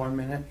we have 1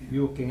 minute?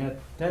 You can have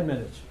 10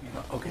 minutes.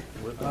 Okay.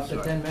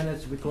 After 10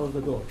 minutes, we close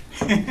the door.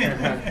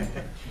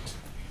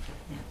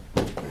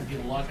 You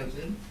lock us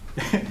in?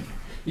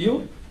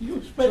 You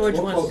George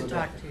wants to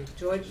talk to you.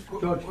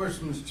 George?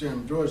 Question, Mr.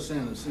 Chairman, George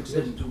Sanders,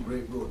 672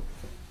 Great Road.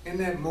 In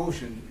that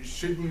motion,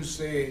 shouldn't you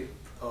say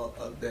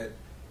that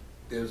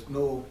there's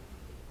no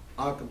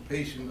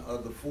occupation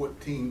of the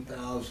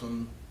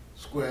 14,000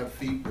 square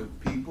feet with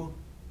people?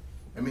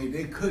 I mean,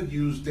 they could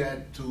use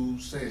that to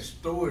say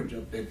storage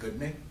up there, couldn't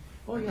they?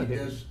 Oh, yeah,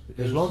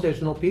 as long as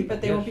there's no people.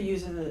 But they won't be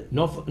using the.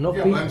 No Yeah,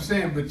 people. but I'm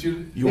saying, but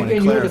You They want to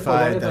can use it for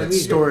clarify whatever that it's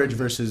reason. storage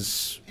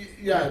versus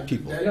yeah,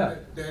 people. Yeah.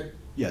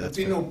 Yeah, There'd that's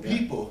be fair. no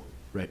people,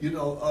 Right. you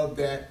know, of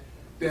that.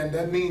 Then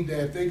that means that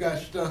if they got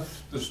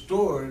stuff to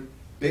store,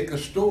 they could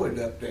store it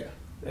up there.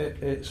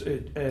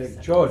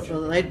 George,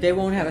 So they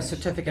won't have a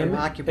certificate of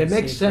occupancy. it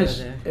makes for sense,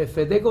 the- if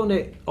they're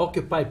gonna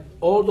occupy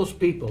all those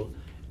people,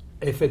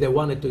 if they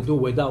wanted to do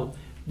without,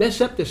 their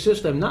septic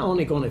system not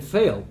only gonna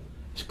fail,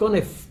 it's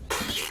gonna,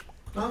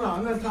 No,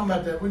 I'm not talking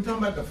about that. We're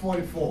talking about the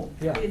 44.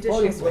 yeah. The additional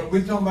 40 space.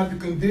 We're talking about the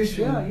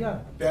condition Yeah.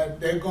 that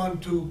they're going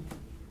to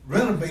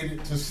renovate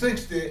it to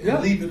 60 Yeah.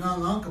 and leave it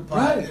unoccupied.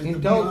 Right, Is to be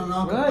until-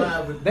 unoccupied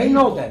right. with They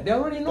know people. that, they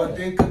already know But that.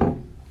 they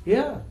could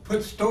Yeah,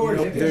 put storage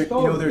You know, there. There,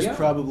 storage, there's yeah.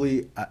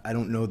 probably, I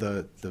don't know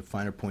the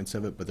finer points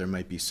of it, but there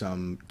might be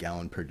some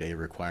gallon per day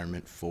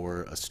requirement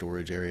for a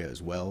storage area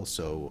as well,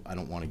 so I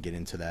don't want to get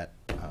into that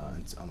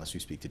unless you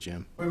speak to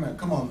Jim. Wait a minute,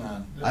 come on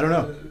now. I don't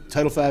know.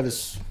 Title V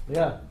is,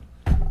 yeah.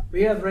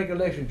 We have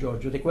regulation,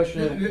 George, the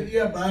question is,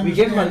 Yeah, but I we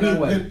give them a understand.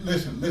 Now, leeway.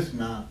 listen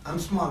now. I'm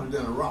smarter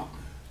than a rock.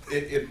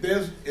 If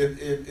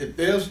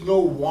there's no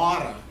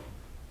water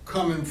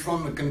coming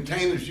from the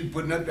containers you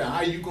putting up there,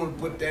 how you gonna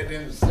put that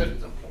in the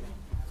system?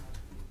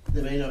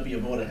 There may not be a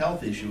Board of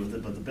Health issue with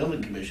it, but the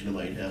building commissioner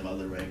might have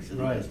other regs that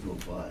he Right. has to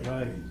apply.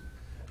 Right.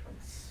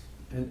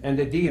 And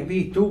the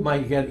DEP too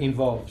might get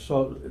involved,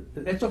 so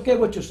it's okay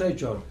what you say,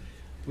 George.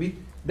 They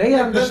That's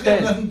got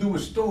understand. nothing to do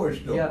with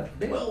storage though. Yeah,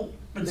 Well,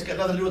 it's got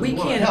nothing to do with We the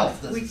Board of can't-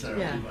 Health we-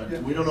 necessarily, yeah.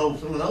 but we don't know,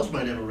 someone else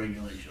might have a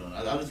regulation on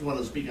it. I just want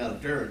to speak out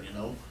of turn, you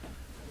know?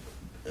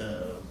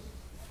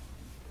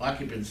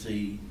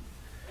 Occupancy,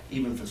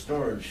 even for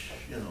storage,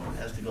 you know,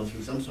 has to go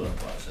through some sort of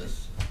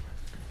process.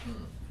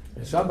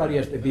 And somebody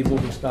has to be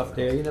moving stuff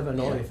there, you never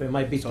know Yeah. if it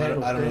might be So 10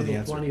 or I don't know 10 the or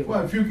answer. 20.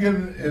 Well, if you give,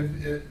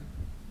 if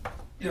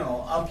you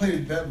know, I'll play the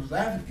devil's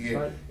advocate.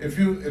 Right.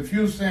 If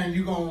you're saying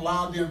you're gonna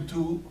allow them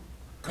to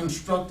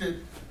construct it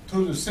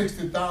to the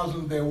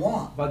 60,000 they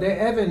want, But they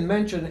haven't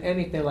mentioned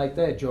anything like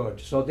that,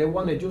 George, so they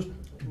wanna just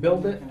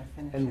build it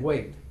and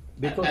wait.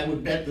 Because I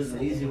would bet there's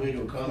an easy way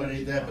to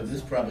accommodate that, but this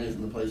probably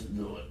isn't the place to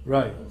do it.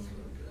 Right.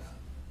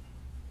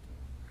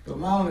 so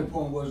my only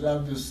point was I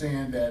was just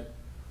saying that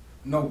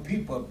no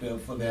people up there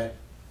for that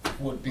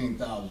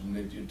 14,000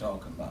 that you're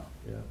talking about.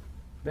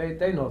 Yeah,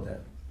 they know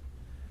that.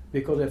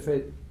 Because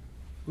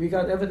we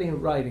got everything in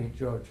writing,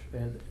 George,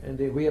 and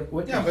we have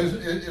Yeah, but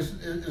witnesses.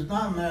 it's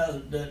not a matter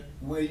that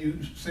where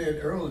you said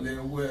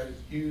earlier where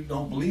you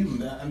don't believe them.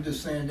 That I'm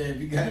just saying that if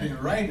you got it in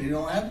writing, you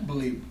don't have to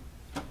believe them.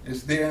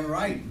 It's there in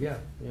writing. Yeah.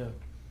 And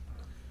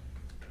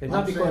I'm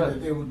not saying because,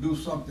 that they would do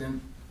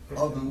something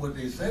other than what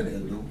they said they'll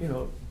do. you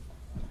know,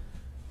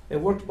 it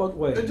works both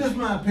ways. It's just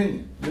my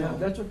opinion. Yeah,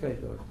 that's okay,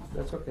 George,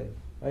 that's okay.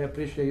 I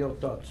appreciate your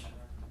thoughts.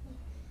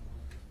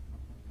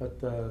 But,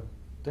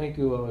 thank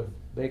you,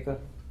 Baker.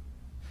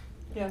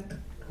 Yeah.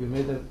 You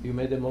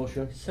made the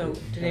motion. So,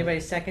 did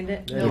anybody second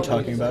it? Yeah. We're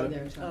talking about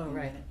it? Oh,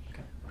 right.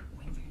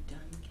 When you're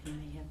done, can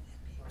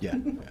I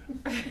have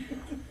that?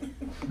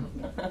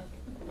 yeah.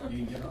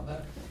 You can get all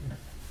that?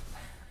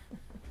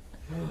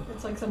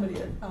 It's like somebody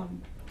at, town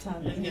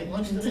You can get meeting,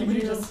 lunch today, somebody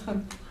you know? just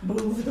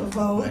moved the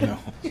vote. I know.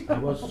 I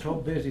was so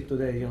busy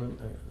today, you know,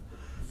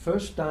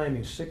 first time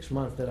in 6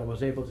 months that I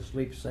was able to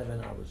sleep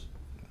 7 hours.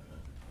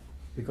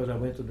 Because I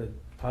went to the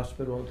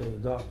hospital, to the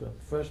doctor,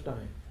 first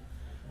time.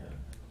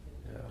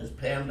 Yeah. Is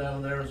Pam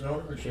down in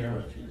Arizona or she?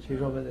 Yeah,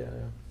 she's over there,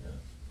 yeah.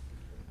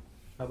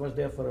 I was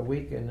there for a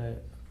week, and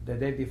the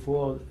day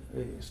before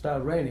it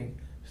started raining,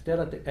 instead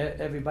of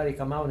everybody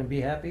come out and be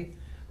happy,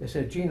 they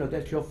said, Gino,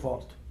 that's your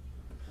fault.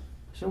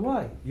 I said,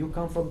 why? You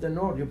come from the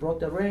north, you brought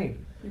the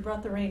rain. You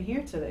brought the rain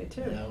here today,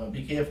 too. Yeah, well,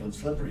 be careful, it's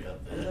slippery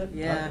up there.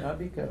 Yeah. I'll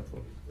be careful.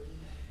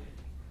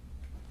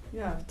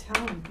 Yeah,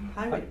 town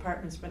highway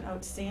department's been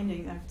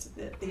outstanding.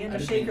 At the end I of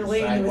just Shaker think the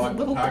Lane, there was a sidewalk,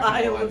 little the parking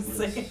pile lot of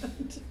was-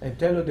 sand. And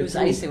tell you It the was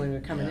truth. icy when we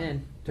were coming Yeah.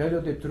 in. Tell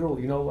you the truth,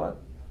 you know what?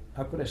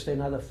 I could have stayed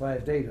another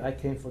 5 days. I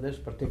came for this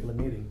particular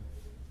meeting.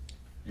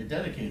 You're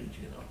dedicated,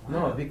 you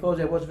know. No, because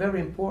it was very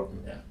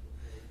important. Yeah.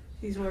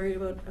 He's worried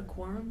about a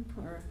quorum,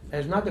 or,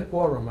 It's not the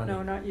quorum, honey.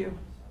 no, not you.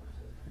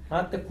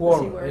 Not the he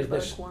quorum, worried it's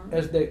about the, quorum?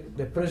 it's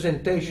the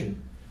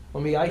presentation. I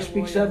mean, I The speak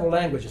lawyer. several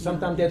languages,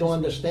 sometimes they don't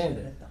understand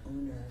it. That the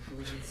owner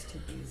agrees to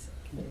these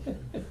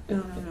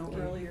conditions. No,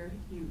 earlier,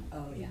 you,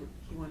 Oh, yeah.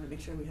 he wanted to make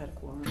sure we had a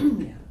quorum.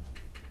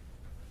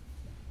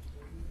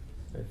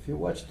 Yeah. If you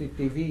watch the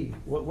TV,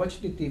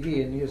 watch the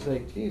TV and you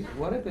say, geez,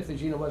 what if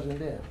Gina wasn't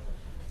there?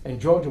 And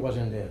George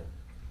wasn't there?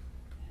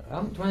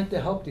 I'm trying to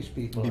help these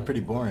people. It'd be pretty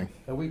boring.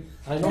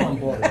 I know I'm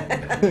boring.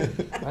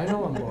 I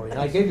know I'm boring.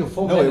 I gave you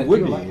 4 No, minutes. it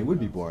would be. It would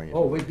be boring.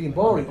 Oh, we've been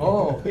boring.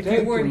 Oh, If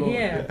thank you weren't Lord.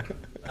 here.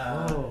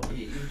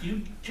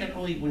 You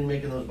generally, when you're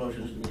making those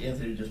motions,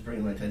 Anthony, just bring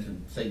to my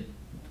attention, say,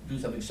 do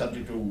something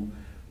subject to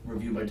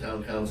review by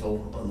town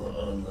council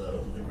on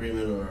the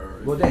agreement,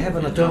 or. Well, they have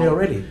an attorney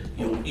already.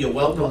 You're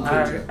welcome to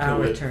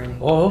Our it. attorney.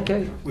 Oh,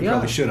 okay. We Yeah.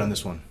 probably should on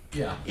this one.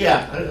 Yeah.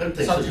 Yeah, I think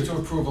so. Subject to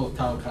approval of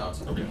town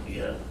council. Okay,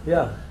 yeah.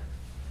 Yeah.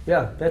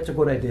 Yeah, that's a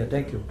good idea.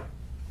 Thank you.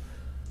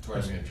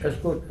 That's That's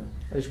good.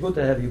 It's good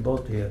to have you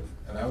both here.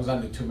 And I was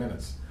under 2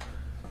 minutes.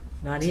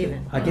 Not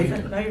even. I gave Not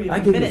even you, a I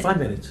gave you minute. 5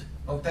 minutes.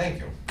 Oh, thank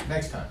you.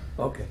 Next time.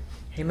 Okay.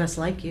 He must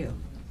like you.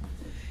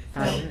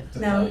 5 minutes.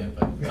 Now-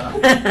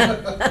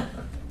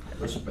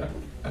 Respect.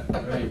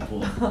 Very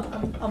cool.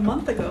 A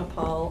month ago,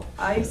 Paul,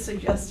 I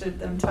suggested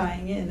them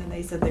tying in, and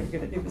they said they were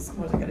gonna, there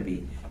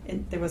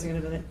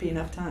wasn't gonna be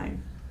enough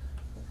time.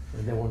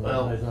 And there won't,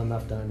 Well, there's not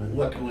enough time.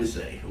 What can we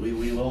say? We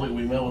met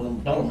with them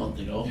about a month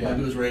ago. Yeah.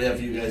 Maybe it was right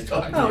after you guys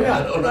talked. Oh, I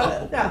yeah, don't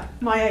know. yeah,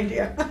 my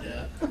idea.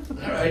 Yeah.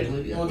 All right.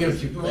 We'll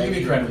give you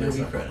credit. We'll give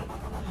you credit.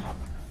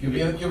 You'll be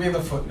in the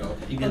footnote.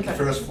 You get the Okay.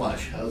 first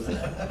flush. How's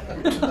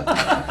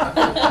that?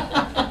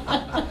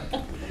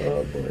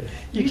 Oh, boy.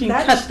 You can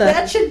That- cut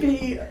That should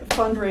be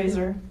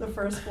fundraiser, the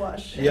first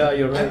flush. Yeah,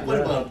 you're I right. put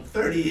yeah. about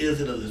 30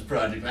 years into this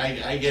project.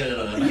 I get it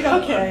on, Yeah,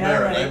 okay, on merit.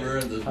 all right. I've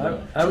earned this.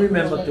 I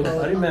remember too. I On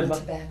the remember.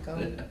 tobacco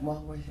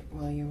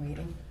while you're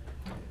waiting?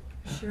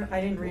 Sure,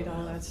 I didn't read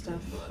all that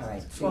stuff. All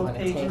right, so you 12 want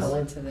to pages. table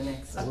into the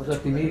next? I was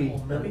at the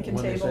meeting. We can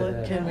when they table said it.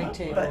 that. Can we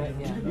table But- it?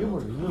 Yeah. You were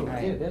a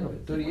kid anyway.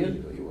 30 years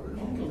ago, you were.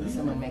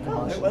 Someone make a No,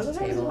 motion it to wasn't,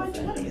 I was in table my it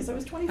for- 20s, I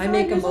was 25 I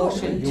make a years old.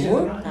 motion You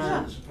were?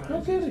 to,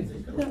 No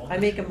kidding. I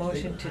make a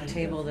motion to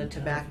table the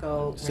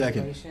tobacco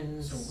Second.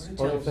 regulations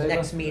All in till favor?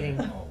 next meeting.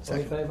 All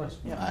in favor?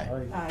 Yeah.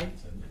 Aye.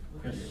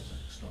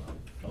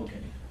 Okay.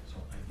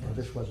 No,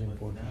 this was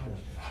important.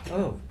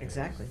 Oh,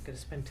 exactly, could have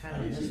spent time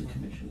on this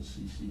one.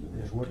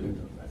 It's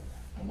working.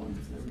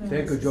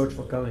 Thank you, George,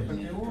 for coming.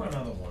 There were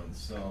another one,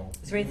 so.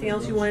 Is there anything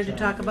else you wanted to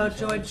talk about,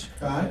 George?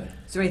 Huh?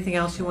 Is there anything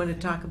else you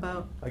wanted to talk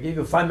about? I give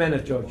you 5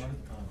 minutes, George.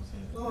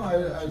 No,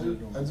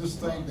 I just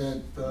think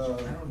that,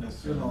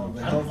 you know,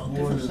 the health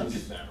board is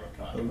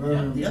a very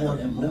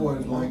important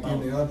board like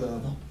any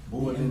other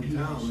board in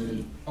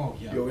town. Oh,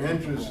 yeah. Your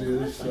interest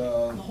is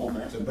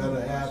the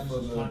better half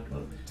of the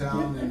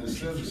town and the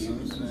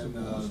citizens, and,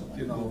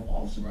 you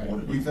know,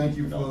 we thank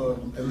you for,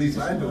 at least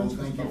I do,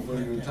 thank you for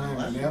your time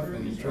and effort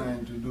in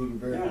trying to do the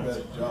very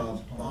best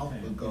job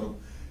possible, because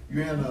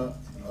you're in a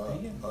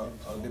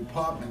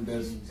department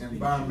that's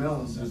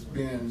environmental, that's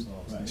being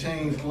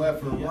changed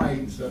left and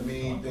right. I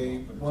mean, they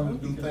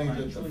want to do things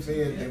at the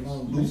Fed, they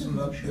want to loosen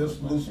up this,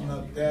 loosen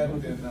up that,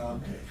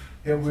 and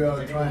here we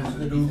are trying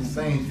to do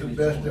things the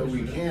best that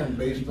we can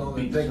based on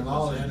the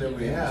technology that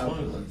we have.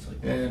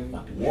 And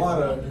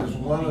water is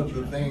one of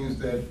the things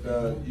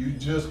that you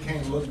just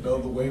can't look the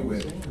other way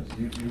with.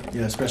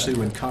 Yeah, especially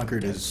when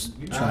Concord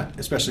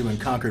especially when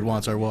Concord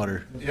wants our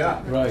water.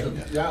 Yeah. Right.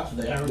 Yeah.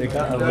 They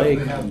got a Definitely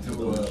lake. have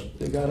to,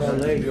 They got our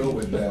lake. deal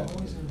with that.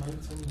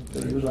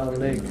 They use our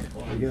lake.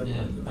 They give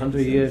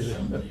 100 years.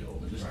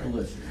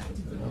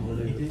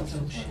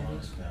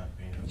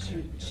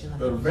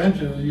 But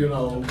eventually, you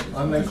know,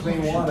 under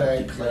Clean Water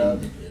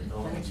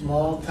Act,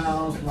 small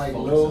towns like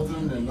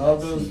Littleton and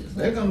others,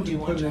 they're gonna be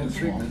putting in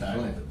treatment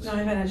plants. No, I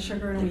haven't had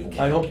sugar in a week.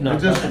 I hope not.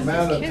 It's just a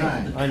matter of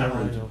time. I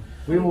know.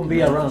 We won't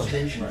be around.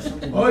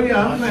 Oh,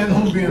 yeah, I'm planning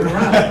on being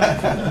around.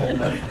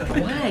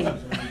 Why?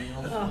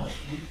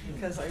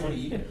 Because I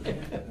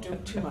do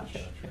too much.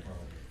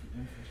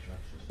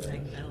 I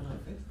don't know.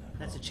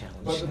 That's a But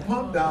challenge. the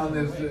pump down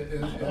is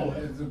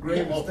the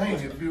greatest thing.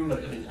 If you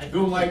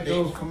do like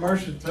those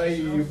commercials tell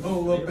you, you put a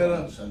little bit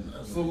of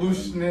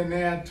solution in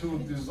there to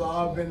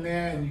dissolve in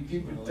there and you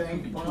keep your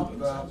tank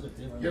pumped up,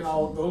 you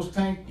know, those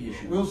tanks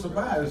will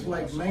survive. It's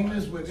like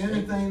maintenance with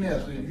anything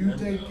else. If you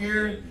take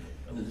care of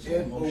it,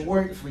 it will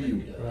work for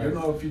you. You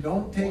know, if you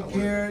don't take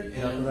care of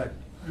it,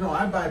 you know,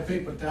 I buy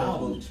paper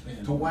towels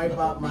to wipe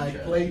out my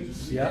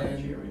plates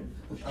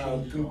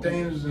and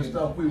containers and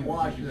stuff we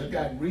wash. It's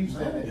got grease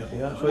in it.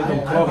 Yeah, so you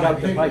don't clog I buy up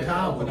the paper pipe.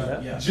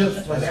 towels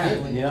just for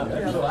that.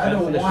 Yeah. So I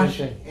don't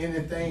wash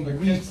anything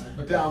grease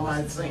down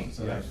my sink.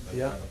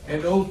 Yeah.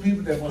 And those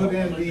people that put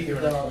in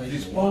the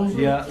disposal,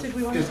 Yeah. Did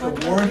we want to it's the talk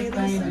about worst any of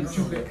these thing things? that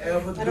you could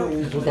ever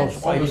do Those on the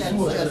pipes.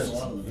 sewer That's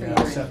system. for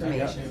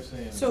your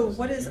information. So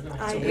what is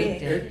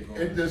IA?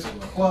 It just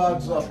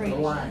clogs up the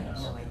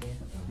lines. No idea.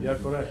 Yeah,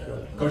 correct.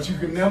 Cause you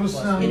can never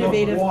send enough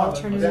Innovative water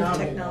alternative down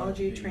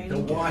technology to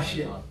training? wash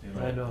it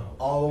I know.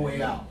 all the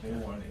way out.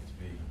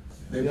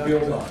 They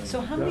build up.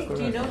 So how many,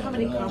 do you know how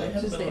many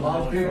conferences A they've lot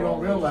of had? people don't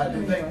realize,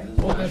 they think,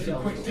 oh, that's a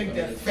quick, take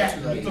that fat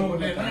and throw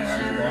it in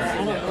I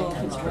don't there. know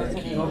if it's worth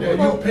any.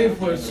 Yeah, you'll pay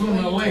for it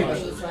sooner or later.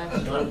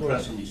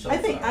 I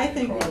think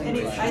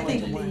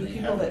the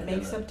people that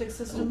make septic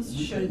systems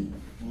should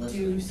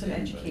do some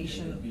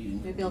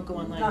education. Maybe I'll go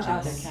online Not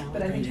and check us, their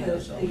but I think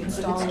calendar. the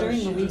installers during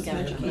the should do some weekend,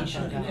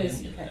 education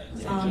because,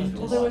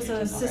 well, there was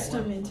a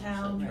system in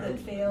town that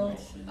failed,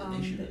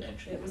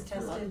 it was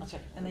tested,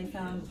 and they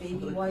found baby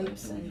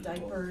wipes and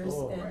diapers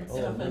and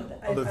stuff like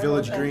that. Oh, the I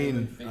Village wrote that.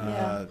 Green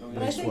Yeah,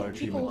 but I wastewater think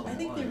people, treatment I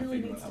think there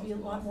really needs to be a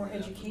lot more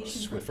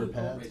education for Swiffer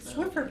people. pads?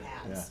 Swiffer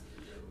pads.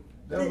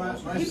 My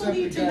People need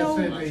septic to guy know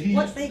said that he,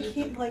 what they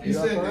can't, like, he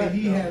said that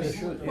he has,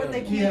 what they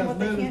he can, has what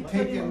they literally can't put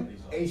in taken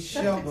a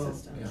septic shovel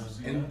systems.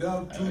 and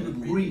dug through the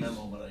grease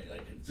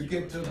to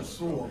get to the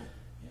soil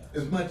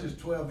as much as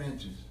 12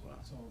 inches.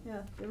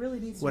 Yeah, there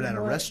really needs to What, be at a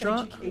more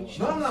restaurant?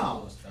 education.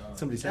 No.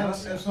 Somebody's At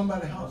house?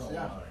 somebody's house,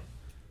 yeah.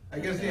 I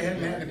guess they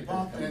hadn't had the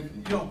pump,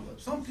 and, you know,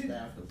 some people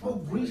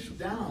put grease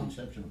down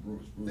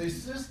their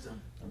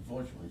system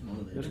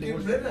to get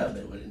rid of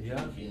it.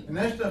 Yeah. And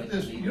that stuff,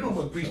 you know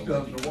what grease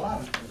does to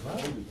water.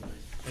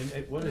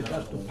 And what it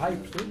does to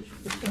pipes too.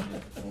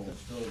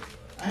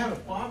 I had an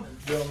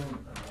apartment building,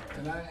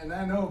 and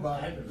I know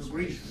about the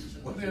grease,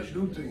 what they'll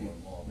do to you.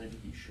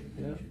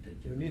 Yeah.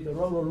 You need the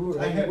roller rooter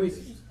I every had, week.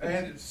 I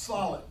had it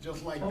solid,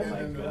 just like Oh that my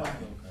in the God.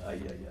 line.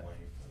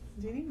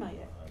 Do you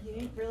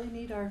need really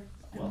need our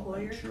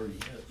employer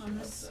on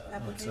this It's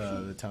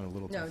application? the town of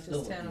Littleton. No,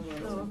 just town of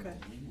Littleton. Oh, okay.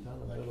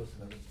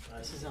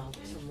 This is all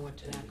some more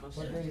tobacco.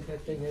 What day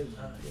that thing is,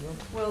 you know?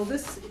 Well,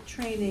 this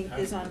training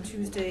is on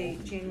Tuesday,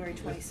 January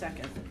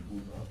 22nd,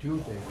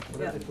 Tuesday.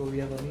 What Yeah. is it, so we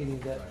have a meeting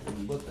that,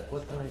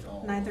 what time?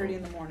 9:30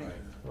 in the morning.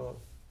 Oh,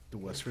 The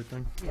Westford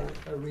thing? Yeah.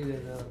 I read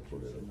it now,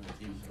 put it in.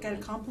 Got a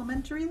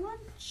complimentary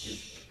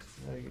lunch?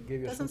 I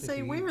give you Doesn't something say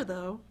to eat. where,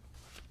 though.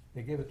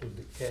 They give it to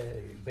the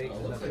cat, baked Well,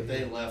 it it looks up like in they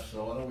here. left,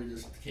 so why don't we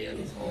just can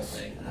this whole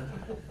thing?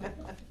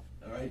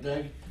 All right,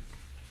 Doug?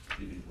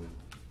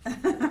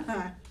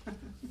 I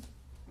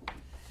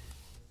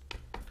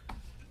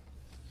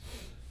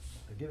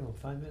give them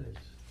 5 minutes.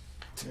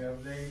 Yeah,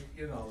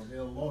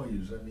 they're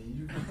lawyers. I mean,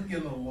 you can't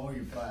give a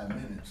lawyer 5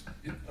 minutes.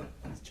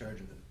 He's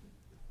charging it.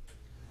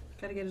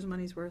 Gotta get his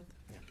money's worth.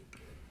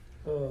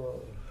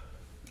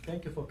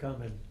 Thank you for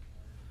coming.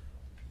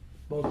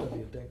 Both of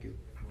you, thank you.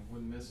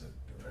 Wouldn't miss it.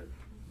 All right.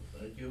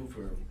 Thank you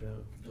for Yeah.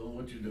 doing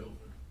what you do.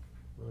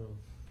 Well,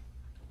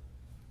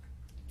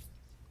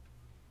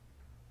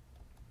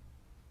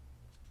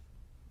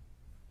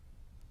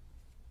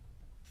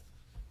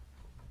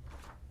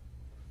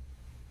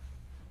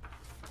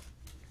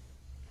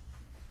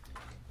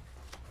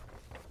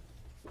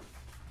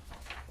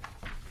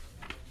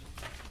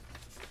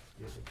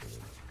 give it to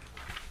them.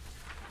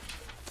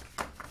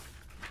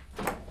 Okay.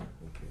 All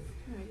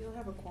right, you'll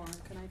have a quorum.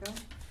 Can I go?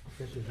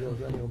 This is yours,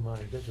 I don't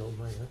mind, that's all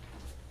mine, huh?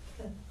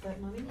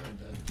 That money? No,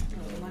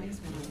 the money's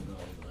mine.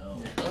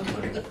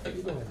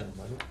 You don't have that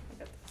money.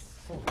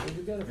 Oh, where'd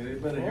you get it from? They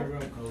better hear him,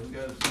 because we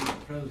gotta see the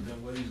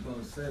president, what he's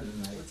gonna say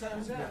tonight. What time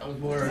is I was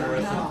more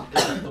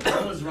interested. The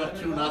Bruins were up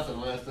 2-0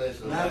 last night,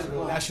 so.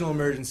 National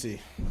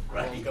emergency.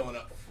 Right. Going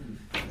up.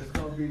 It's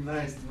gonna be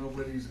nice to know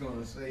what he's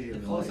gonna say here The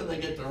closer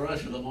tonight. they get to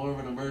Russia, the more of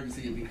an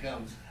emergency it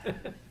becomes.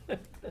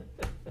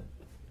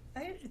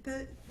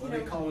 Well,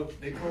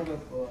 they called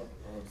up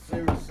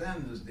Sarah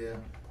Sanders there.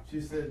 She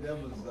said that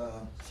was,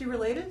 She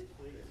related?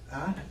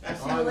 huh?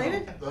 Is she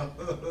related?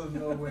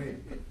 No way.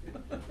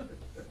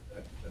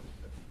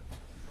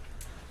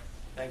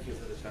 Thank you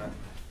for the time.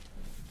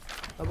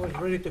 I was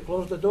ready to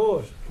close the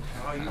doors.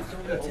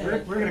 We're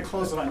gonna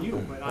close it on you,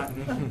 but,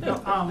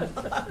 no,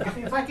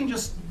 if I can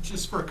just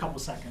for a couple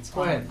seconds.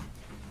 Go ahead.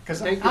 Because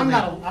State your I'm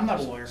name. not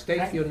a lawyer. State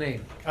Can I- your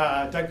name.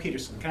 Doug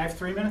Peterson. Can I have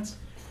 3 minutes?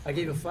 I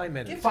gave you 5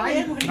 minutes. Give Five?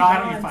 Dan what he No, I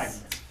don't need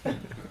wants. 5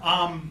 minutes.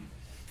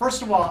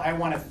 First of all, I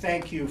want to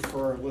thank you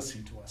for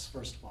listening to us,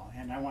 first of all.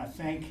 And I want to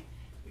thank,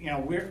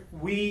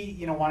 we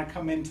want to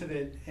come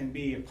into and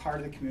be a part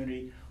of the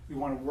community. We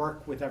want to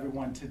work with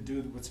everyone to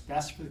do what's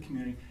best for the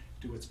community,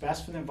 do what's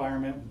best for the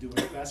environment, do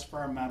what's best for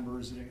our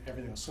members and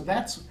everything else. So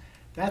that's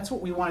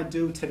what we want to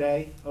do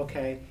today,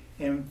 okay?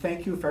 And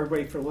thank you for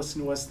everybody for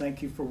listening to us.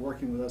 Thank you for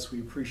working with us. We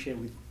appreciate it.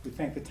 We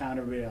thank the town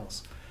and everybody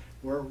else.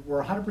 We're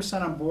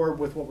 100% on board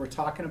with what we're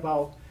talking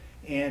about.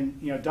 And,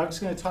 Doug's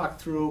going to talk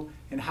through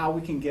and how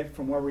we can get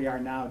from where we are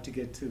now to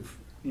get to,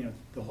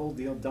 the whole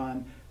deal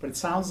done. But it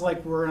sounds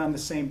like we're on the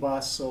same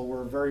bus, so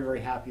we're very,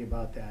 very happy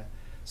about that.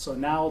 So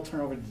now I'll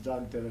turn over to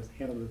Doug to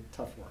handle the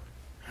tough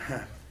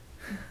work.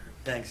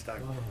 Thanks,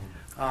 Doug.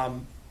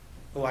 Oh.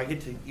 I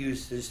get to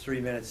use his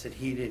 3 minutes that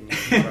he didn't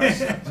use. for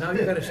us. Now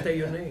you gotta state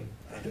your name.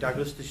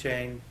 Douglas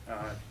DeShane,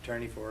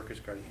 attorney for Workers'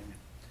 Credit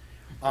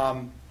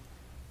Union.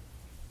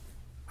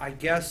 I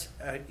guess,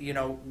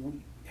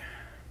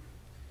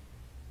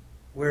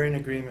 we're in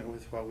agreement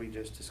with what we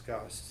just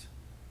discussed,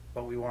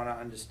 but we want to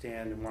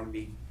understand and want to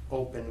be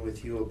open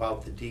with you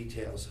about the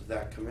details of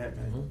that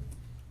commitment.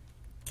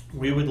 Mm-hmm.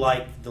 We would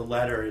like the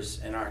letters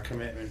and our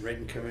commitment,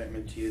 written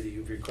commitment to you that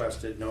you've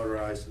requested,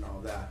 notarized and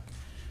all that.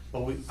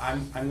 But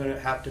I'm going to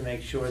have to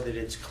make sure that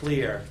it's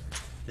clear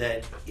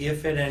that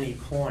if at any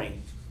point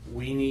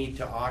we need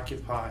to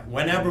occupy,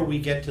 whenever we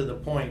get to the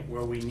point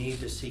where we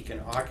need to seek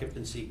an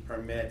occupancy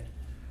permit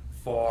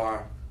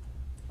for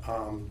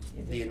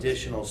the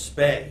additional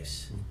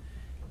space.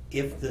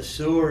 If the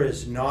sewer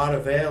is not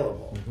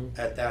available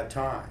at that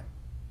time,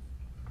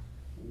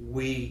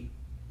 we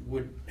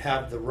would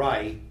have the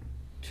right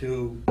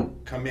to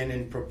come in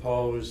and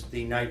propose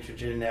the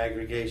nitrogen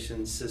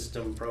aggregation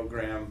system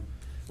program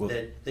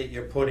that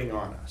you're putting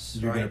on us.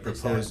 You're right?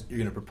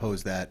 going to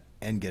propose that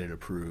and get it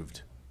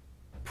approved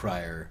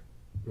prior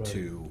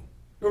to.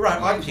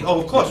 Right, occupancy.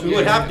 Oh, of course, we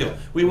would have to.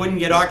 We wouldn't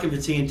get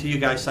occupancy until you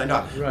guys signed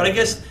off. Right. But I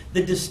guess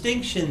the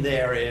distinction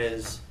there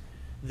is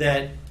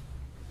that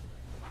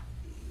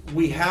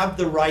we have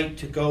the right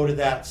to go to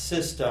that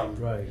system.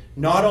 Right.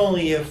 Not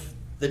only if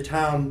the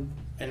town,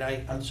 and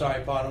I'm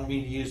sorry, Paul, I don't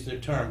mean to use the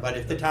term, but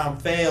if the town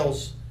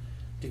fails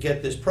to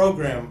get this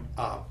program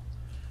up,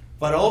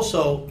 but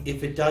also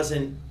if it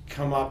doesn't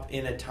come up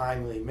in a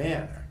timely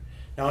manner.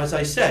 Now, as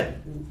I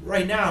said,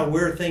 right now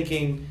we're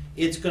thinking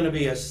it's going to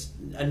be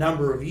a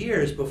number of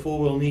years before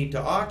we'll need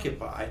to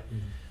occupy.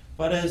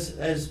 But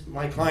as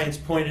my clients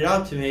pointed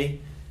out to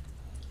me,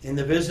 in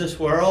the business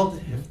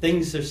world, if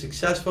things are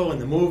successful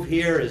and the move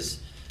here is,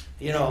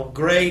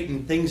 great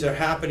and things are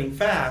happening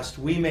fast,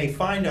 we may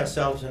find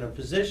ourselves in a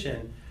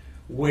position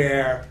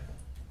where,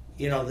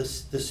 the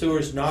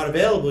sewer's not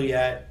available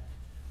yet.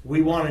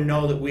 We want to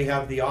know that we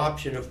have the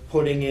option of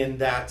putting in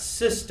that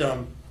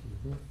system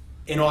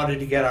in order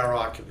to get our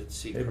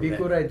occupancy permit. It'd be a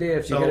good idea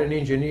if you get an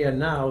engineer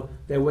now,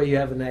 that way you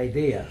have an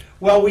idea.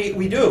 Well,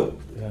 we do,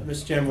 Yeah.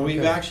 Mr. Chairman.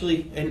 We've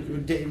actually,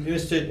 and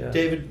Mr.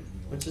 David,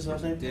 what's his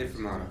last name? Dave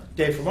Fermano.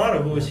 Dave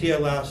Fermano, who was here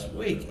last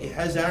week,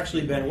 has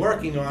actually been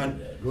working on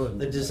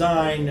the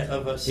design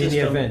of a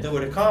system that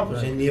would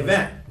accomplish in the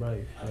event.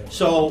 Right.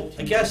 So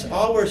I guess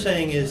all we're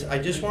saying is, I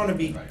just want to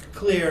be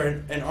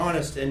clear and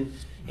honest, and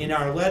in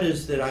our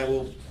letters that I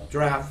will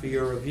draft for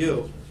your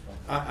review,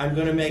 I'm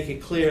going to make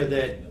it clear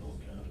that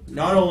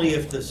not only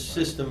if the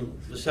system,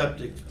 the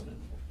septic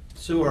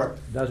sewer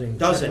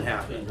doesn't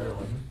happen,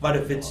 but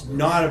if it's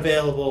not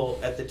available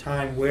at the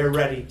time we're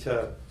ready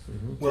to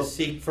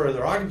seek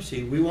further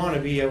occupancy, we want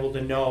to be able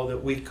to know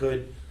that we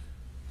could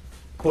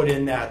put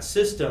in that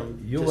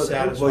system to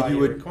satisfy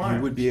your requirements.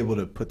 You would be able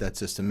to put that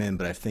system in,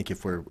 but I think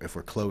if we're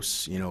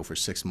close, for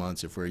 6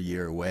 months, if we're a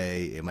year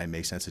away, it might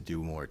make sense to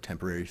do more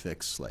temporary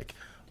fix, like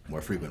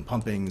more frequent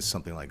pumpings,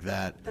 something like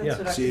that.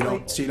 So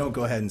you don't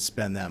go ahead and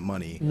spend that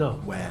money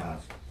when.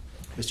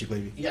 Mr.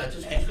 Glavy? Yeah,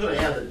 just going to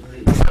add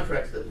that the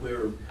contracts that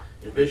we're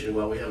envisioning,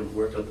 while we haven't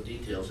worked out the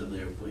details in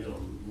there,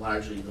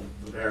 largely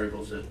the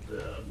variables that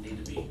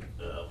need to be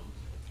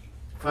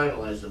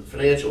finalized, the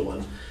financial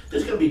ones,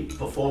 there's going to be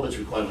performance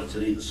requirements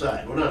on either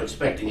side. We're not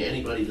expecting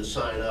anybody to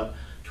sign up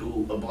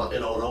to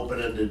an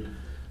open-ended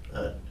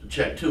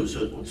check too.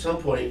 So at some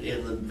point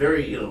in the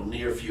very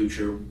near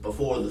future,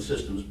 before the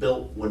system's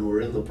built, when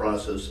we're in the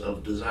process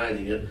of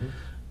designing it,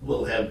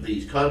 we'll have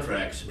these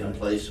contracts in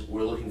place.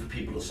 We're looking for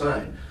people to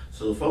sign.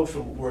 So the folks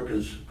from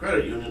Workers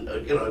Credit Union, are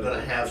going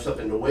to have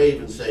something to wave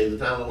and say the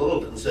town of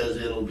Littleton says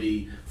it'll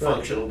be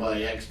functional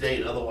by X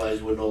date.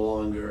 Otherwise, we're no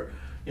longer,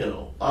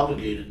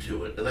 obligated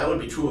to it. And that would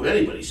be true of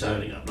anybody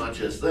signing up, not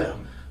just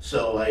them.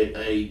 So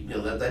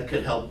that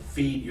could help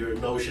feed your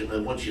notion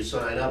that once you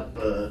sign up,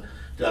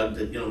 Doug,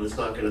 that it's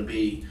not going to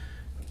be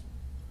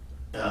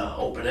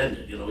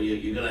open-ended.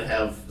 You're going to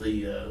have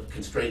the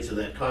constraints of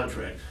that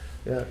contract.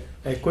 Yeah,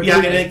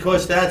 and of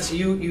course that's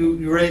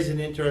you raised an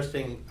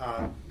interesting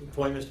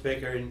point, Mr.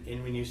 Baker,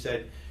 and when you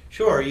said,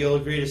 sure, you'll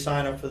agree to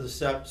sign up for the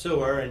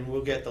sewer and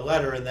we'll get the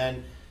letter, and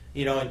then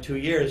in 2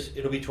 years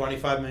it'll be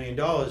 $25 million,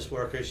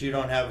 workers, you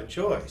don't have a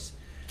choice.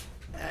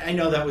 I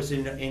know that was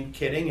in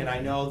kidding, and I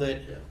know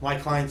that my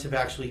clients have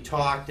actually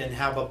talked and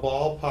have a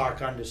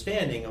ballpark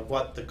understanding of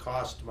what the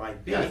cost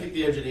might be. Yeah, I think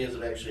the engineers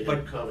have actually had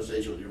a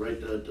conversation with you, right?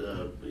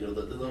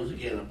 Those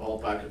again a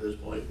ballpark at this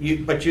point.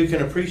 But you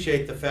can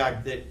appreciate the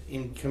fact that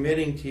in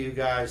committing to you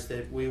guys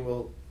that we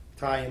will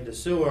tie into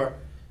sewer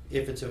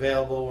if it's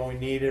available when we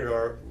need it,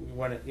 or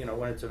when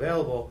it's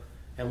available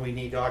and we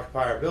need to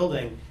occupy our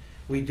building,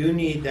 we do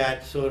need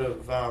that sort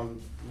of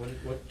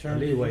what term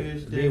did you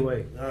use?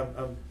 Leeway.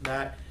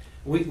 Matt.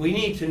 We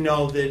need to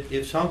know that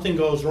if something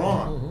goes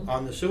wrong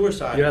on the sewer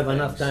side, you have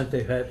enough time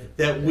to have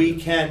that we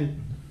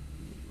can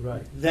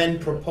then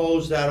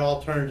propose that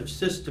alternative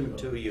system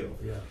to you.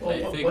 Yeah.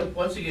 Well,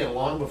 once again,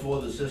 long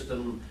before the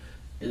system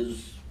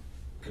is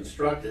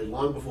constructed,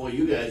 long before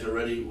you guys are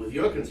ready with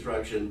your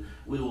construction,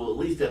 we will at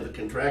least have the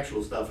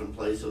contractual stuff in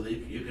place so that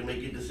you can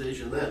make your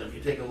decision then. If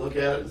you take a look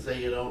at it and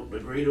say you don't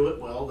agree to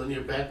it, well, then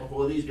you're back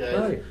before these guys.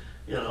 Right.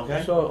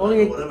 Okay. So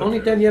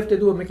only time you have to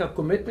do is make a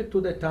commitment to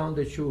the town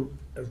that you,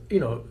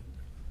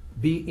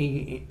 be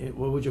in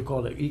what would you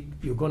call it?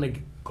 You're going to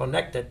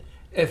connect it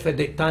if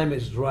the time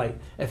is right.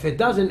 If it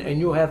doesn't, and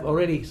you have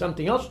already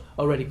something else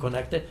already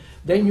connected,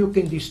 then you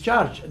can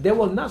discharge. They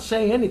will not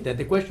say anything.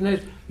 The question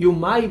is, you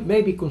might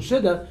maybe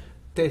consider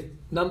the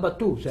number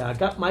two. Say, I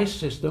got my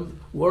system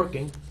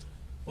working.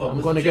 Well, I'm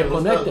going to get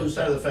connected. Let's not lose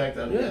sight of the fact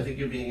that I think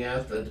you're being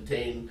asked to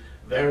entertain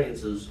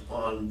variances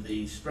on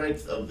the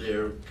strength of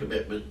their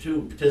commitment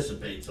to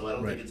participate. So I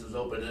don't think it's as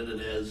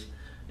open-ended as,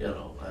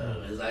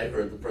 as I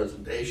heard the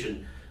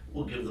presentation,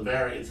 we'll give the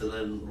variance, and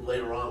then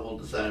later on, we'll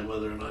decide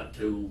whether or not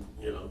to,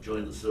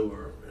 join the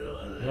sewer.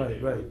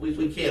 Right.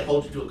 We can't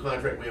hold you to a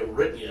contract we haven't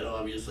written yet,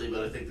 obviously,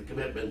 but I think the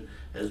commitment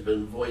has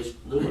been voiced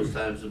numerous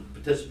times of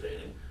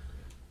participating.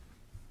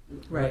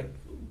 Right.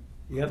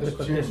 You have to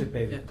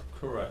participate. Yeah.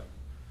 Correct.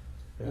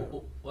 Yeah.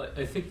 Well,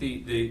 I think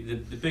the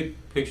big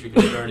picture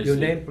concern is Your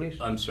that- name, please?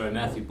 I'm sorry,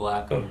 Matthew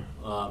Blackham.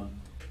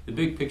 The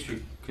big picture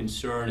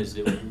concern is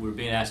that we're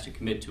being asked to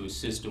commit to a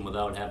system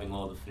without having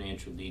all the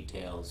financial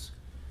details.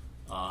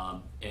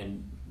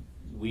 And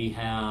we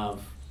have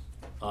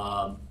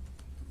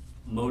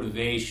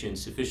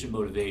sufficient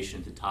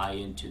motivation to tie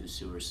into the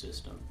sewer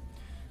system.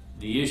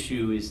 The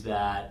issue is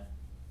that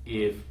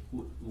if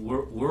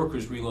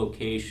workers'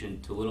 relocation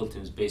to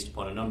Littleton is based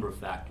upon a number of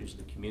factors,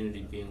 the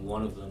community being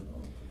one of them,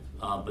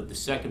 but the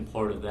second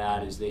part of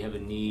that is they have a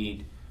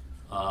need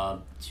they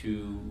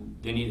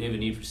have a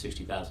need for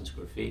 60,000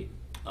 square feet,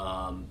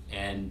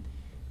 and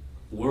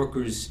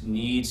workers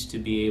needs to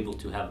be able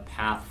to have a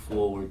path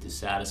forward to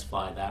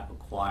satisfy that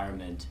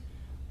requirement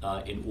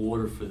in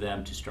order for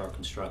them to start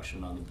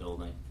construction on the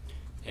building.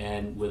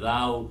 And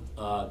without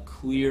a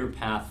clear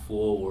path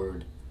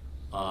forward,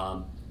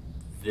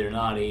 they're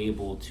not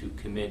able to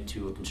commit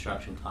to a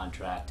construction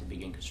contract to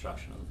begin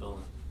construction on the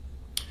building.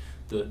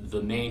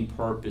 The main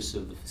purpose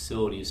of the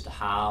facility is to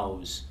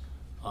house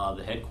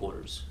the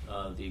headquarters,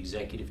 the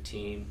executive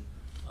team,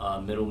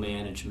 middle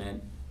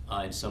management,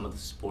 and some of the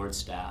support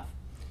staff.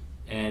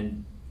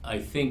 And I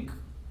think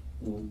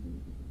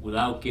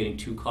without getting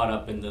too caught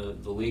up in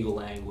the legal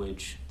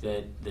language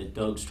that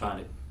Doug's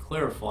trying to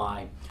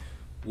clarify,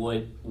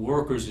 what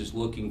workers is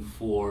looking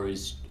for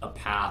is a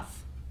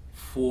path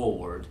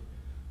forward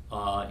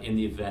in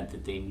the event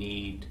that they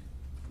need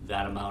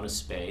that amount of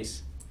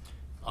space.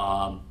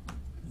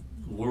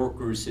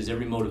 Workers has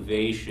every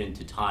motivation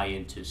to tie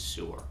into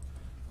sewer.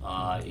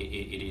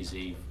 It is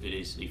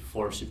a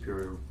far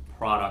superior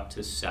product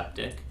to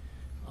septic.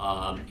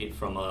 From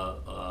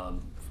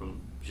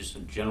just a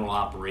general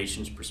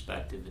operations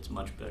perspective, it's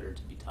much better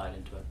to be tied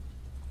into it.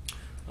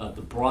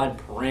 The broad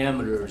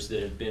parameters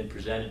that have been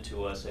presented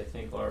to us, I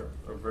think, are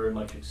very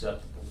much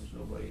acceptable. There's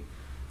nobody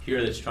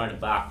here that's trying to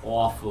back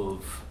off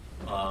of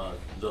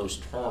those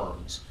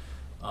terms.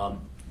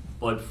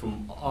 But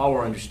from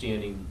our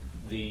understanding,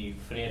 the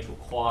financial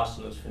costs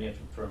and those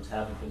financial terms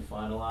haven't been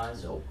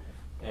finalized. Nope.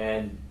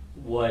 And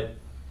what,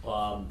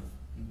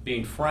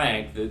 being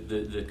frank,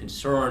 the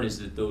concern is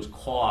that those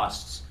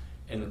costs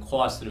and the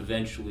cost that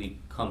eventually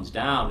comes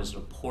down is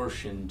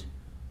apportioned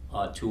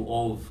to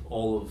all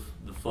of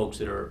the folks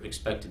that are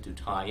expected to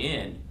tie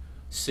in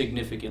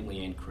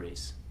significantly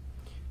increase.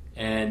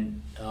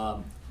 And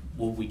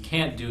what we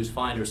can't do is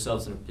find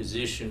ourselves in a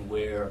position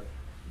where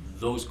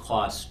those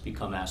costs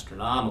become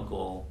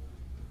astronomical.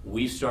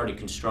 We've started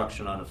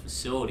construction on a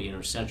facility and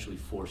are essentially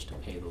forced to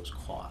pay those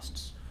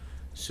costs.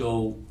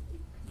 So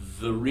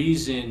the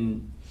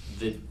reason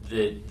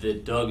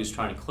that Doug is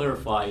trying to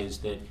clarify is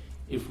that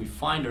if we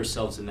find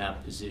ourselves in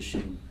that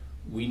position,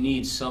 we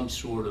need some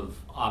sort of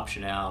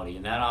optionality.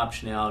 And that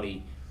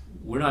optionality,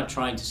 we're not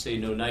trying to say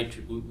no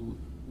nitrogen.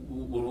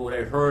 What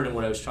I heard and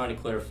what I was trying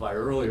to clarify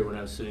earlier when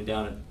I was sitting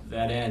down at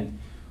that end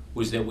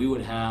was that we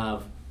would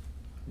have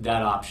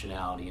that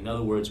optionality. In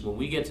other words, when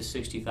we get to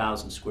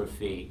 60,000 square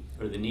feet,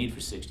 or the need for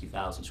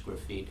 60,000 square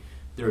feet,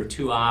 there are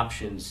two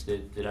options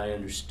that I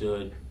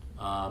understood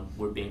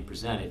were being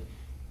presented.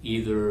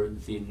 Either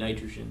the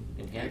nitrogen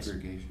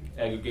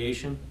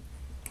aggregation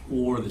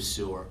or the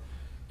sewer.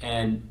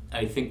 And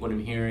I think what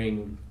I'm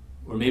hearing,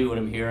 or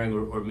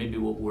maybe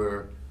what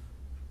we're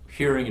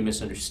hearing and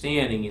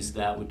misunderstanding is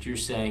that what you're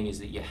saying is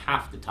that you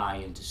have to tie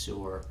into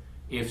sewer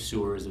if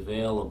sewer is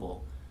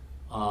available.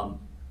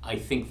 I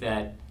think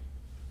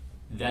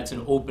that's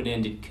an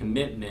open-ended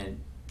commitment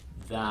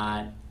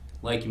that,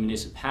 like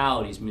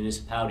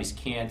municipalities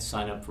can't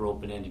sign up for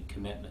open-ended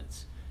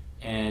commitments.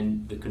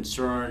 And the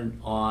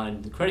concern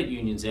on the credit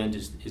union's end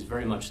is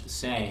very much the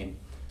same.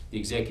 The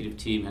executive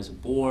team has a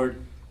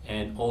board,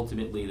 and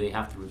ultimately they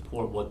have to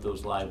report what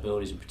those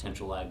liabilities and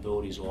potential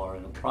liabilities are,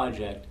 and a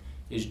project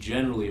is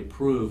generally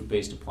approved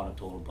based upon a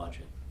total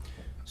budget.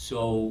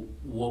 So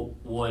what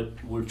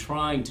we're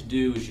trying to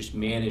do is just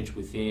manage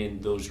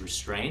within those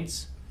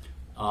restraints.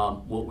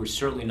 What we're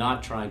certainly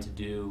not trying to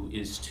do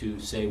is to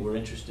say we're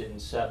interested in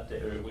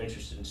septic or we're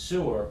interested in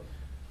sewer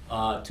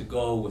to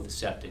go with a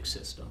septic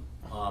system.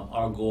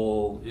 Our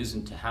goal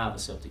isn't to have a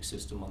septic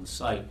system on the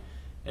site,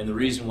 and the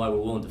reason why we're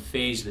willing to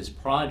phase this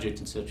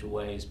project in such a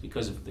way is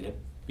because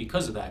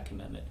of that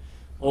commitment.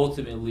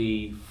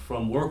 Ultimately,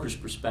 from workers'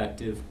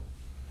 perspective,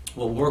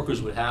 what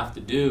workers would have to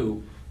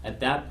do at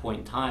that point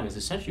in time is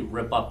essentially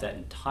rip up that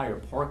entire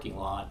parking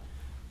lot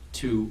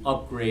to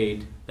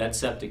upgrade that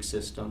septic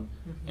system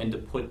and to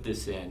put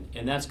this in.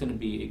 And that's going to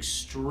be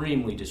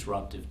extremely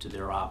disruptive to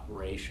their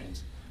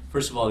operations.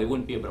 First of all, they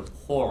wouldn't be able to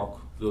park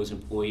those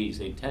employees.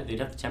 They'd have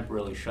to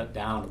temporarily shut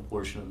down a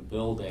portion of the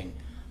building,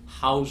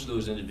 house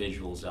those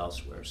individuals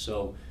elsewhere.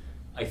 So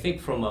I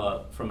think from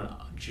a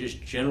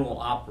just general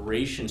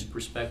operations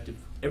perspective,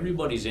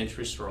 everybody's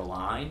interests are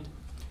aligned.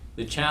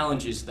 The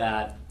challenge is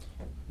that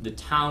the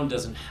town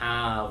doesn't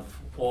have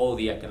all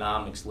the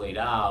economics laid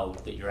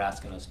out that you're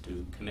asking us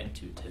to commit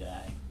to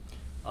today.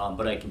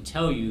 But I can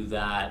tell you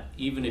that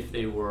even if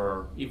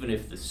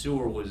the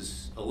sewer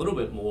was a little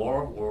bit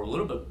more, or a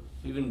little bit,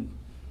 even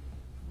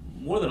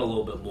more than a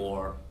little bit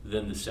more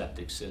than the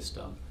septic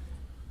system,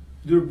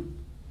 they're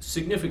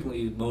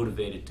significantly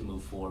motivated to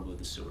move forward with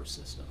the sewer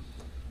system.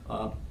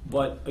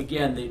 But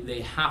again,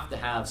 they have to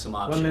have some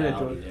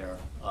optionality there.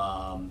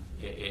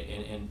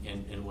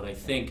 And what I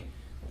think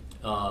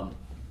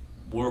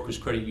Workers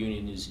Credit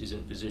Union is in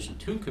a position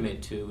to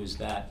commit to is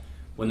that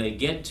when they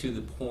get to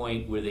the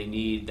point where they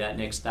need that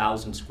next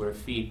 1,000 square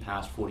feet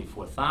past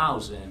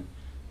 44,000,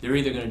 they're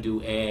either going to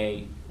do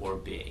A or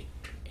B.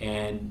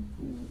 And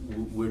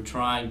we're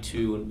trying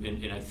to,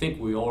 and I think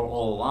we are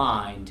all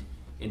aligned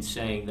in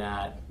saying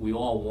that we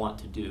all want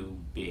to do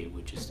B,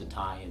 which is to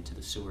tie into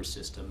the sewer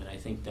system. And I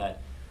think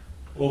that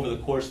over the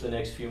course of the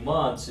next few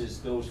months,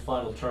 as those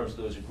final terms of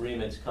those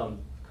agreements come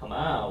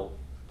out,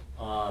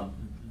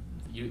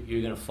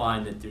 you're going to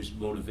find that there's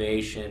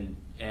motivation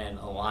and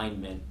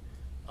alignment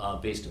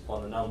based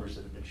upon the numbers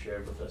that have been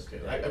shared with us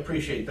today. I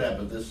appreciate that,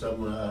 but there's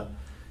some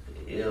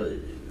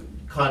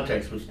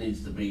context which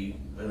needs to be,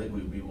 I think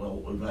we'd be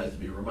well advised to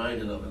be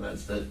reminded of, and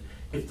that's that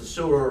if the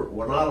sewer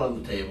were not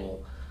on the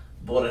table,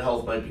 Board of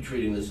Health might be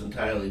treating this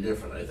entirely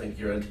different. I think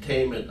your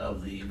entertainment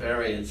of the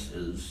variance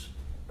is,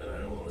 and I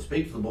don't want to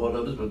speak for the board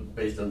members, but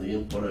based on the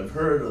input I've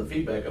heard, or the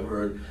feedback I've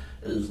heard,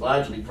 is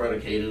largely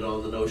predicated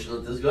on the notion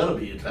that there's going to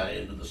be a tie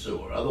into the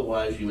sewer.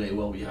 Otherwise, you may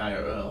well be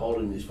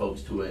holding these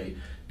folks to a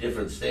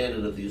different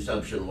standard if the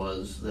assumption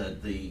was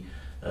that the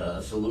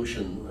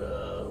solution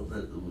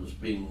that was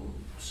being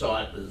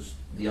sought is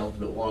the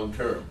ultimate long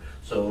term.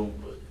 So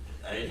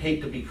I'd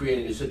hate to be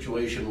creating a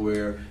situation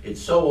where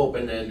it's so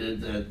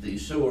open-ended that the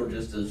sewer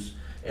just is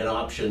an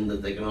option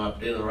that they can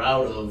opt in or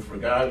out of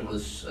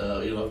regardless,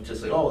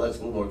 just like, oh, that's a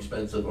little more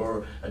expensive,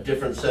 or a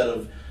different set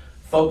of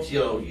folks,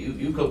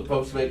 you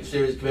folks make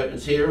serious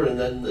commitments here, and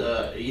then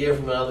a year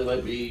from now there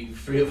might be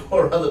 3 or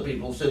 4 other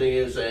people sitting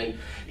here saying,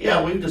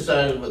 yeah, we've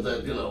decided with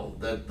that,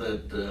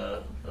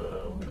 that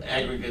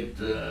aggregate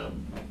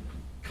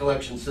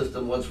collection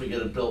system, once we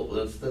get it built,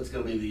 that's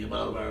going to be the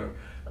amount of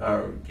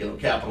our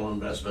capital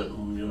investment,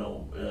 and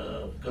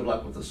good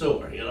luck with the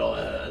sewer.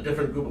 A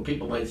different group of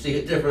people might see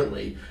it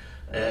differently,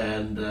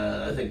 and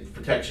I think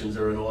protections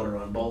are in order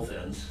on both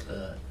ends.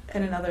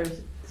 And another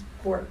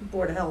Board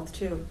of Health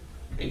too.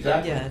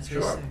 Exactly. Yeah, that's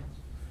sure. what I'm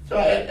So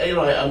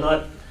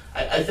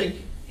I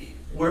think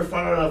we're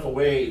far enough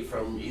away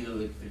from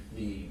either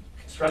the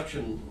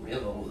construction,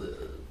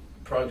 the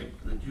project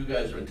that you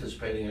guys are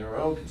anticipating in our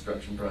own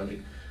construction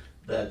project,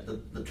 that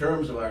the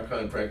terms of our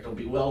contract will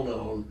be well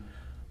known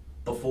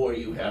before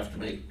you have to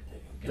make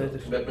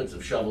commitments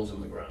of shovels in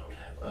the ground.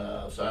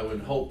 So I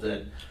would hope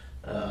that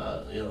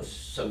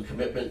some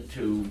commitment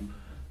to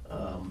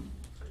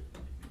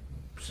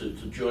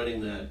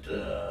joining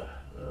that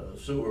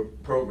sewer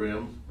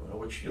program,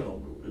 which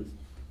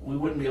we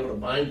wouldn't be able to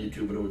bind you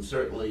to, but it would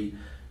certainly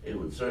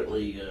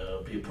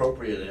be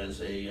appropriate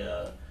as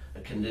a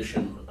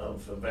condition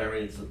of a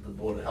variance that the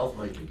Board of Health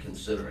might be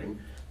considering.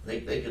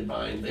 They could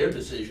bind their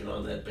decision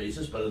on that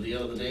basis, but at the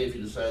end of the day, if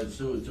you decide the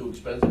sewer is too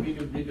expensive, you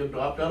could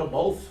opt out of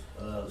both.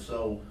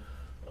 So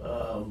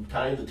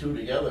tying the two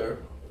together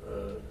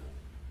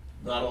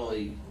not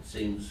only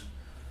seems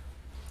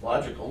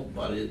logical,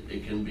 but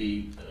it can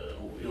be,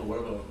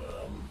 whatever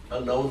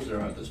unknowns there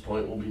are at this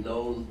point will be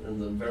known in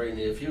the very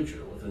near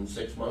future, within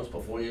 6 months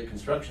before your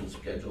construction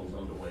schedule is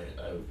underway,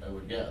 I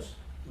would guess.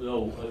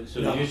 So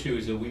the issue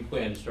is that we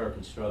plan to start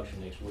construction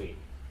next week.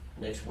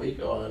 Next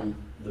week on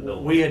the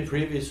building. We had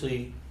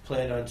previously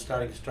planned on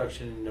starting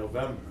construction in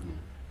November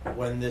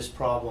when this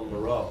problem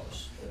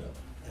arose.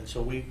 And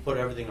so we put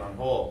everything on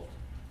hold.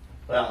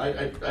 Well,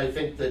 I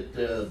think that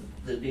there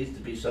needs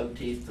to be some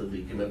teeth to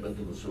the commitment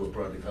to the sewer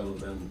project, other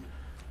than,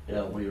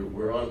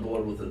 we're on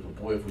board with it, but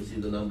boy, if we see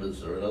the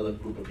numbers, or another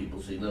group of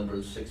people see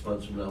numbers 6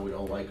 months from now, we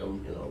don't like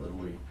them, then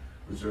we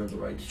reserve the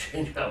right to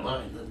change our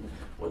mind. Then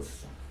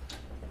what's...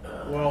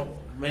 Well,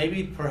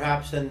 maybe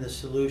perhaps then the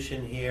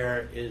solution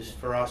here is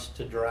for us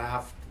to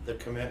draft the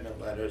commitment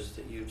letters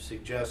that you've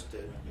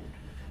suggested.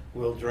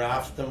 We'll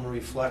draft them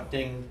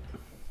reflecting,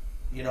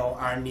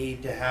 our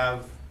need to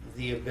have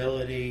the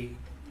ability,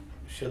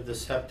 should the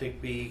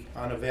septic be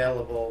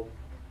unavailable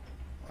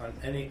on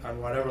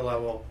whatever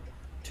level,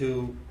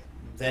 to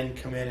then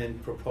come in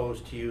and propose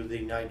to you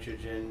the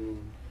nitrogen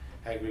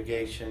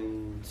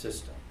aggregation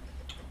system.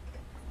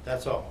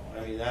 That's all.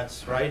 I mean,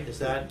 that's right. Is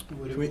that?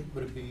 Would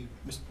it be?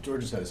 Mr.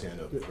 George has had his hand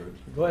up.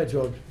 Go ahead,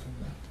 George.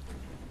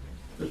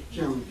 Mr.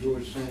 Chairman,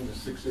 George Sanders,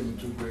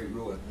 672 Great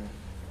Road.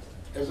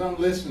 As I'm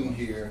listening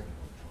here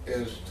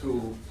as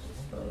to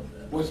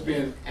what's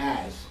being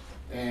asked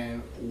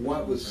and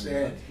what was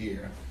said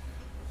here,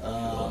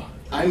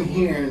 I'm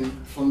hearing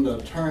from the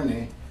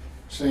attorney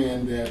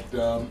saying that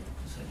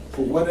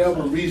for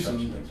whatever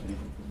reason,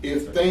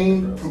 if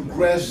things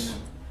progress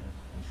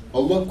a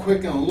little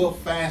quicker and a little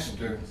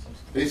faster,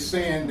 they're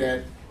saying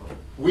that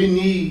we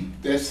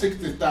need that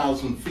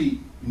 60,000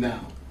 feet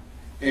now.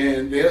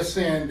 And they're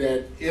saying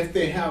that if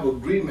they have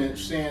agreement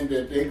saying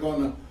that they're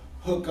gonna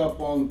hook up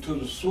onto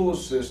the sewer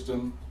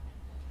system,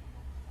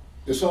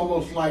 it's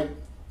almost like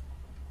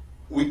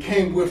we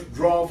can't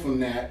withdraw from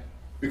that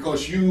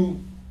because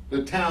you,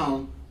 the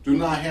town, do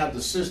not have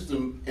the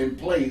system in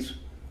place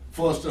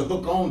for us to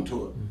hook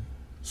onto it.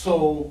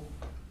 So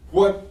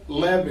what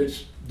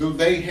leverage do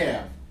they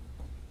have?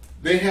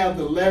 They have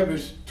the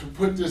leverage to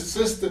put this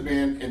system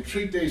in and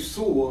treat their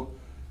sewer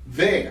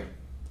there.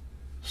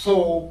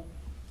 So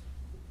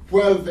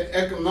whether the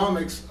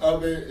economics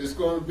of it is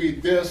going to be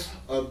this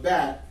or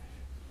that,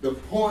 the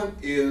point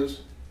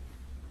is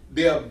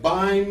they're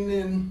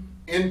binding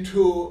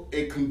into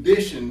a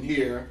condition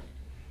here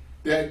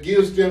that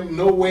gives them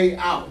no way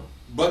out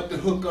but to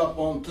hook up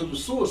onto the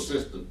sewer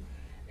system.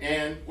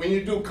 And when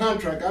you do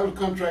contract, I was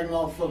contracting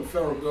off for the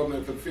federal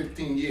government for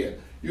 15 years.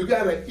 You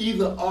got an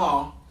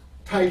either-or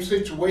type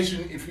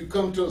situation if you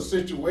come to a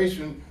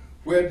situation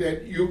where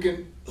that you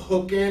can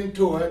hook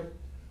into it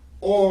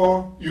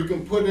or you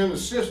can put in a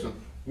system.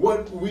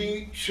 What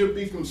we should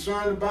be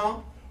concerned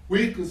about,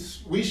 we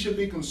should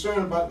be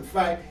concerned about the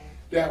fact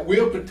that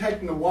we're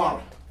protecting the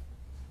water.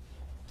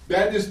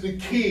 That is the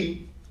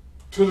key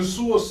to the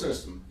sewer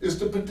system, is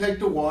to protect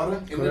the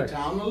water in the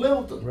town of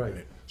Littleton.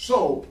 Right.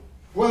 So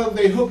whether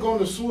they hook on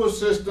the sewer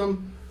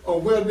system or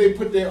whether they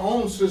put their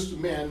own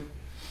system in,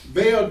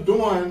 they are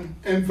doing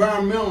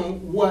environmental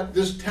what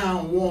this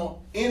town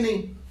wants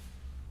any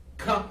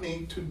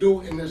company to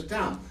do in this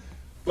town.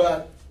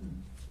 But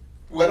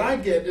what I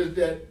get is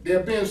that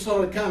they're being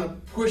sort of kind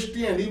of pushed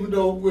in, even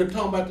though we're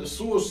talking about the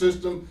sewer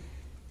system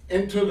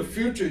into the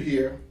future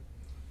here,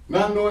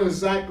 not knowing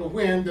exactly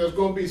when. There's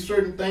going to be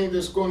certain things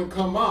that's going to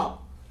come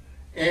up,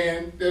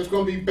 and there's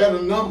going to be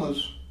better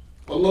numbers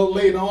a little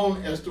later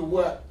on as to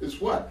what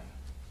is what.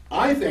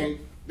 I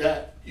think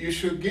that you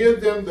should give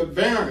them the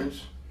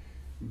variance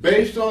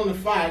based on the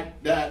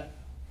fact that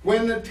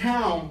when the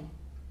town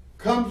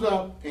comes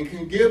up and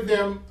can give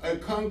them a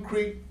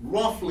concrete,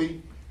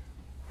 roughly,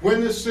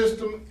 when the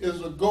system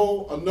is a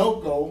go or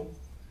no-go,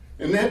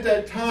 and at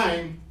that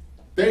time,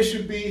 they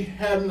should be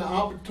having the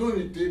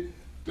opportunity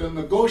to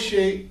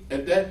negotiate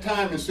at that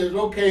time and say,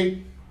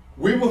 okay,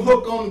 we will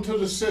hook on to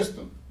the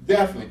system,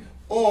 definitely.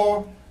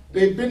 Or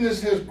their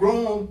business has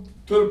grown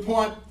to the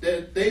point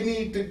that they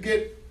need to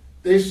get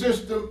their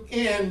system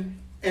in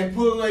and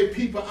pull their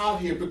people out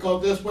here,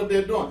 because that's what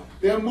they're doing.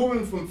 They're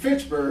moving from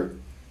Fitchburg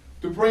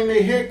to bring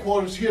their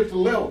headquarters here to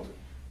Littleton.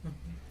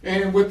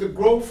 And with the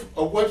growth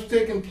of what's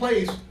taking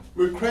place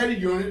with credit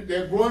union,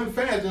 they're growing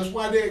fast. That's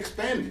why they're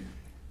expanding.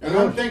 And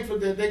I'm thankful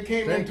that they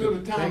came into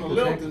the town of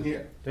Littleton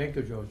here. Thank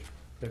you, George.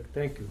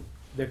 Thank you.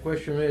 The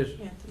question is,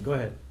 go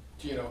ahead.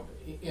 Gino,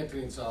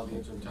 Anthony Insal, the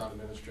interim town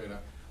administrator.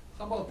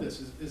 How about this?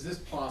 Is this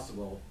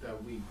possible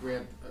that we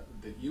grant,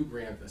 that you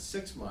grant a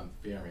 6-month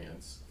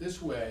variance?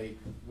 This way,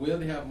 we'll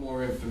have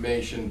more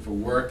information for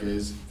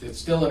workers. It's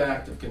still an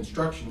active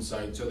construction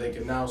site, so they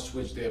can now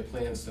switch their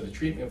plans to the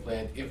treatment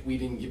plant if we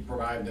didn't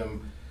provide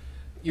them.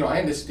 You know, I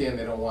understand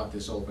they don't want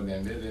this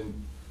open-ended,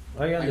 and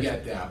I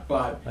get that,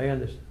 but I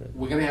understand.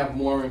 we're gonna have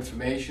more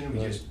information.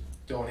 We just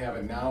don't have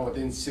it now.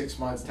 Within 6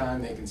 months'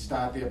 time, they can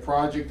start their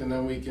project, and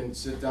then we can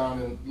sit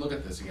down and look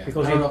at this again.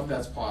 Because I don't know if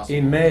that's possible.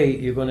 In May,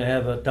 you're gonna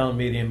have a town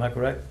meeting, am I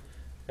correct?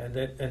 And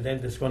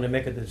then it's gonna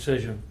make a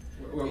decision.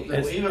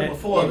 Even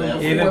before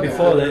that. Even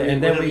before that,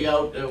 and then we're we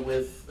gonna be out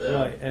with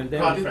right, and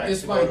then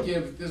contracts.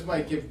 This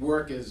might give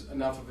workers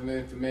enough of an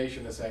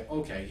information to say,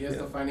 okay, here's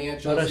the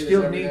financials, but I here's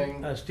still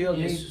everything.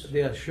 need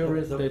the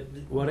assurance that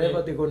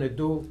whatever they're gonna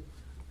do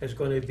is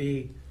gonna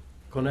be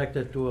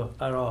connected to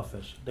our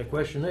office. The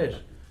question is,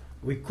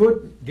 we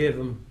could give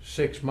them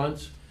 6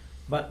 months,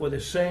 but with the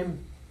same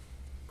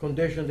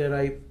condition that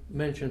I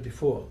mentioned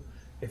before.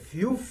 If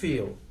you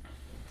feel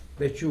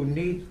that you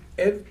need,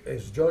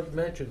 as George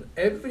mentioned,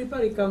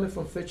 everybody coming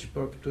from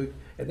Fitchburg to,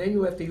 and then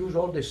you have to use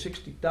all the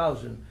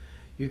 60,000,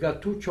 you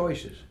got two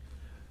choices.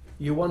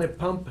 You want to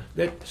pump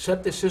that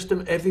septic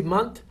system every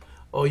month,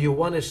 or you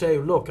want to say,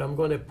 look, I'm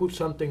going to put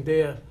something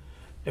there,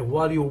 and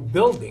while you're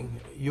building,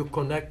 you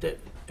connect it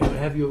and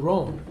have your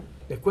own.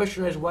 The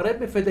question is, what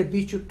happens if they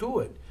beat you to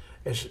it?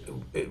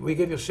 We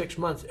give you 6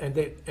 months, and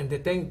the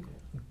thing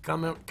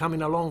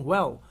coming along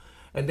well,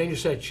 and then you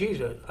say,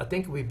 geez, I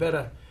think we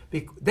better.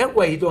 That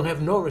way you don't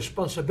have no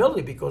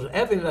responsibility, because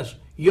having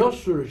your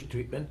sewage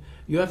treatment,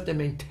 you have to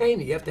maintain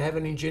it, you have to have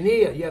an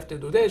engineer, you have to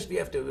do this, you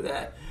have to do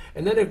that,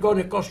 and then it's going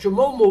to cost you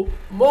more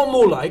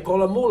moolah. I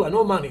call it moolah,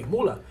 no money,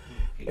 moolah.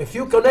 If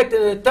you connect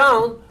in the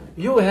town,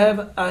 you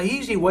have an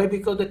easy way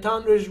because the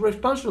town is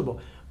responsible.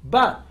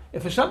 But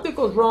if something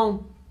goes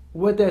wrong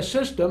with their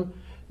system,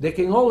 they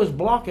can always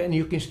block it, and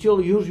you can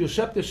still use your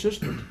septic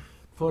system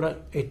for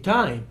a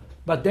time,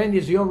 but then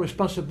it's your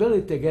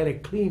responsibility to get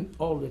it clean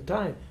all the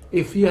time.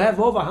 If you have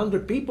over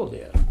 100 people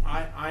there.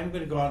 I'm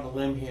going to go on a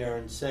limb here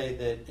and say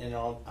that,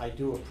 I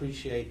do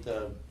appreciate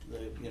the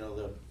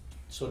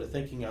sort of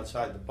thinking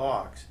outside the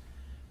box.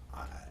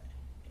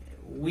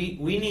 We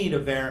need a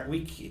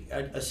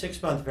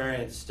 6-month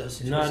variance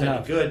doesn't do us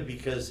any good,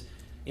 because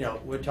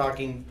we're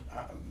talking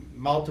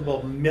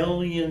multiple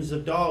millions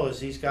of dollars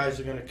these guys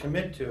are gonna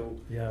commit to,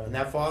 Yeah. and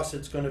that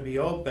faucet's gonna be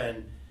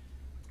open,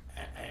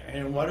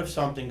 and what if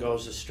something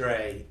goes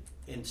astray?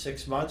 In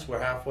 6 months, we're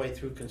halfway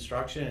through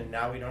construction, and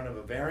now we don't have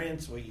a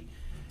variance, we're.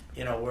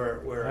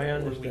 I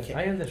understand,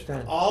 I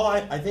understand.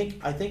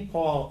 I think,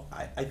 Paul,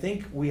 I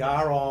think we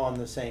are all on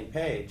the same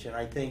page, and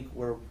I think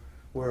we're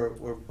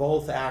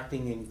both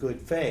acting in good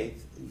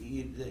faith,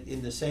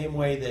 in the same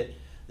way that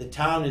the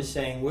town is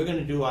saying, we're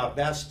gonna do our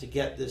best to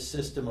get this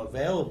system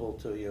available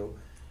to you.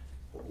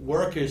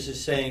 Workers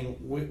is saying,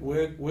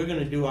 we're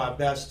gonna do our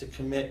best to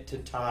commit to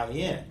tie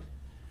in.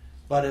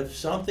 But if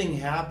something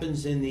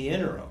happens in the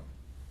interim,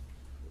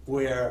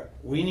 where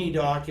we need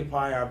to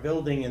occupy our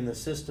building and the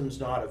system's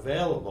not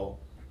available,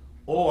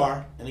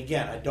 or, and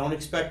again, I don't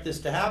expect this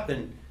to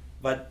happen,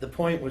 but the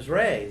point was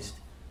raised,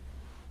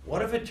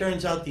 what if it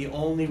turns out the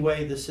only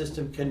way the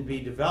system can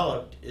be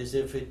developed is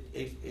if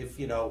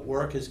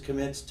workers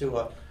commits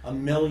to $1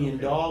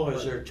 million or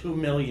 $2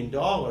 million?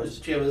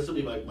 Mr. Chairman, this will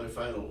be my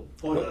final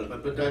point on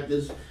it, but Doug,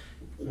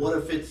 what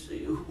if it's,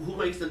 who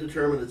makes the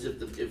determinants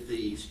if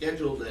the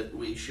schedule that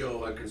we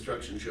show, our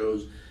construction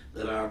shows,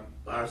 that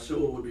our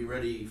sewer would be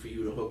ready for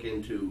you to hook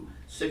into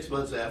 6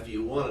 months after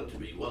you want it to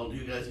be? Well, do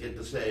you guys get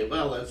to say,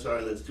 well, that's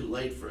too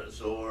late for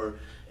us? Or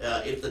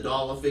if the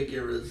dollar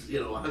figure is,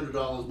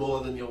 $100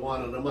 more than you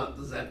want in a month,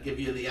 does that give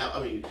you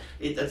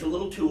that's a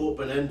little too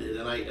open-ended,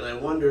 and I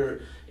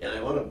wonder, and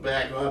I want to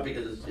back off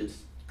because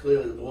it's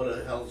clearly the Board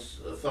of Health's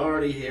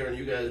authority here, and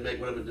you guys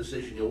make whatever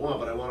decision you want,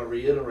 but I want to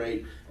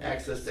reiterate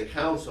access to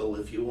counsel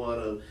if you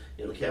want to,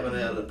 Kevin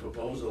had a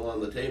proposal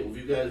on the table. If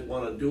you guys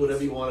want to do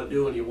whatever you want to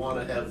do and you want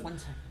to have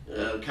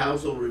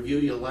counsel review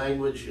your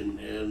language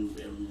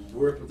and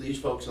work with these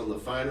folks on the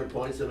finer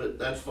points of it,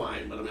 that's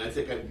fine. But I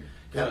think I've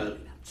kind of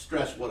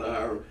stressed what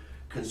our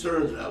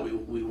concerns are.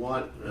 We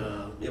want,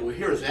 we're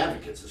here as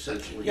advocates,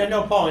 essentially. Yeah,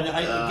 no, Paul,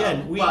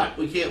 and but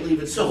we can't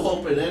leave it so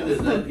open-ended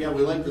that,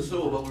 we like the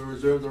sewer, but we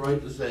reserve the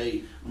right to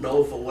say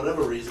no for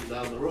whatever reason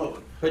down the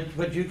road.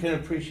 But you can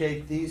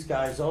appreciate these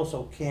guys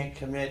also can't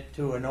commit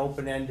to an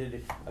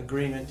open-ended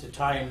agreement to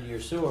tie into your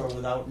sewer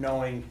without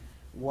knowing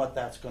what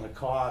that's gonna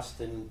cost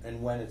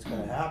and when it's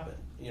gonna happen.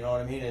 You know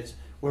what I mean?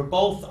 We're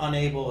both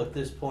unable at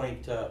this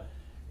point to,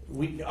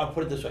 I'll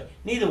put it this way,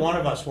 neither one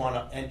of us want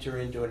to enter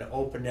into an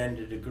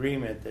open-ended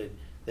agreement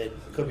that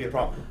could be a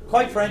problem.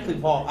 Quite frankly,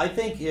 Paul, I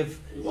think if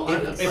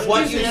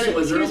what you said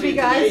was excuse me,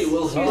 guys.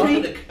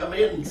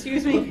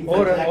 Excuse me.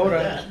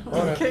 Order.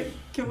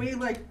 Can we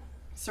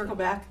circle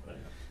back?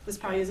 This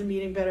probably is a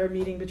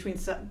meeting between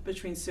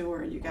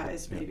sewer and you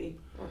guys, maybe,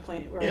 or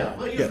plan. Yeah,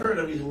 well, you've heard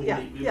everything we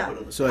put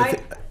on the. So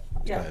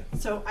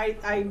So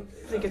I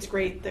think it's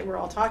great that we're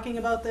all talking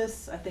about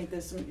this. I think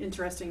there's some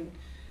interesting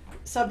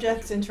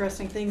subjects,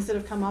 interesting things that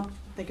have come up.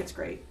 I think it's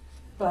great.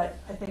 But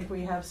I think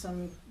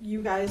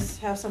you guys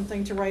have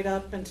something to write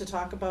up and to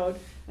talk about.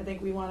 I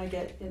think we want to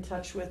get in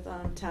touch with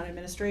town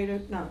administrator,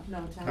 town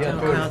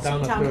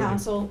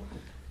council.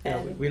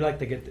 And we like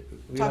to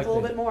get, talk a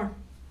little bit more.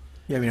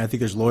 Yeah, I think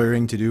there's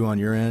lawyering to do on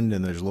your end,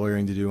 and there's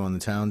lawyering to do on the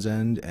town's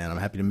end, and I'm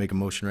happy to make a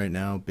motion right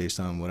now based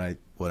on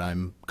what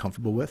I'm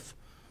comfortable with.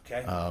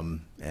 Okay.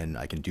 And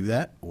I can do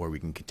that, or we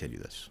can continue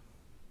this.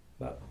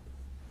 But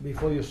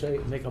before you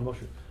make a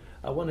motion,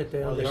 I wanted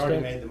to understand. They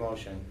already made the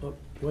motion. Oh,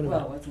 wait a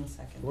minute. What's in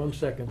second? 1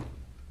 second.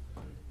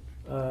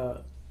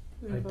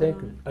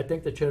 I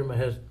think the chairman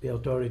has the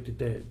authority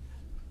to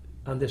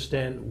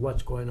understand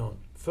what's going on.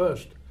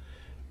 First,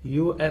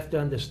 you have to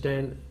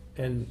understand,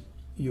 and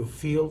you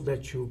feel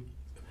that you're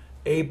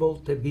able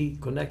to be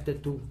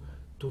connected to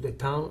the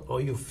town,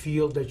 or you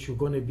feel that you're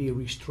going to be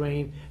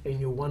restrained and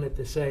you wanted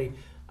to say,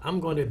 I'm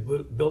going to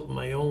build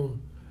my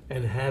own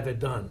and have it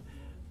done.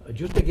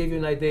 Just to give you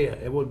an idea,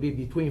 it will be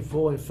between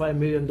 $4 and $5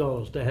 million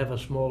to have a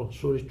small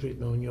sewage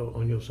treatment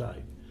on your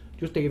side.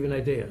 Just to give you an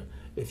idea,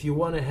 if you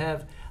want to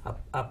have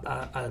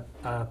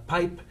a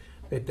pipe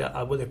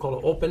that what they call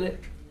it, open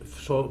it,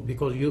 so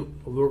because you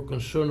were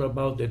concerned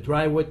about the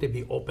driveway to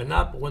be open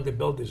up when the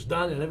build is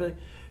done and everything.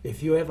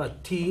 If you have a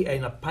T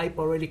and a pipe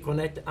already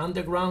connected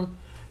underground,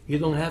 you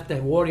don't have to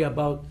worry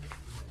about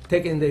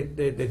taking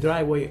the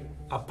driveway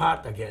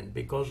apart again,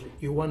 because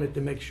you wanted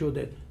to make sure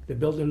that the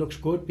building looks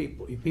good,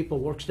 people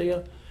works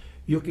there.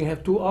 You can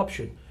have two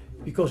options,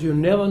 because you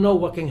never know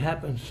what can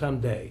happen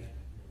someday.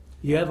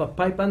 You have a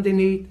pipe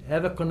underneath,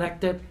 have it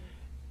connected,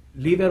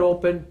 leave it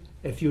open.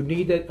 If you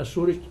needed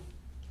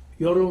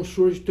your own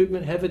sewage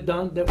treatment, have it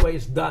done, that way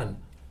it's done.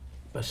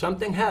 But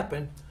something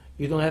happened,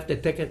 you don't have to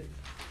take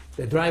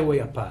the driveway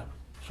apart.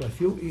 So if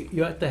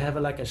you have to have it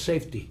like a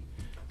safety.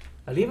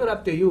 I leave it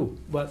up to you,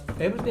 but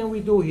everything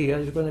we do here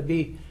is going to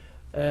be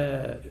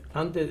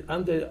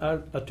under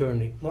our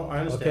attorney. No, I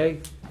understand. Okay,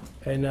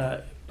 and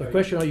the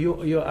question of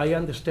I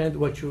understand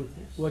what you're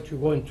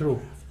going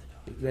through.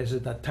 There's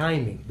the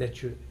timing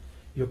that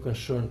you're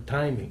concerned.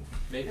 Timing.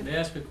 May I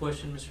ask a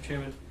question, Mr.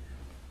 Chairman?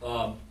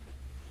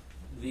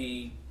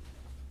 The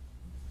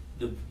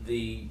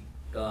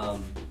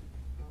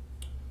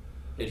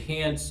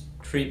enhanced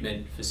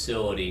treatment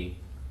facility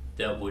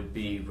that would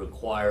be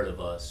required of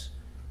us.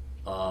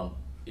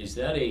 is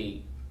that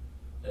a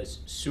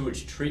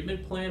sewage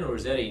treatment plant, or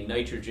is that a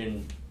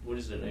nitrogen, what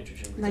is it,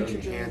 nitrogen?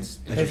 Enhanced.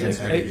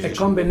 It's a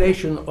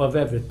combination of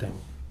everything,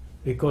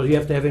 because you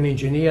have to have an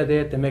engineer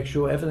there to make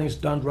sure everything's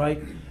done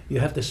right. You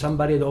have to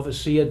somebody to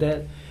oversee it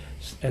there,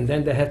 and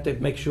then they have to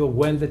make sure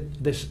when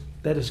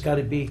that has got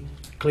to be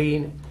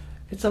clean.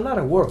 It's a lot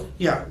of work.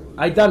 Yeah.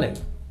 I done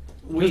it.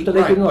 We, Just to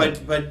let you know.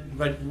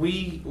 but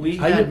we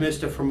had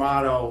Mr.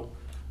 Formato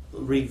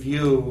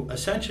review,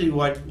 essentially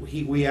what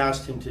we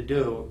asked him to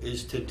do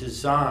is to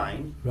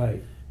design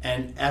Right.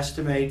 and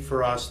estimate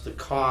for us the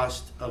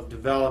cost of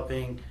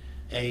developing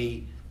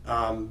a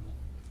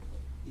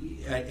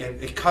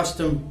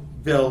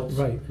custom-built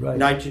Right.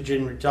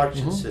 nitrogen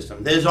reduction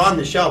system. There's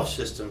on-the-shelf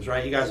systems,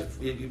 right? You guys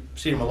you've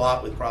seen them a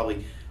lot with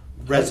probably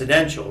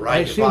residential,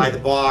 right? You buy the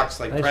box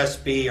like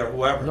Presby or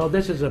whoever. No,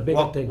 this is a big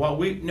thing. Well,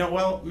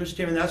 Mr.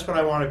 Chairman, that's what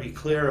I want to be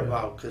clear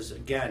about, because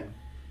again,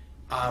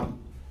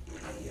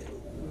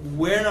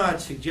 we're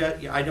not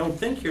I don't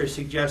think you're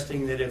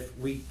suggesting that if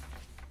we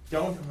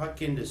don't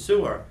hook into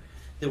sewer,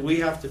 that we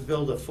have to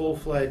build a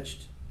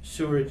full-fledged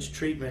sewage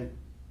treatment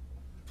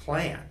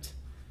plant.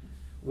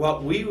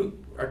 What we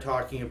are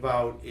talking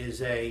about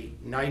is a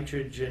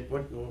nitrogen,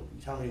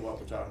 tell me what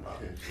we're talking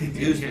about.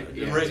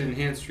 It's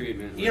enhanced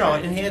treatment. You know,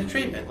 enhanced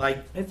treatment,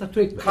 like it's a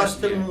treatment.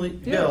 Customly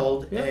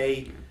build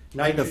a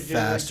nitrogen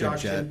faster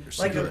reduction, jet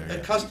like a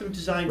custom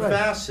designed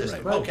fast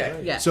system. Right.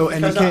 Okay. Yeah. So,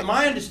 and you Because can't,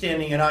 my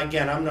understanding, and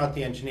again, I'm not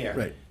the engineer,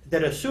 Right.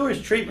 that a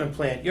sewage treatment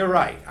plant, you're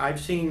right, they're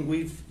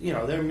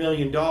 $1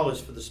 million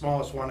for the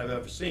smallest one I've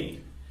ever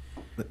seen.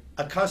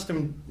 A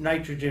custom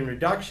nitrogen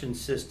reduction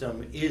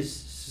system is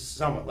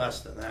somewhat less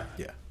than that.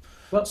 yeah.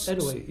 Well,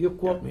 anyway, you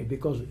quote me,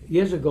 because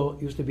years ago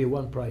it used to be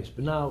one price,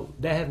 but now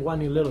they have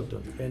one in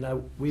Littleton,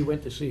 and we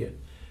went to see it.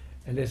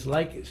 And it's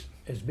like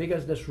as big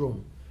as this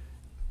room,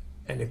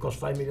 and it cost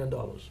 $5 million.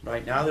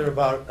 Right, now they're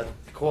about a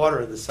quarter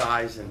of the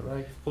size, and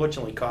Right.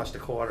 fortunately cost a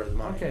quarter of the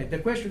money. Okay, the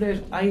question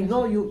is, I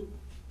know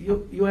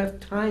you have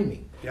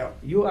timing. Yeah.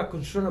 You are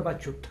concerned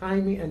about your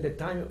timing and the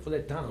timing for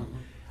the town.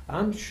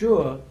 I'm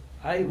sure,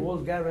 I will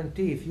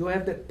guarantee, if you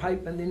have the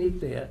pipe underneath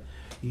there,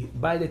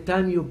 by the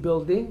time you're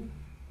building,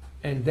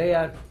 and they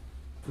are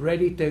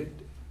ready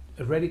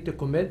to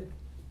commit,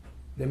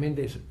 I mean,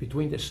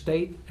 between the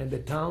state and the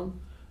town,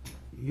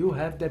 you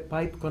have the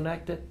pipe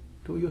connected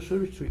to your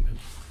sewage treatment.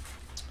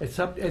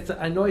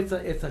 I know it's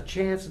a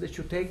chance that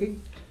you're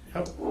taking.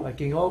 I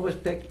can always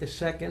take the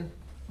second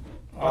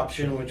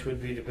Option, which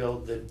would be to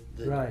build the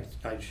Right.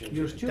 nitrogen.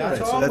 You're treatment. still That's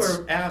right. all So that's-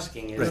 we're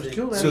asking is Right.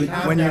 that So we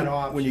have when that you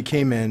option. when you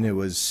came in, it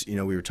was we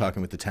were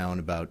talking with the town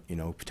about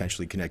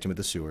potentially connecting with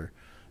the sewer,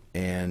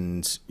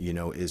 and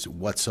is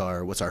what's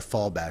our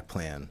fallback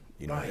plan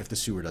Right. if the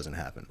sewer doesn't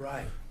happen.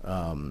 Right.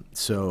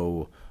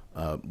 So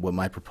what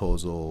my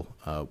proposal,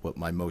 what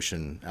my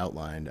motion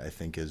outlined, I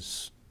think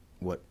is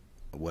what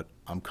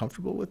I'm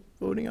comfortable with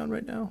voting on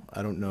right now.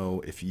 I don't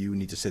know if you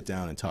need to sit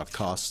down and talk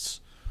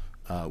costs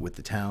with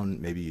the town.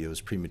 Maybe it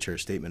was a premature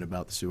statement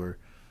about the sewer.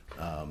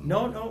 I don't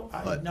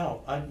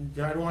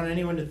want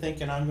anyone to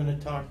think, and I'm going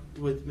to talk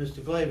with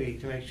Mr. Glavy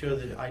to make sure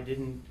that I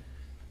didn't,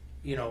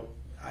 there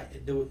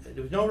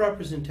was no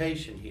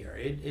representation here.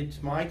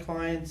 It's my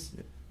client's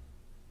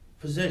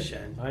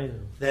position I know.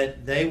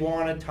 that they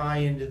want to tie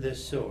into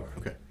this sewer.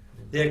 Okay.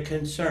 Their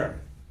concern,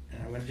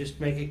 and I'm going to just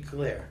make it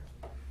clear,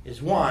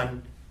 is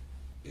one,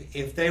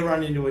 if they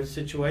run into a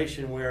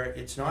situation where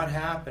it's not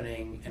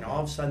happening and all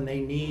of a sudden they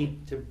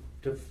need to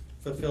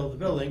fulfill the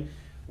building,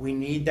 we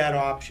need that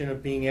option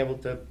of being able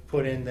to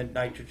put in the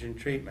nitrogen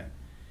treatment.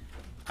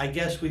 I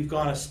guess we've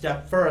gone a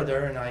step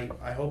further, and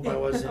I hope I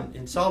wasn't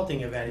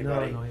insulting of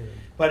anybody. No,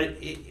 But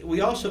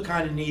we also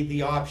kind of need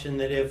the option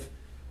that if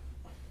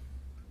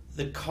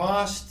the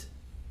cost,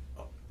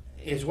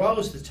 as well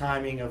as the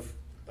timing of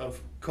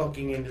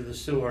cooking into the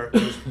sewer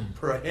is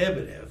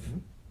prohibitive,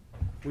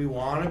 we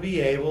want to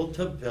be able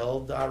to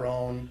build our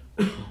own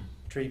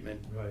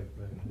treatment. Right.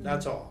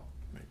 That's all.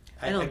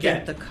 I don't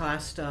Again, think the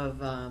cost of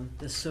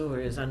the sewer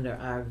is under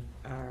our.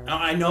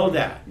 I know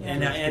that, Yeah.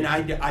 and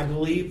I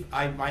believe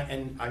I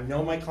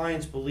know my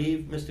clients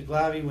believe Mr.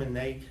 Glavy when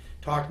they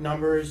talk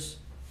numbers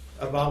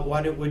about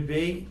what it would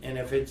be, and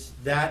if it's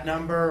that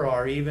number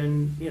or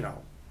even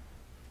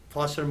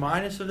plus or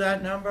minus of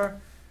that number,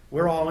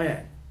 we're all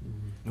in.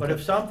 But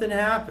if something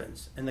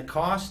happens and the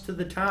cost to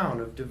the town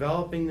of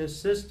developing this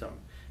system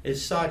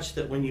is such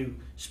that when you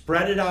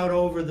spread it out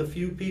over the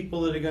few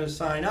people that are going to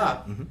sign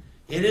up,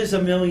 it is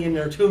 $1 million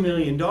or $2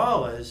 million,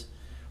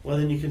 well,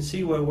 then you can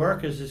see where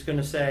workers is going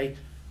to say,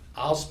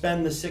 I'll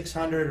spend the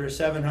 $600,000 or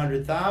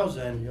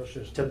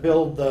 $700,000 to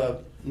build the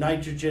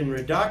nitrogen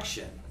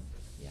reduction.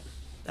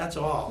 That's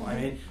all. I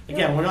mean,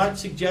 again, we're not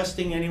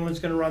suggesting anyone's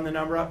going to run the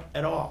number up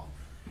at all.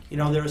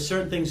 There are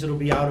certain things that will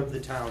be out of the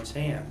town's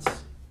hands.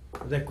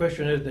 The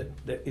question is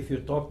that if you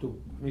talk to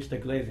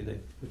Mr. Glavy,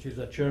 which is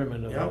the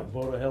chairman of the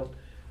Board of Health,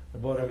 the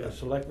Board of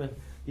Selectmen,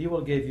 he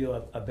will give you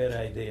a better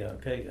idea,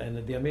 okay? And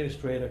the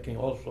administrator can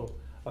also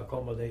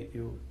accommodate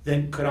you.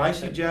 Then could I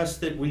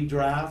suggest that we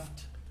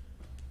draft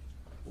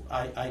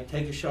I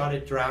take a shot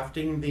at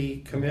drafting the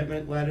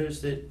commitment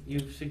letters that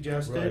you've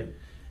suggested. Right.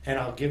 And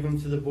I'll give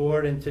them to the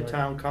board and to Right.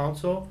 town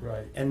council.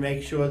 Right. And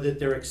make sure that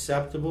they're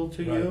acceptable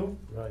to you.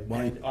 Right.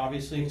 And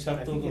obviously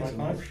acceptable to my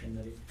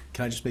client.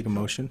 Can I just make a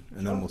motion,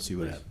 and then we'll see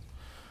what happens?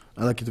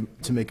 I'd like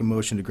to make a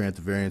motion to grant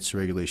the variance to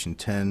Regulation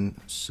 10,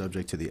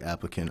 subject to the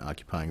applicant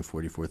occupying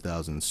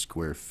 44,000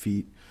 square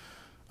feet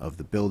of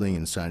the building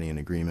and signing an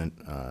agreement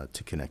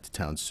to connect to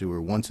town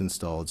sewer once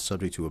installed,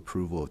 subject to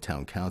approval of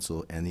town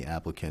council and the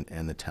applicant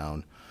and the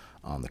town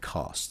on the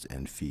costs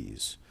and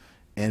fees,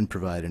 and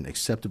provide an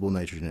acceptable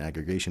nitrogen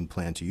aggregation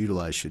plan to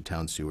utilize should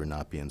town sewer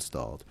not be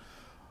installed.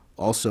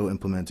 Also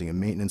implementing a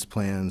maintenance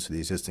plan so the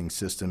existing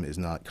system is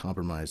not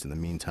compromised in the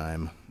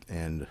meantime,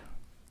 and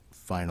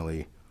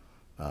finally,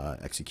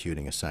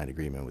 executing a signed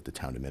agreement with the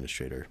town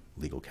administrator,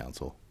 legal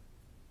counsel,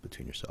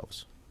 between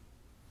yourselves.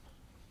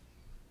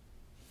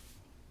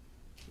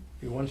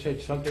 You want to say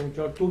something,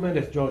 George? 2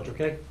 minutes, George,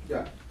 okay?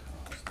 Yeah.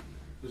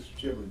 Mr.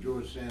 Chairman,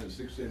 George Sanders,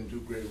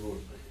 672 Gray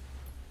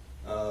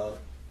Road.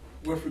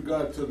 With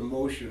regard to the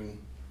motion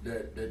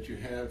that you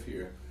have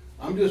here,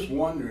 I'm just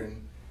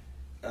wondering,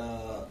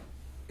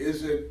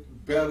 is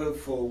it better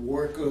for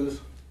workers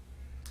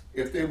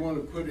if they want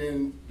to put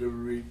in the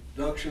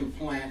reduction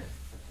plant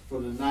for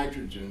the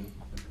nitrogen?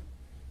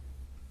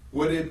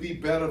 Would it be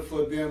better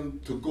for them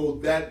to go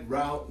that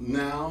route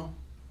now,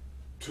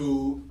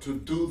 to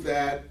do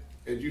that,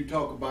 as you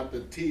talk about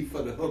the T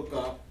for the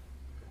hookup,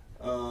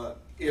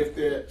 if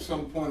there at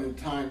some point in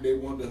time they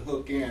want to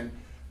hook in?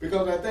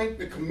 Because I think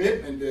the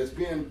commitment that's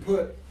being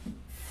put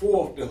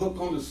forth to hook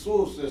on the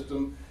sewer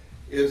system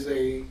is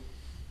a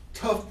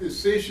tough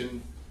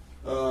decision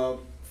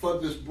for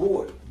this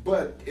board.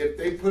 But if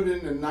they put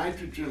in the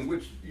nitrogen,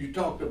 which you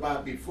talked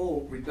about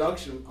before,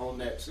 reduction on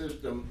that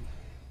system,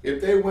 if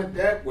they went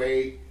that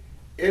way,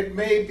 it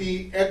may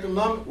be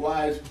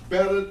economic-wise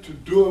better to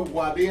do it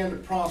while they're in the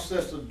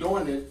process of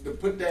doing it, to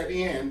put that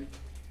in,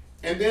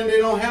 and then they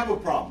don't have a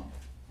problem.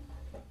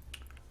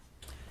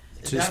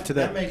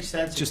 That makes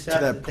sense,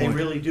 except that they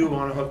really do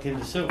want to hook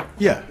into sewer.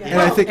 Yeah, And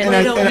I think, and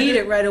they don't need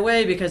it right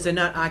away because they're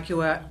not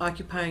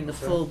occupying the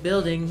full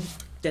building,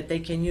 that they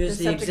can use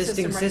the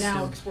existing septic system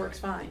right now works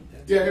fine.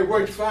 Yeah, it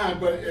works fine,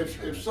 but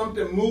if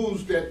something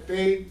moves that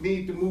they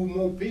need to move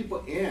more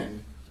people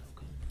in,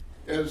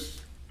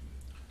 as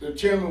the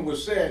chairman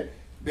was said,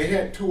 they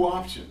had two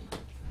options.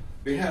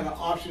 They had an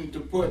option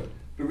to put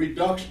the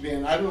reduction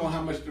in. I don't know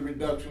how much the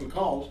reduction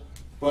costs,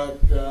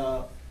 but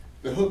the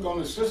hook on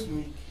the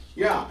system,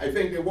 yeah, I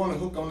think they want to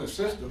hook on the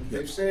system.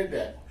 They've said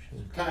that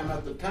time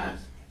after time.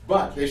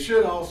 But they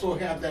should also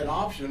have that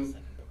option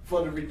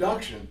for the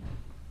reduction.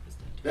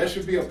 That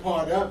should be a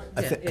part of it.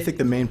 I think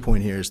the main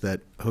point here is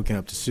that hooking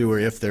up to sewer,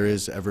 if there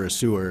is ever a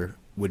sewer,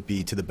 would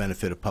be to the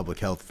benefit of public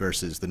health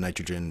versus the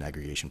nitrogen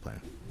aggregation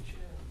plan.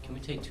 Can we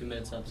take 2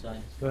 minutes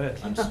outside? Go ahead.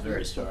 I'm just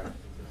very sorry.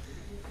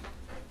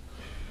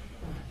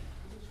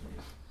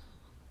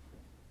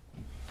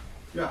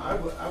 Yeah, I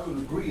would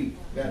agree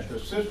that the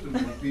system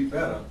would be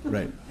better.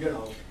 Right. You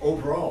know,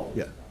 overall.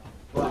 Yeah.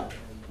 But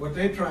what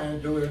they're trying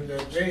to do is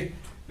that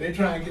they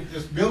try and get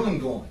this building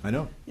going. I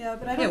know. Yeah,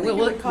 but I don't think it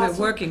would we're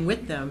working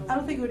with them. I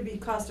don't think it would be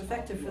cost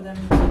effective for them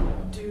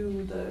to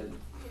do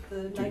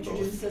the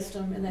nitrogen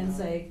system and then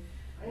say,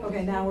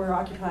 okay, now we're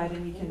occupied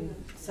and we can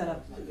set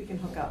up, we can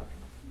hook up.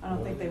 I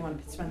don't think they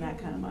want to spend that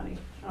kind of money.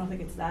 I don't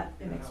think it's that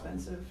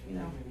inexpensive, you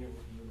know.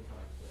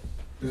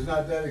 It's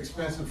not that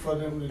expensive for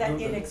them to do That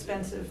that.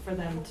 inexpensive for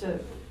them to.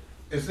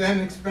 Is that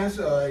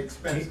inexpensive or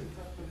expensive?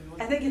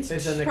 I think it's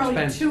an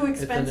probably expense. too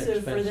It's an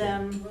expensive for expensive.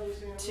 them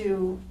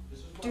to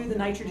do the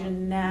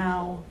nitrogen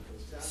now,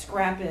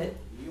 scrap it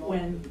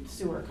when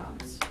sewer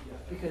comes,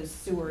 because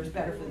sewer is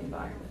better for the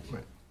environment.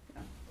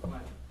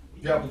 Right.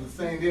 Yeah, but the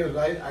thing is,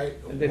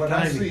 The what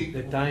I timing, see,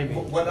 the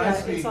timing. what I Yeah,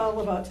 see, it's all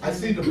about I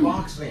see the timing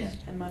box in.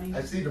 and money.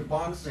 I see the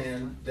box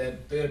in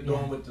that they're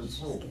doing with the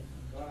sewer.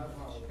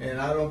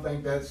 And I don't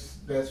think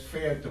that's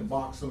fair to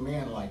box them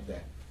in like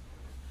that.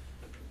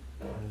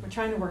 We're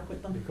trying to work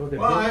with them. Because the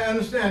Well, I big-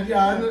 understand,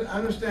 yeah, I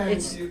understand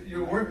It's-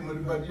 you're working with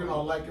it, but you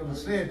know, like it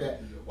was said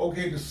that,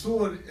 okay, the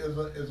sewer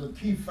is a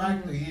key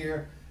factor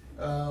here,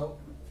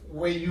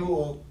 where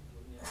you're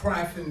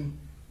crafting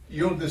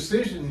your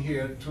decision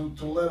here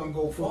to let them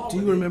go forward. Do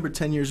you remember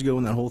 10 years ago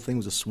when that whole thing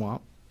was a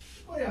swamp?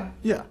 Oh, yeah.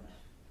 Yeah.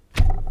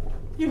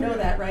 You know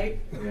that, right?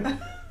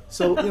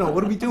 So,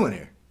 what are we doing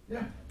here?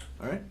 Yeah.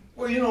 All right?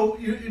 Well, you know,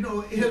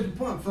 here's the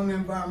point, from the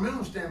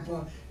environmental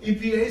standpoint,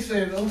 EPA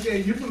said,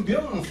 okay, you can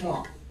build in a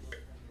swamp,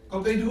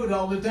 because they do it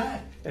all the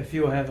time. If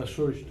you have a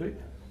sewer street.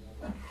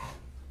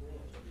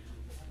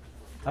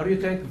 How do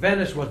you think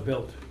Venice was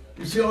built?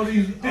 You see all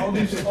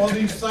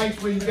these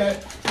sites where you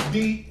got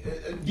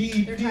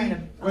DEP,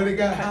 where they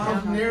got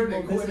houses in there,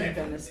 they go in there,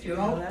 Venice, you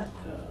know? that?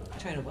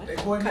 Trying to what? They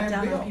go in there Cut and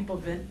down on build. people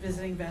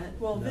visiting Venice,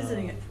 well,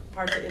 visiting it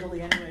parts of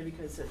Italy anyway,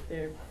 because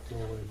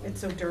it's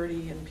so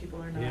dirty and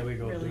people are not Here we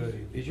go, really.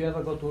 dirty. Did you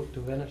ever go to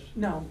Venice?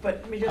 No,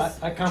 but I mean,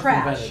 just I come from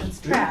trash, Venice.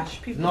 it's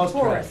trash, people, Not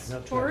tourists, trash,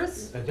 not trash.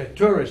 tourists? The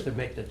tourists that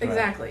make the trash.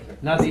 Exactly.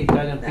 Not the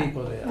Italian That-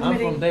 people there. I'm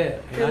limiting- from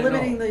there. and They're I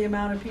limiting know. the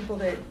amount of people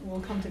that will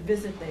come to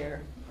visit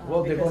there.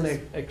 Well, they're because gonna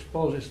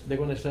expose us, they're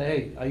gonna say,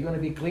 hey, are you gonna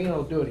be clean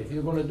or dirty? If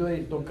you're gonna do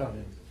it, don't come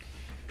in.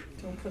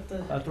 Don't put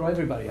the, I'll throw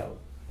everybody out.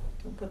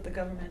 don't put the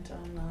government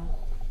on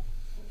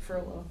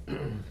furlough,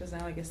 because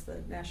now I guess the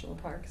national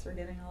parks are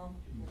getting all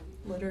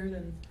littered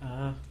and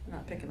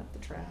not picking up the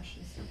trash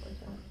and stuff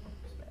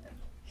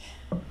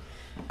like that.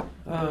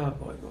 Ah,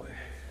 boy.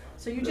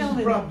 So you This is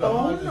gentlemen probably the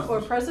own hardest-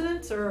 or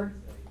presidents or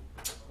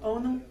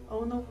own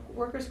the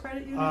workers'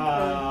 credit union?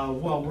 or-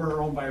 Well,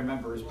 we're owned by our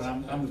members, but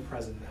I'm the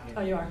president.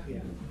 Oh, you are? Yeah,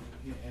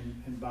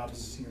 and Bob's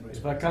the senior vice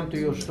If president. I come to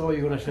your store,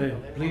 you're gonna say,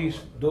 please,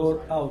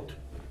 door out.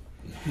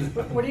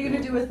 What are you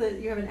gonna do with the,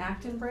 you have an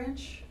Acton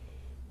branch?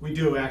 We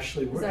do,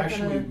 actually. Is We're that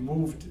actually gonna-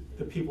 moved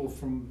the people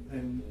from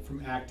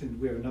Acton.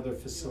 We have another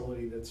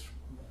facility that's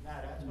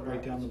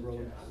right down the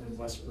road in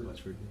Westford.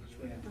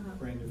 Yeah,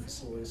 brand new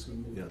facility, so we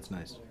moved. Yeah, it's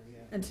nice.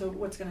 And so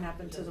what's gonna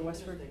happen to the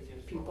Westford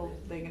people?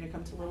 They're gonna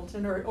come to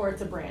Littleton, or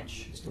it's a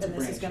branch? And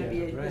this is gonna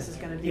be, this is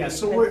gonna be Yeah,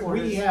 so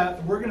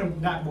headquarters? we're gonna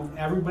not move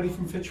everybody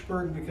from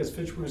Fitchburg, because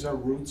Fitchburg is our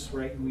roots,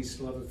 right, and we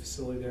still have a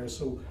facility there,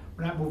 so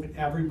we're not moving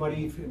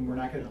everybody, and we're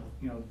not gonna,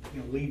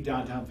 leave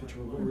downtown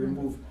Fitchburg, but we're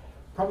gonna move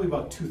probably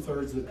about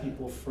 2/3 of the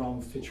people from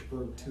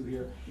Fitchburg to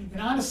here. And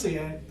honestly,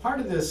 part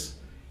of this,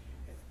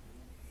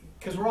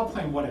 because we're all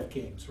playing what-if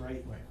games,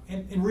 right?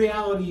 In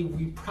reality,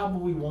 we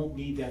probably won't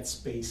need that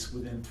space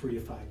within 3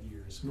 to 5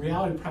 years. In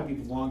reality, probably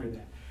be longer than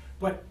that.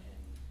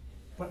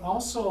 But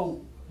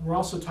also, we're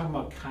also talking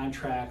about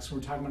contracts, we're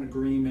talking about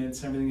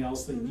agreements, everything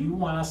else that you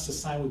want us to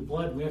sign with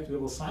blood, we have to be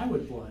able to sign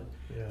with blood.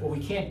 Yeah. But we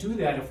can't do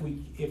that if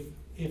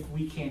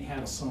we can't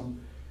have some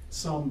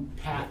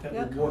path that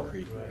would work.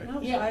 No,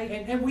 Yeah, I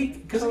and we,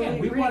 because totally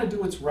again, we agree. want to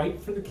do what's right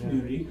for the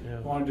community, Yeah.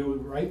 we want to do it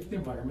right for the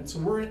environment, so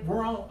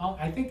we're all,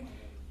 I think,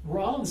 we're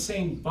all in the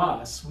same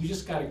bus, we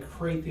just gotta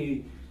create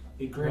the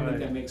agreement Right.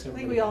 that makes I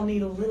everybody. think we all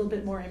need a little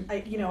bit more,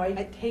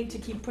 I hate to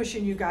keep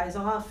pushing you guys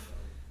off,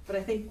 but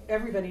I think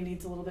everybody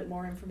needs a little bit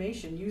more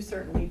information. You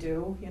certainly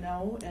do,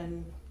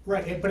 and.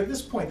 Right, but at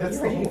this point, that's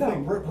You're the ready whole to go.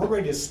 thing, we're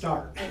ready to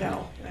start. I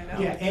know.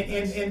 Yeah,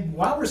 and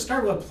while we're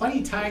starting, we have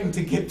plenty of time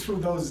to get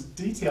through those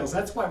details,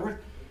 that's why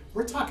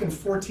we're talking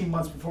 14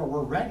 months before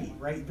we're ready,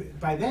 right?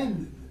 By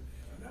then,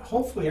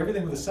 hopefully,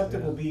 everything with the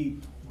septic will be,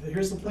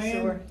 here's the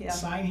plan, Sewer, yeah.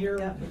 sign here.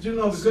 Yeah. But you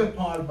know, the good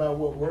part about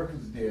what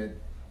workers did,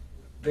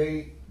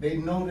 they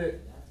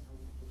noted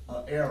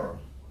an error,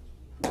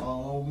 an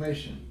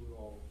omission.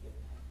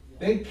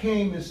 They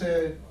came and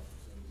said,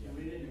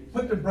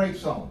 put the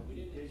brakes on.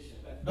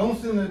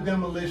 Don't send the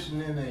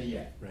demolition in there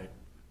yet. Right.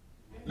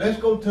 Let's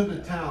go to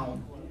the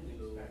town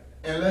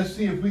and let's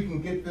see if we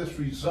can get this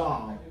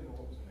resolved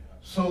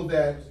so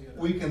that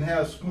we can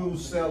have smooth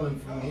sailing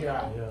from here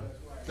out. Yeah.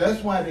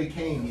 That's why they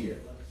came here.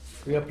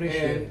 We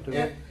appreciate it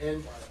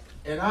too.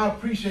 And I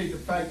appreciate the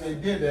fact they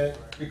did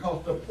that,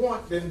 because the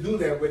point didn't do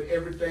that with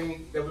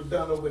everything that was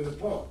done over in the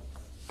point.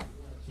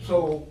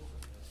 So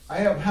I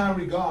have high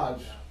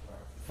regards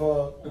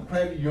for the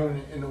credit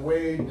union in the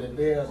way that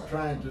they are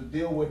trying to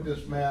deal with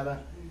this matter.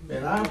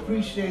 And I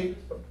appreciate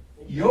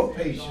your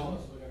patience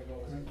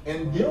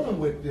in dealing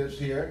with this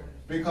here,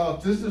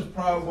 because this is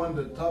probably one of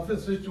the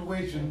toughest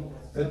situations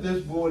that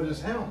this board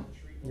has handled.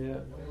 Yeah.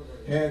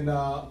 And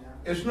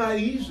it's not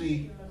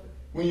easy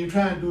when you're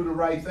trying to do the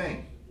right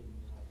thing.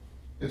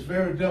 It's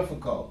very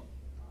difficult.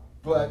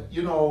 But,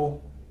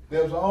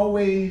 there's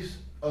always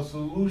a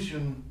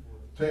solution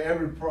to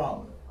every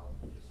problem.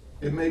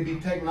 It may be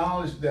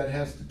technology that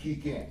has to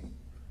kick in.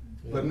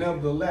 But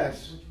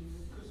nevertheless,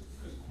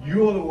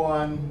 you're the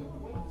one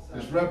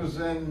that's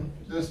representing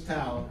this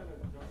town.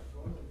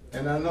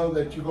 And I know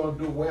that you're going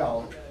to do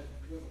well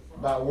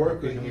by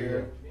working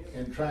here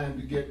and trying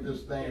to get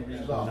this thing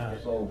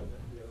resolved. So,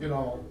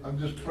 I'm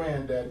just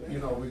praying that,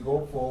 we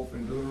go forth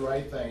and do the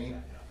right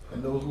thing,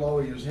 and those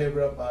lawyers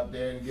hurry up out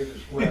there and get it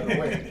squared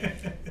away.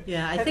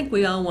 Yeah, I think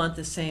we all want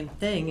the same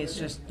thing, it's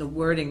just the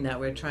wording that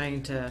we're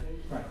trying to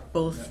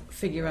both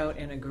figure out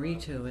and agree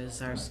to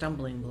is our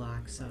stumbling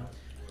block, so.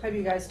 Have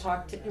you guys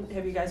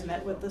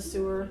met with the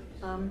sewer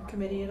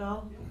committee at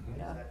all?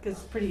 Yeah, because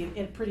it's pretty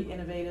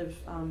innovative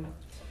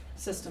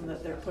system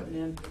that they're putting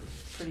in,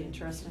 pretty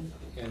interesting.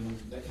 And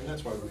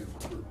that's why we're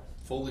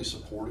fully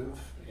supportive,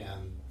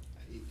 and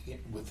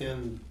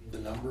within the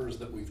numbers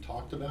that we've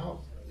talked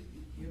about,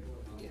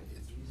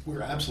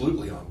 we're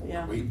absolutely on board.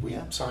 Yeah. We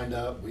signed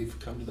up, we've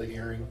come to the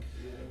hearing,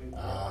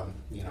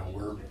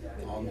 we're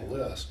on the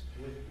list.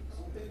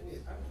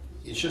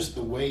 It's just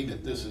the way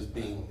that this is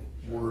being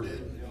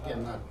worded.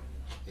 Again,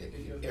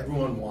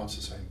 everyone wants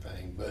the same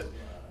thing, but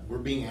we're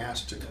being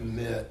asked to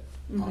commit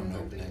on an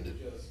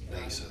open-ended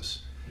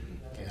basis.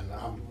 And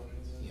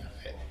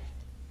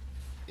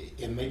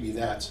and maybe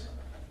that's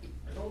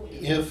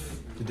if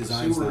the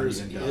design's not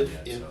sewers, even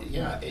done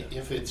yet,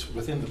 if it's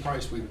within the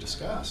price we've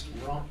discussed,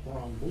 we're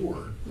on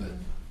board. But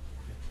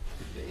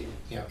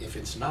if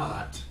it's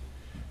not,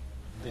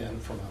 then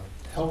from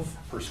a health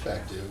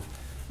perspective,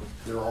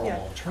 there are Yeah.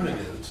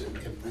 alternatives, and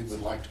we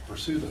would like to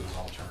pursue those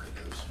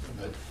alternatives.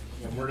 But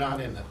we're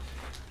not in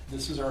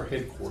this is our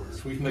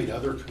headquarters. We've made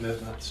other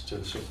commitments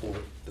to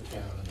support the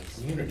town and the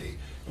community,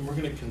 and we're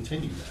going to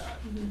continue that.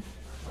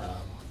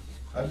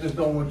 I just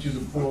don't want you to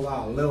pull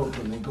out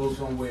Littleton and go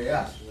somewhere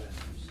else.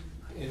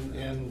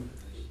 And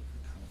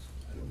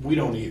we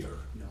don't either.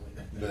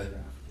 But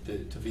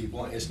to be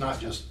blunt, it's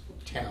not just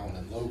town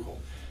and local.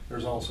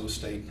 There's also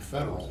state and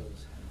federal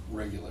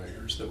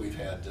regulators that we've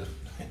had to.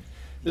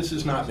 This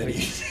has not been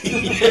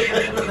easy.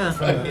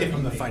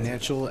 From the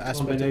financial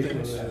aspect of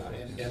things.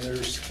 And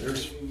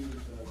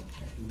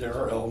there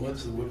are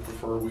elements that would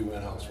prefer we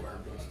went elsewhere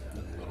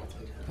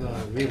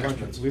than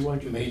Littleton. We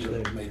want you to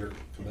major stay.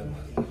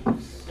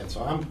 commitment. And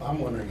so I'm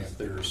wondering if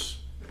there's,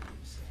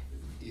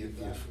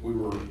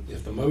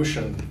 if the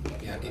motion,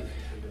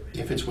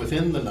 if it's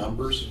within the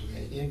numbers,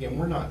 and again,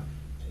 we're not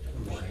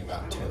worrying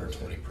about 10 or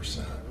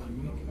 20%.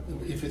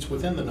 If it's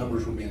within the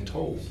numbers we're being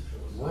told,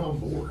 we're on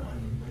board.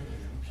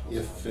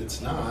 If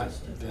it's not,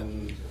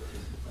 then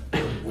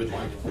we'd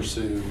like to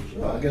pursue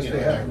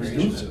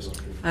aggregation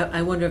system.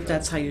 I wonder if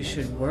that's how you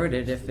should word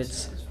it, if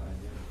it's,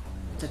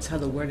 that's how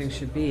the wording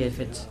should be, if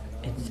it's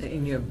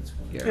in your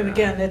And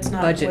again, that's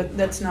not, budget.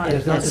 that's not, It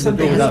has that's nothing to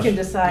something do with you us. can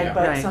decide, Yeah.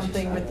 but Right.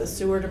 something with the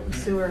sewer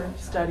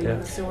study, Yeah.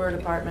 the sewer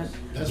department.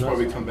 That's why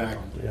we come back.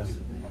 Yeah.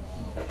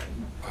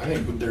 I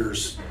think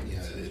there's,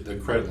 the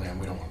credit line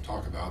we don't want to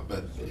talk about,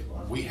 but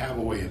we have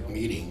a way of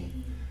meeting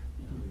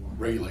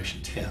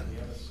Regulation 10.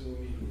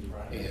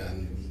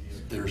 And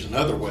there's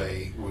another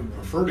way we'd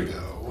prefer to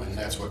go, and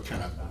that's what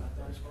kind of,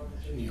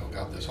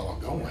 got this all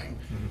going.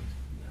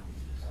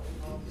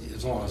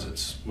 As long as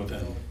it's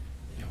within,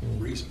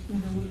 reason.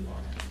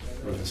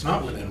 But if it's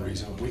not within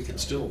reason, we could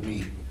still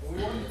meet,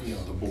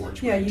 the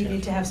board's. Yeah, you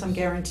need to have some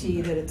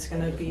guarantee that it's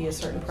gonna be a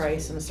certain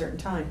price and a certain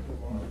time.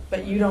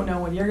 But you don't know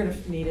when you're gonna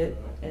need it,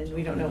 and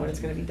we don't know when it's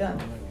gonna be done.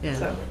 Yeah,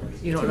 So,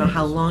 you don't know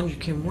how long you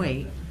can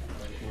wait.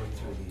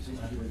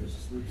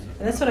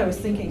 and that's what I was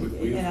thinking. and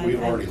We've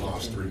I- already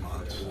lost 3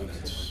 months, and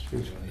It's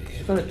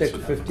going to take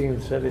 15,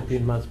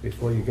 17 months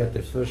before you get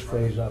the first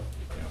phase up.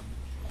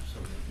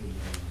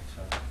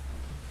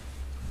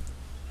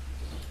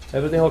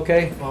 Everything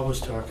okay? Bob was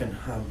talking,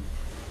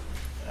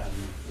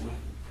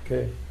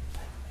 Okay.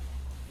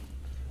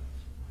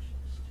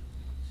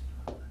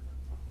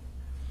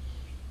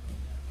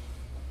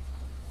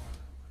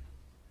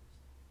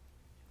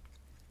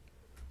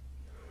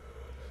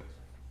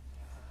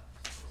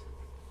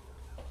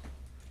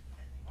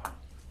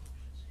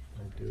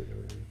 I do it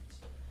already.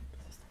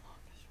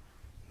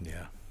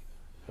 Yeah.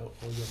 Oh,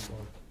 your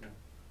fault.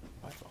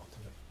 My fault.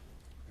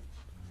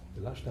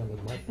 The last time was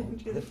my fault.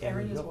 Do you think This time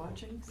Erin is your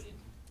watching?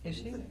 Is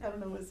she? I don't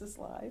know, is this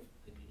live?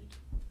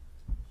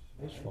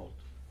 fault. His fault.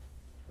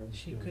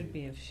 She could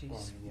be if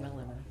she's well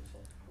enough.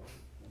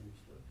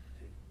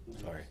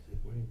 Sorry.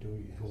 Wait until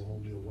you go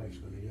home, your wife's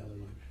going to yell at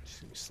you. She's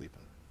sleeping.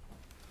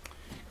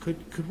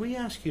 Could we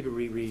ask you to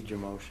reread your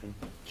motion?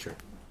 Sure.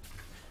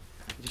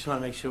 I just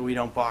want to make sure we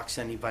don't box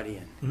anybody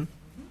in.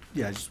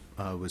 Yeah, I just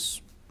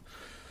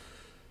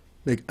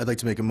I'd like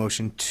to make a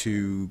motion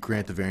to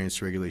grant the variance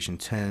to Regulation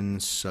 10,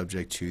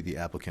 subject to the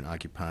applicant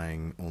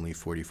occupying only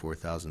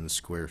 44,000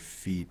 square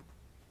feet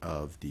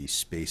of the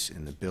space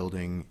in the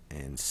building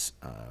and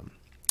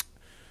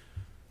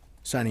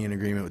signing an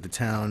agreement with the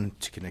town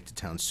to connect to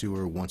town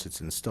sewer once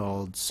it's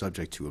installed,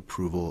 subject to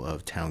approval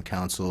of town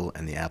council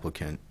and the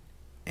applicant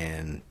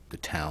and the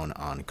town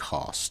on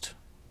cost,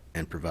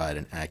 and provide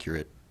an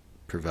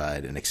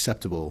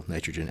acceptable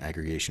nitrogen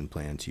aggregation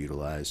plan to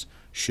utilize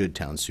should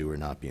town sewer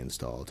not be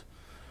installed.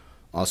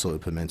 Also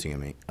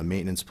implementing a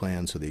maintenance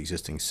plan so the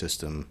existing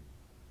system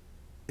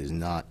is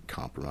not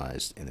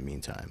compromised in the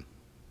meantime.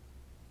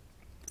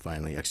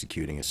 Finally,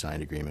 executing a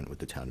signed agreement with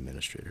the town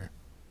administrator.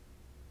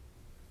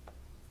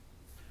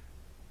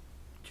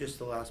 Just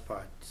the last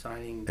part,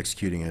 signing,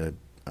 Executing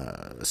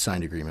a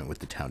signed agreement with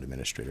the town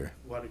administrator,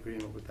 what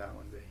agreement would that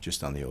one be?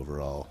 just on the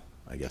overall,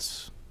 I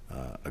guess,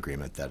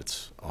 agreement that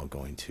it's all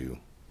going to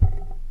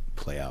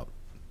play out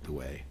the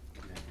way.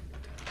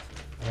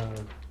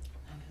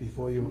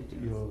 Before you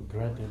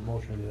grant a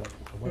motion,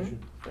 I want you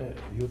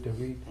to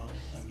read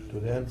to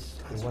them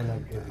the one I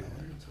gave you.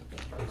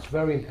 It's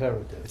very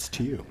imperative. It's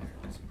to you.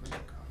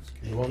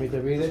 You want me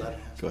to read it?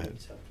 Go ahead.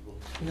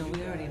 No,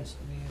 we already.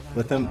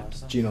 Let them,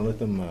 Gino, let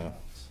them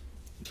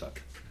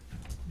talk.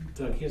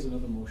 Doug, here's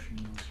another motion.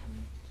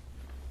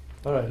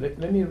 All right,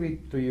 let me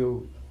read to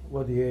you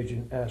what the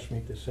agent asked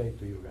me to say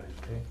to you guys,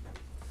 okay?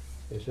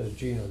 It says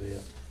Gino there.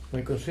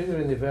 When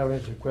considering the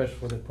variance request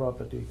for the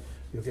property,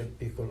 you could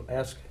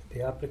ask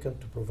the applicant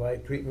to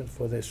provide treatment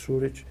for the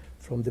sewage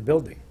from the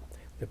building.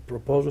 The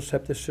proposed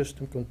septic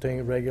system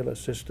contains regular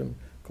system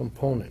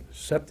components,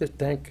 septic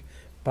tank,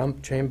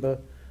 pump chamber,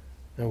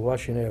 and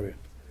washing area.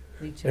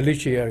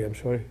 Leaching area, I'm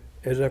sorry.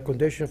 As a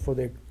condition for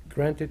the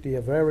granted the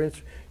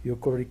variance, you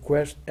could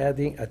request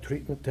adding a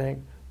treatment tank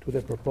to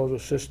the proposal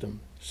system.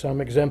 Some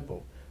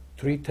example,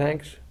 3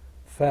 tanks,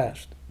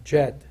 fast,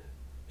 jet,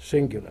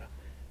 singular.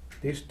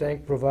 This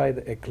tank provides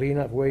a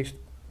cleaner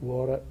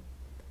wastewater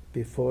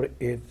before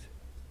it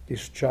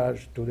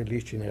discharged to the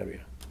leaching area.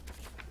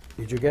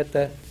 Did you get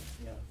that?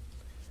 Yeah.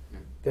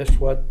 That's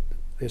what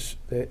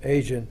the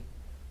agent,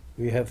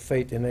 we have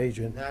faith in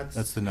agent.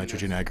 That's the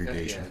nitrogen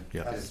aggregation,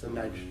 yeah. That's the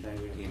nitrogen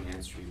aggregation.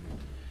 Enhanced treatment.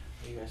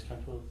 Are you guys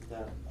comfortable with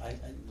that?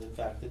 The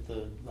fact that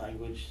the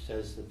language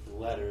says that the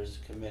letters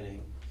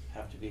committing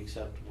have to be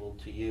acceptable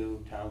to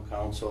you, town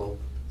council,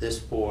 this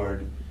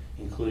board,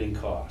 including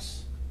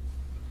costs.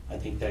 I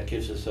think that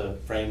gives us a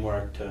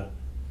framework to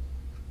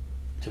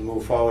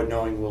move forward,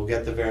 knowing we'll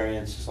get the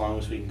variance as long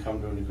as we can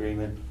come to an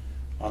agreement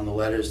on the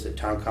letters that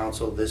town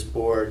council, this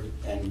board,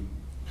 and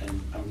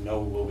I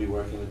know we'll be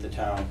working with the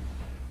town,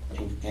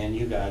 and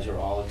you guys are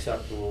all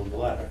acceptable with the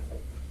letter.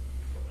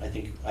 I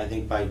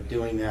think by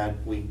doing that,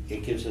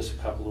 it gives us a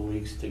couple of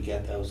weeks to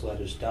get those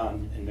letters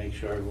done and make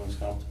sure everyone's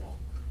comfortable.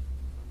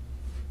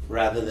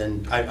 Rather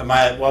than,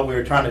 what we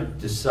were trying to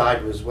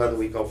decide was whether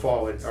we go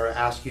forward, or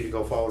ask you to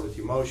go forward with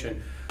your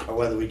motion, or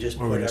whether we just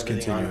put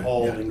everything on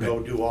hold and go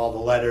do all the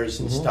letters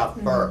and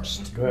stuff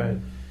first. Go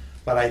ahead.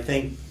 But I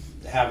think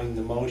having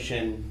the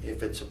motion,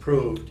 if it's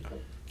approved,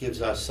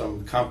 gives us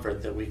some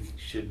comfort that we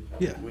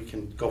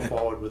can go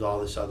forward with all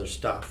this other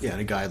stuff. Yeah,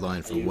 and a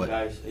guideline for what.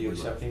 Are you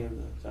accepting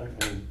of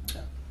the,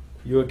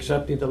 You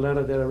accepting the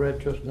letter that I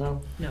read just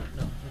now? No,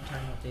 we're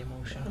talking about the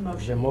emotion.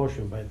 The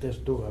motion, but this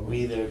too. we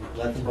either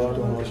let them vote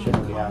on the motion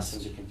or we ask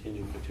them to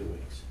continue for 2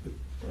 weeks.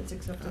 That's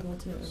acceptable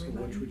to So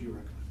everybody. which would you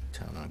recommend?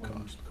 Town on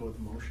cost. Go with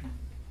the motion?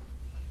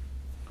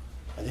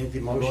 I think the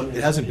motion is...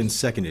 It hasn't been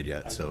seconded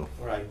yet, so.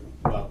 Right,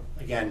 well,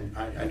 again,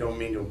 I don't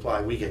mean to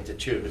imply we get to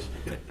choose.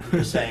 I'm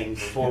just saying,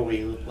 before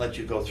we let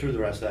you go through the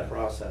rest of that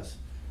process,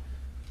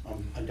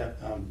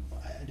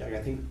 Doug,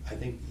 I think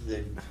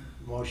the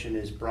motion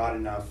is broad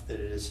enough that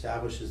it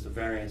establishes the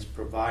variance,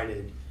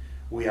 provided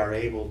we are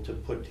able to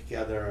put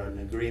together an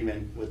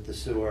agreement with the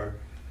sewer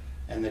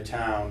and the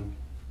town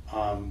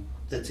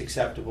that's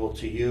acceptable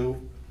to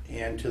you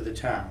and to the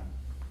town.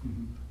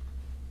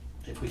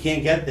 If we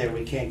can't get there,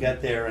 we can't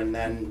get there, and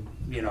then,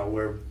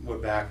 we're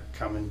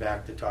coming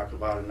back to talk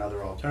about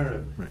another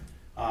alternative. Right.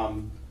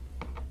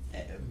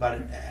 But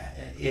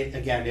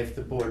again, if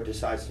the board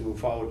decides to move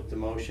forward with the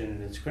motion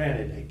and it's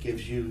granted, it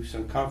gives you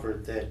some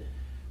comfort that,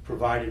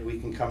 provided we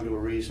can come to a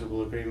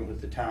reasonable agreement with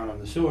the town on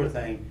the sewer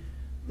thing,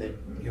 that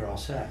you're all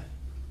set.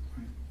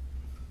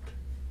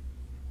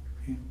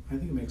 Yeah, I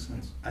think it makes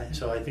sense.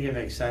 So I think it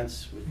makes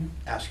sense. We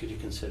ask you to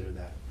consider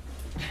that.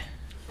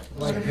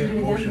 Want to read it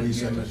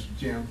again,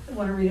 Jim?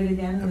 Want to read it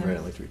again? I've read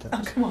it like 3 times.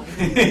 Oh, come on.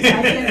 I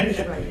can't read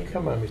it right.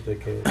 Come on, Mr.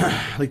 K.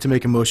 I'd like to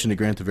make a motion to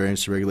grant the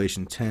variance to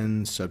Regulation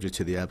 10, subject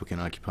to the applicant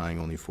occupying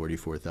only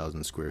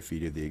 44,000 square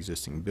feet of the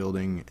existing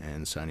building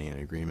and signing an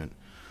agreement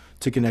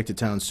to connect to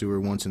town sewer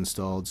once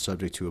installed,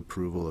 subject to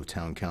approval of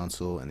town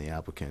council and the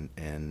applicant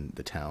and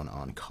the town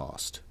on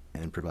cost,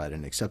 and provide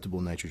an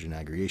acceptable nitrogen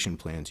aggregation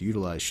plan to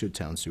utilize should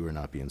town sewer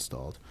not be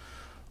installed.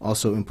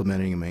 Also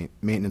implementing a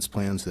maintenance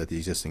plan so that the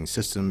existing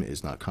system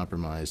is not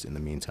compromised in the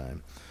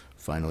meantime.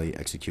 Finally,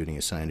 executing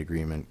a signed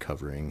agreement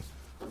covering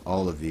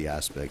all of the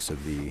aspects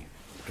of the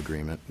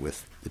agreement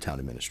with the town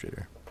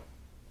administrator.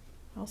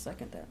 I'll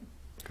second that.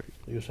 Great.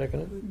 You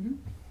second it? Mm-hmm.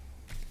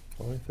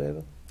 All in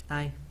favor?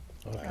 Aye.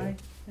 Okay. Aye.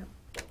 Yep.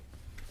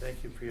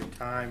 Thank you for your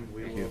time.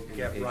 We Thank will you.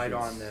 get right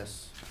on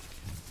this.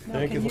 Now,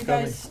 Thank you can for you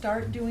guys coming.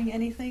 start doing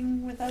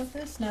anything without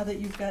this, now that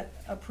you've got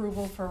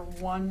approval for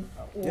one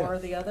or Yeah.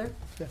 the other?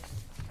 Yeah.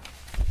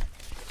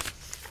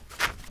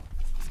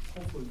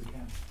 Hopefully we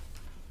can.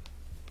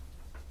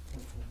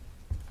 Hopefully.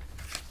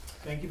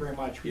 Thank you very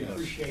much. We Yes.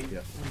 appreciate it. Yeah.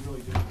 We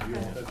really do.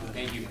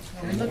 Thank you.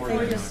 We look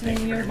forward to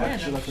seeing you again.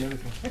 Thank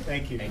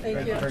you. Thank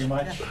Thank you. you very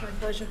much. My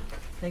pleasure.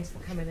 Thanks for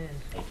coming in.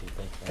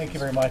 Thank you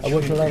very much. I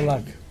wish you a lot of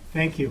luck.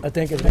 Thank you. I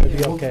think it's gonna be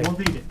We'll- okay. We'll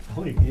need it.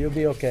 Believe me. You'll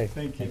be okay.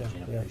 Thank you. Yeah.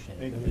 Thank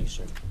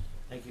you.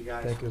 Thank you,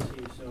 guys. Thank you. See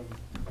you soon.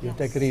 You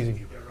take it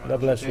easy. God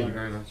bless Thank you. you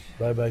very much.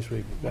 Bye-bye,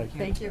 sweetie. Bye.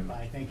 Thank you.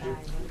 Bye, thank you.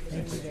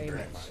 Thank you very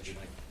much.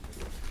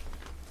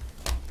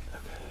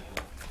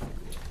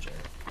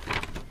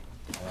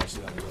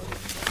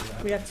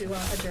 We have to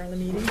adjourn the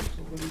meeting.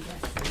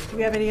 Do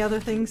we have any other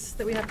things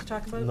that we have to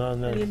talk about? No.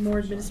 Any more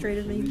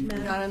administrative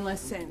matters? Not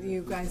unless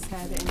you guys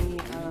had any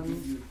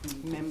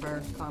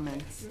member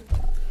comments.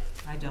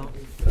 I don't.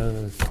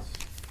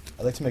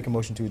 I'd like to make a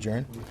motion to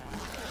adjourn.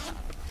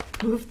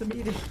 Move the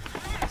meeting.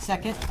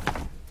 Second?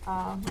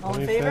 All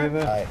in favor?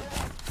 Aye.